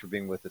 and thanks for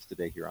being with us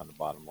today here on The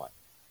Bottom Line.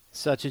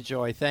 Such a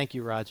joy. Thank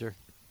you, Roger.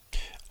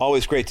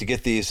 Always great to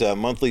get these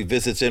monthly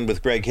visits in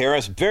with Gregg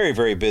Harris. Very,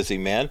 very busy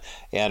man.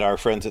 And our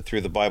friends at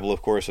Through the Bible,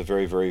 of course, a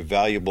very, very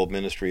valuable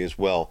ministry as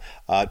well.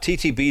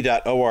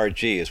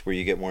 ttb.org is where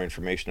you get more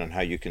information on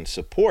how you can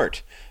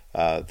support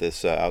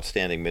this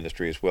outstanding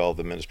ministry as well,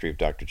 the ministry of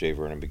Dr. J.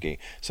 Vernon McGee.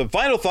 Some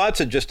final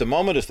thoughts in just a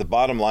moment as The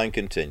Bottom Line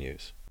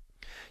continues.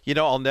 You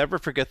know, I'll never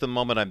forget the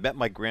moment I met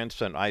my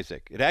grandson,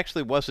 Isaac. It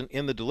actually wasn't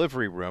in the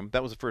delivery room.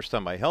 That was the first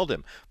time I held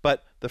him.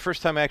 But The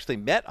first time I actually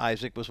met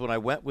Isaac was when I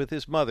went with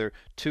his mother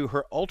to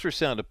her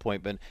ultrasound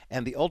appointment,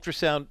 and the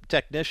ultrasound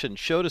technician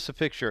showed us a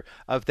picture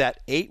of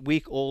that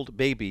 8-week-old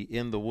baby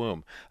in the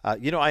womb.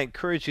 I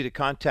encourage you to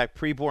contact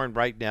Preborn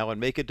right now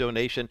and make a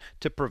donation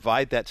to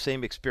provide that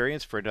same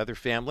experience for another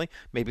family.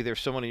 Maybe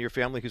there's someone in your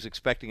family who's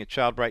expecting a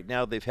child right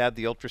now. They've had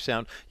the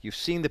ultrasound. You've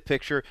seen the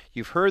picture.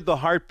 You've heard the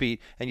heartbeat,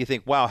 and you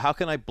think, wow, how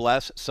can I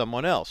bless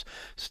someone else?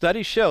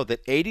 Studies show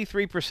that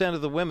 83%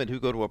 of the women who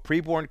go to a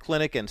preborn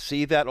clinic and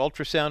see that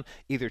ultrasound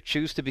either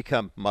choose to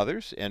become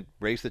mothers and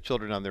raise the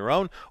children on their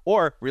own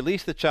or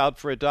release the child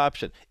for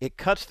adoption. It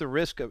cuts the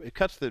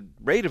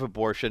rate of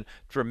abortion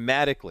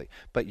dramatically.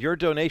 But your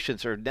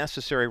donations are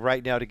necessary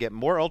right now to get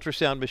more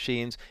ultrasound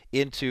machines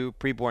into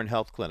preborn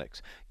health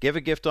clinics. Give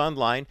a gift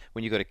online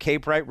when you go to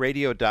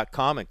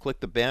kbrightradio.com and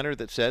click the banner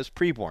that says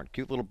preborn.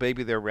 Cute little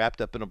baby there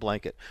wrapped up in a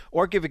blanket.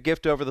 Or give a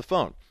gift over the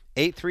phone.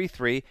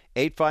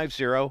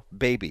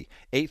 833-850-BABY.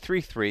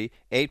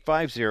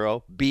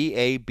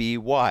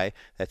 833-850-BABY.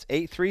 That's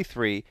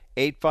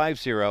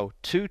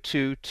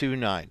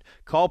 833-850-2229.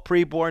 Call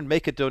Preborn,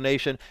 make a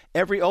donation.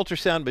 Every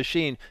ultrasound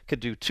machine could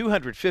do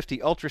 250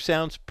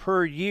 ultrasounds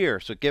per year,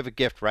 so give a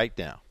gift right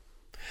now.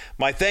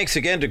 My thanks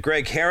again to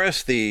Gregg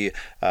Harris, the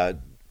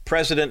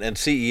President and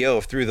CEO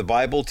of Through the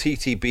Bible,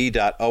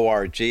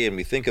 ttb.org, and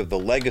we think of the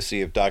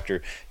legacy of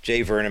Dr.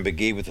 J. Vernon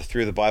McGee with the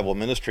Through the Bible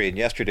ministry. And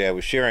yesterday I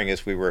was sharing,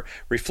 as we were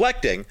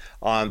reflecting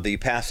on the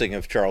passing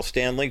of Charles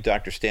Stanley,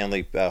 Dr.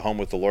 Stanley, home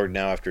with the Lord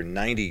now after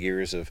 90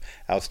 years of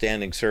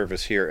outstanding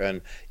service here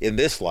and in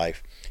this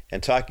life,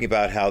 and talking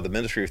about how the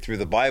ministry of Through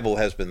the Bible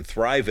has been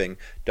thriving.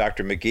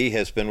 Dr. McGee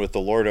has been with the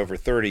Lord over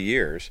 30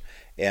 years,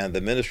 and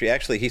the ministry,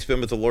 actually, he's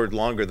been with the Lord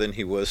longer than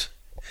he was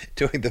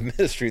doing the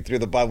ministry through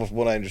the Bible, from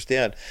what I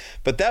understand.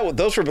 But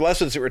those were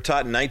lessons that were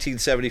taught in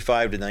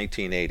 1975 to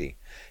 1980.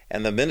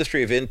 And the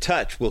ministry of In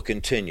Touch will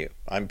continue.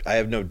 I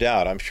have no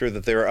doubt. I'm sure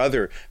that there are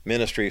other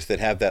ministries that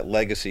have that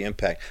legacy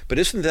impact. But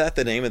isn't that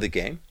the name of the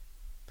game?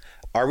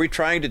 Are we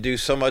trying to do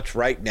so much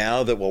right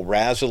now that will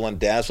razzle and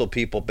dazzle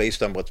people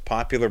based on what's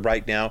popular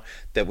right now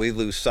that we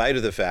lose sight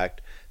of the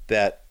fact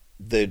that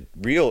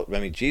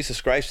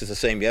Jesus Christ is the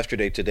same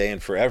yesterday, today,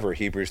 and forever,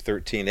 Hebrews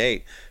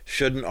 13:8.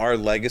 Shouldn't our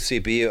legacy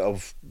be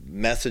of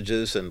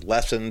messages and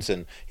lessons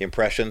and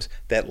impressions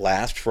that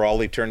last for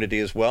all eternity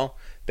as well?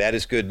 That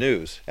is good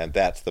news, and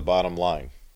that's the bottom line.